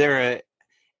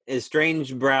is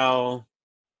Strange Brow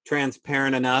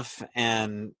transparent enough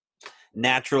and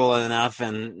natural enough,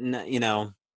 and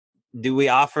do we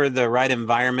offer the right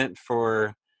environment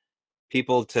for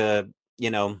people to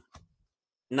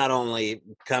not only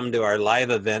come to our live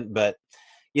event, but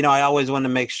I always want to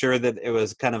make sure that it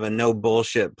was kind of a no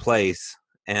bullshit place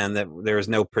and that there was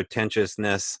no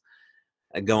pretentiousness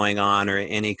going on or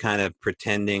any kind of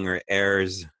pretending or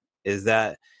airs.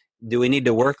 Do we need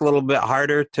to work a little bit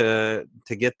harder to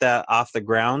get that off the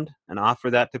ground and offer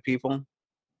that to people?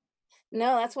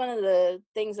 No, that's one of the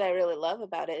things I really love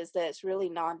about it, is that it's really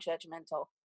non-judgmental.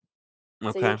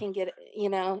 Okay. So you can get,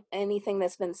 anything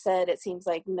that's been said, it seems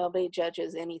like nobody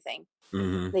judges anything.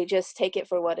 They just take it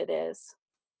for what it is.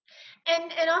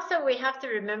 And also we have to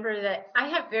remember that I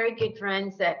have very good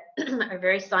friends that are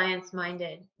very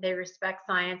science-minded. They respect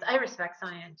science. I respect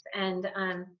science. And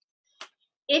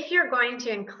if you're going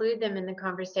to include them in the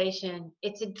conversation,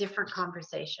 it's a different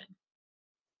conversation.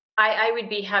 I would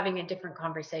be having a different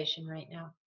conversation right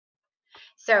now.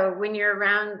 So when you're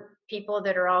around people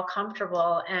that are all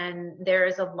comfortable and there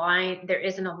isn't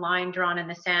a line drawn in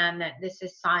the sand that this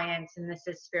is science and this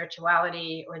is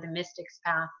spirituality or the mystic's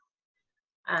path,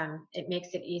 it makes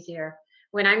it easier.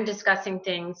 When I'm discussing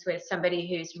things with somebody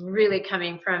who's really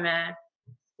coming from a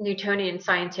Newtonian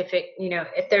scientific,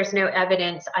 if there's no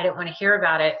evidence, I don't want to hear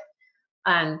about it,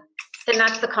 then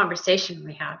that's the conversation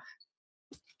we have.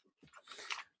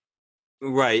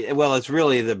 Right. Well, it's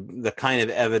really the kind of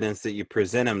evidence that you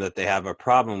present them that they have a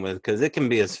problem with, because it can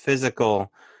be as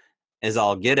physical as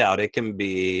all get out. It can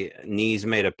be knees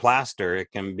made of plaster.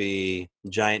 It can be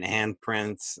giant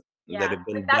handprints that have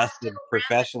been dusted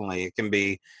professionally. It can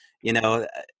be,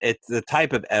 it's the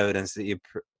type of evidence that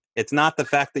it's not the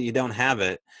fact that you don't have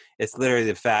it. It's literally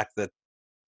the fact that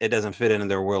it doesn't fit into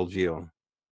their worldview.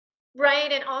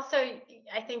 Right. And also,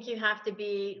 I think you have to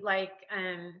be like,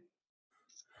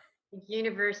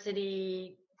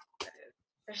 university,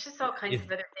 there's just all kinds of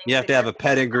other things. You have to have a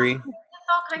pedigree. There's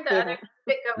all kinds of other things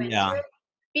that go into it,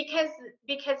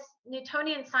 because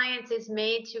Newtonian science is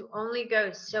made to only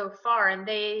go so far, and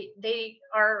they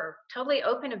are totally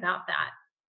open about that.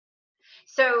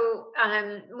 So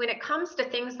when it comes to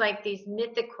things like these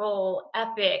mythical,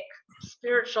 epic,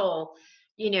 spiritual,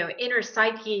 inner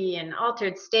psyche and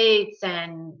altered states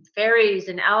and fairies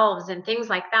and elves and things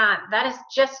like that, that is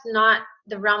just not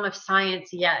the realm of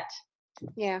science yet.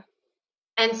 Yeah.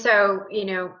 And so,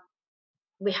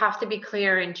 we have to be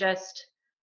clear and just,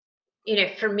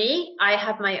 for me, I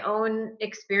have my own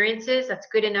experiences. That's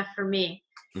good enough for me.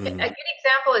 A good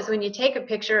example is when you take a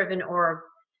picture of an orb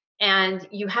and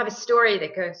you have a story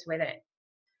that goes with it.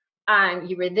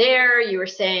 You were there, you were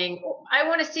saying, I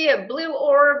want to see a blue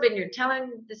orb, and you're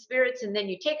telling the spirits, and then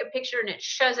you take a picture and it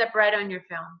shows up right on your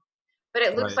film. But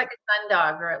it looks like a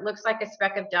sundog, or it looks like a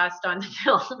speck of dust on the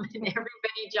film, and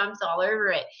everybody jumps all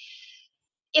over it.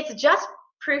 It's just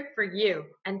proof for you,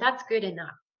 and that's good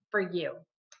enough for you.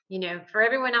 For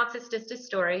everyone else, it's just a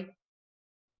story.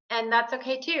 And that's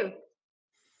okay too.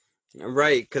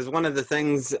 Right, because one of the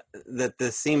things that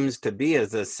this seems to be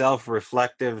is a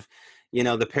self-reflective,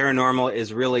 the paranormal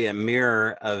is really a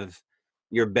mirror of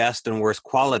your best and worst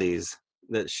qualities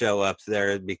that show up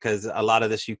there, because a lot of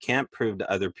this you can't prove to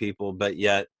other people, but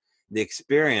yet the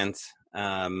experience.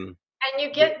 And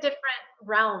you get different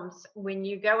realms when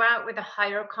you go out with a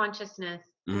higher consciousness.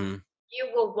 Mm, You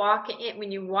will walk in,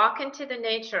 when you walk into the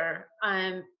nature,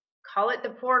 call it the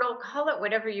portal, call it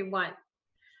whatever you want.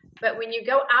 But when you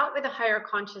go out with a higher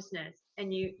consciousness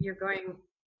and you're going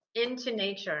into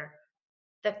nature,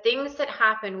 the things that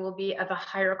happen will be of a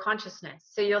higher consciousness.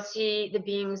 So you'll see the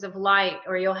beings of light,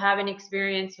 or you'll have an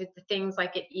experience with the things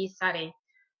like at Isari.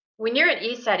 When you're at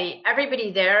Isari,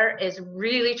 everybody there is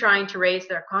really trying to raise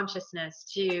their consciousness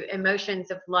to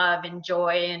emotions of love and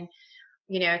joy, and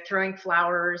throwing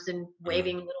flowers and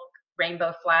waving little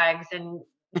rainbow flags, and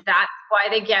that's why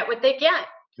they get what they get.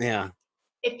 yeah.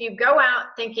 If you go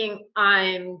out thinking,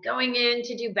 I'm going in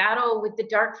to do battle with the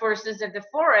dark forces of the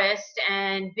forest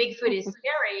and Bigfoot is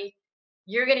scary,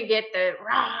 you're going to get the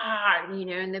rah,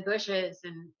 in the bushes,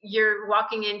 and you're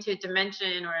walking into a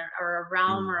dimension or a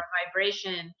realm or a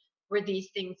vibration where these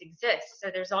things exist. So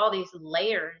there's all these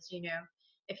layers,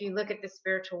 if you look at the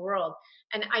spiritual world.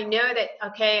 And I know that,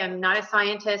 okay, I'm not a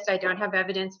scientist. I don't have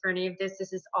evidence for any of this.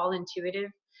 This is all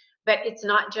intuitive. But it's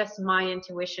not just my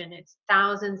intuition. It's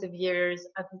thousands of years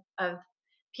of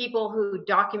people who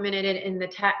documented it in the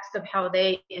text of how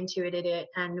they intuited it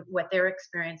and what their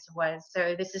experience was.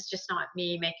 So this is just not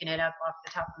me making it up off the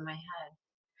top of my head.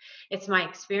 It's my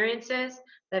experiences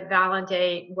that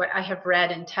validate what I have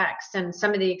read in text, and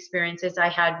some of the experiences I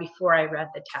had before I read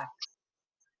the text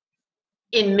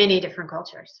in many different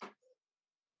cultures.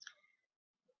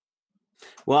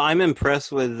 Well, I'm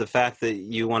impressed with the fact that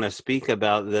you want to speak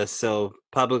about this so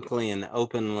publicly and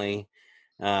openly.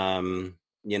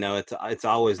 It's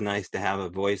always nice to have a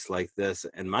voice like this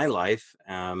in my life.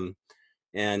 And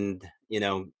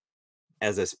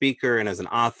as a speaker and as an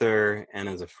author and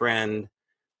as a friend,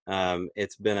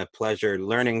 it's been a pleasure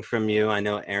learning from you. I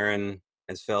know Aaron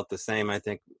has felt the same. I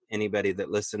think anybody that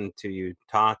listened to you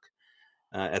talk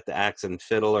at the Axe and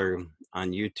Fiddle or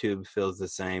on YouTube feels the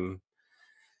same.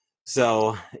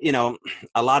 So,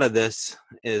 a lot of this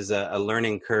is a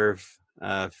learning curve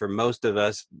for most of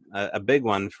us, a big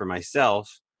one for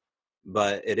myself,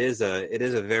 but it is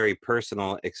a very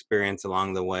personal experience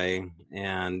along the way.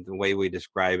 And the way we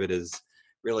describe it is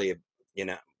really,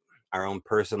 our own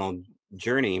personal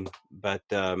journey. But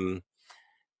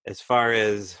as far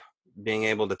as being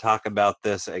able to talk about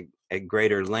this at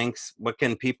greater lengths, what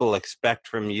can people expect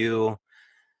from you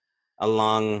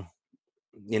along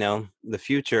the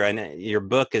future? I know your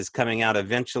book is coming out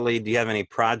eventually. Do you have any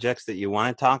projects that you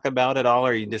want to talk about at all,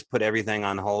 or you just put everything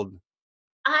on hold?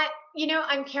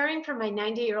 I'm caring for my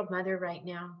 90-year-old mother right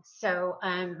now. So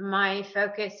my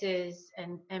focus is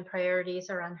and priorities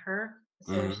are on her.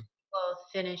 So Mm-hmm. she will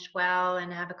finish well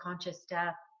and have a conscious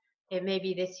death. It may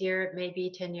be this year, it may be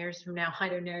 10 years from now. I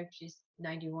don't know. She's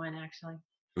 91 actually.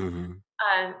 Mm-hmm.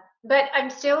 But I'm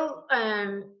still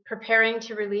preparing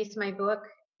to release my book.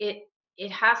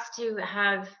 It has to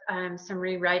have some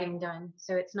rewriting done.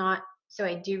 So it's not. So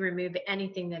I do remove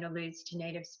anything that alludes to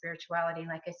native spirituality.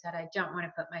 Like I said, I don't want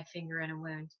to put my finger in a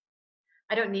wound.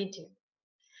 I don't need to.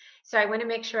 So I want to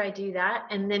make sure I do that,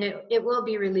 and then it will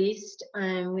be released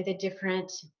with a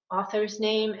different author's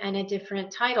name and a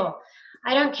different title.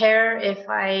 I don't care if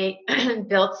I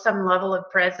built some level of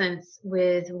presence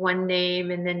with one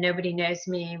name and then nobody knows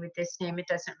me with this name. It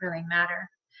doesn't really matter.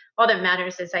 All that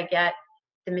matters is I get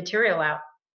the material out.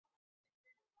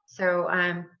 So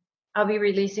I'll be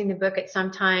releasing the book at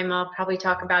some time. I'll probably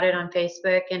talk about it on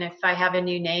Facebook, and if I have a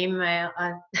new name,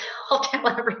 I'll tell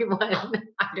everyone.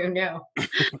 I don't know. I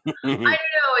don't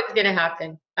know what's going to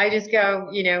happen. I just go,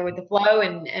 with the flow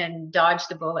and dodge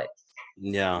the bullets.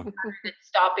 Yeah.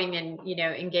 Stopping and,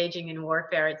 engaging in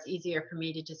warfare, it's easier for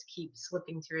me to just keep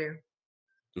slipping through.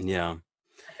 Yeah.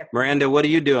 Miranda, what are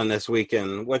you doing this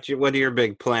weekend? What are your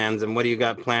big plans, and what do you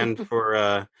got planned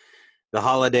for the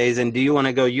holidays? And do you want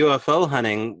to go UFO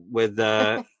hunting with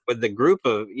the group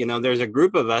of, there's a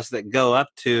group of us that go up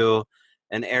to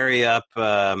an area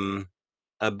up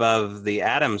above the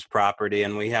Adams property,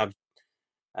 and we have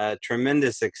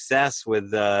tremendous success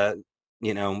with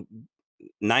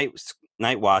night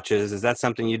watches. Is that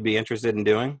something you'd be interested in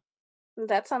doing?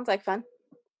 That sounds like fun.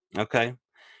 Okay.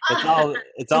 It's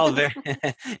all very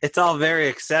it's all very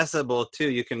accessible too.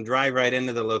 You can drive right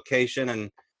into the location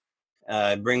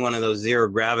and bring one of those zero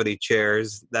gravity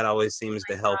chairs. That always seems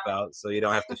to help out, so you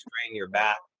don't have to strain your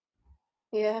back.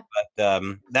 Yeah.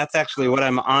 But that's actually what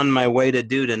I'm on my way to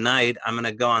do tonight. I'm going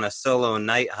to go on a solo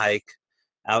night hike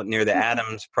out near the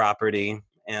Adams property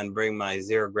and bring my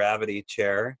zero gravity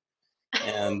chair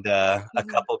and a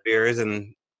couple beers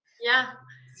and Yeah,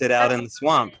 sit out that's in the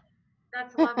swamp.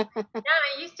 that's lovely. Yeah,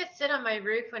 I used to sit on my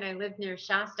roof when I lived near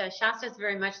Shasta. Shasta is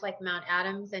very much like Mount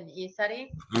Adams and Eastside.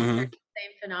 Mm-hmm. There's the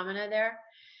same phenomena there.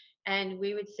 And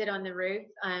we would sit on the roof,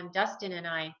 Dustin and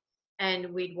I,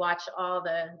 and we'd watch all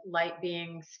the light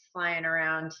beings flying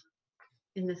around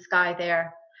in the sky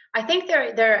there. I think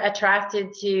they're attracted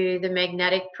to the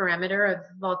magnetic perimeter of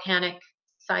volcanic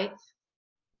sites.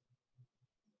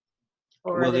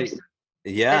 Or Well, there's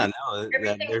everything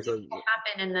there's seems to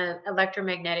happen in the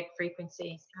electromagnetic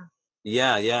frequency. So.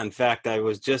 Yeah. In fact, I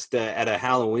was just at a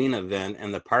Halloween event,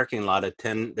 and the parking lot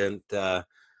attendant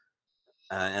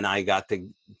and I got to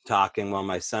talking while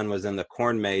my son was in the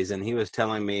corn maze, and he was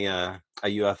telling me a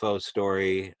UFO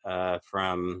story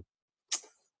from,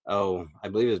 I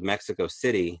believe it was Mexico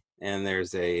City, and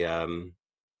there's a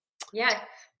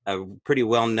pretty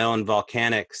well-known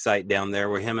volcanic site down there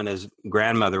where him and his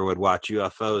grandmother would watch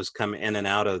UFOs come in and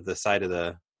out of the side of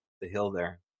the hill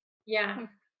there. Yeah,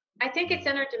 I think it's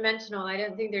interdimensional. I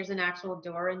don't think there's an actual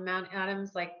door in Mount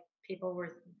Adams like people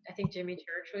were. I think Jimmy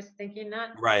Church was thinking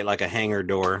that. Right, like a hangar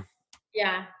door.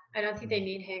 Yeah, I don't think they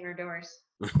need hangar doors.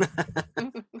 Or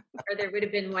there would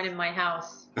have been one in my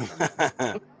house.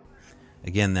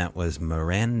 Again, that was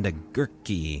Miranda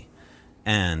Gehrke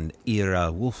and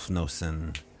Eira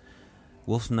Wulfnothsson.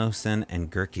 Wulfnothsson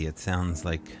and Gehrke, it sounds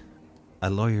like a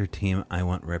lawyer team I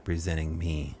want representing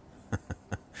me.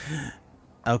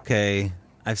 Okay,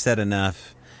 I've said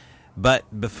enough.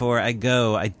 But before I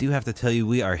go, I do have to tell you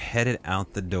we are headed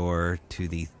out the door to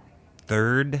the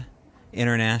 3rd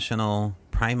International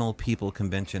Primal People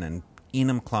Convention in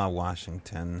Enumclaw,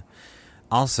 Washington.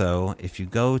 Also, if you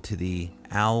go to the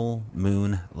Owl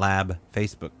Moon Lab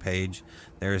Facebook page,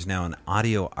 there is now an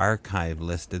audio archive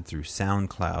listed through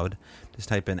SoundCloud. Just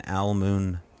type in Owl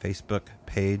Moon Facebook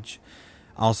page.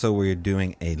 Also, we're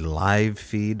doing a live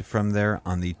feed from there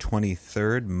on the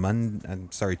 23rd,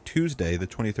 Tuesday, the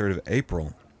 23rd of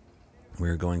April.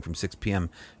 We're going from 6 p.m.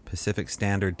 Pacific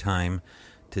Standard Time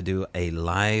to do a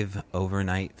live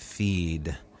overnight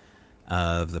feed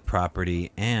of the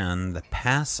property and the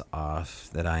pass-off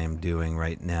that I am doing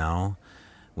right now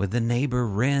with the neighbor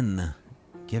Rin,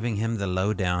 giving him the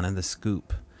lowdown and the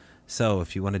scoop. So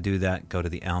if you want to do that, go to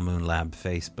the Owl Moon Lab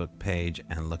Facebook page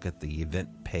and look at the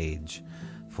event page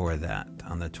for that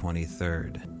on the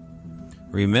 23rd.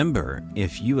 Remember,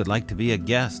 if you would like to be a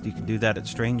guest, you can do that at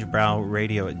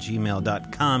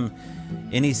strangebrowradio@gmail.com.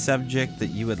 Any subject that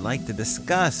you would like to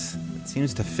discuss that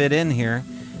seems to fit in here,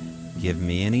 give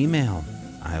me an email.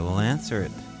 I will answer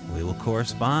it. We will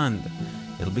correspond.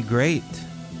 It'll be great.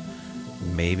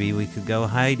 Maybe we could go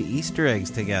hide Easter eggs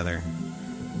together.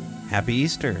 Happy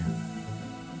Easter.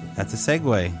 That's a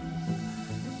segue.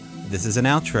 This is an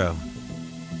outro.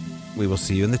 We will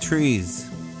see you in the trees.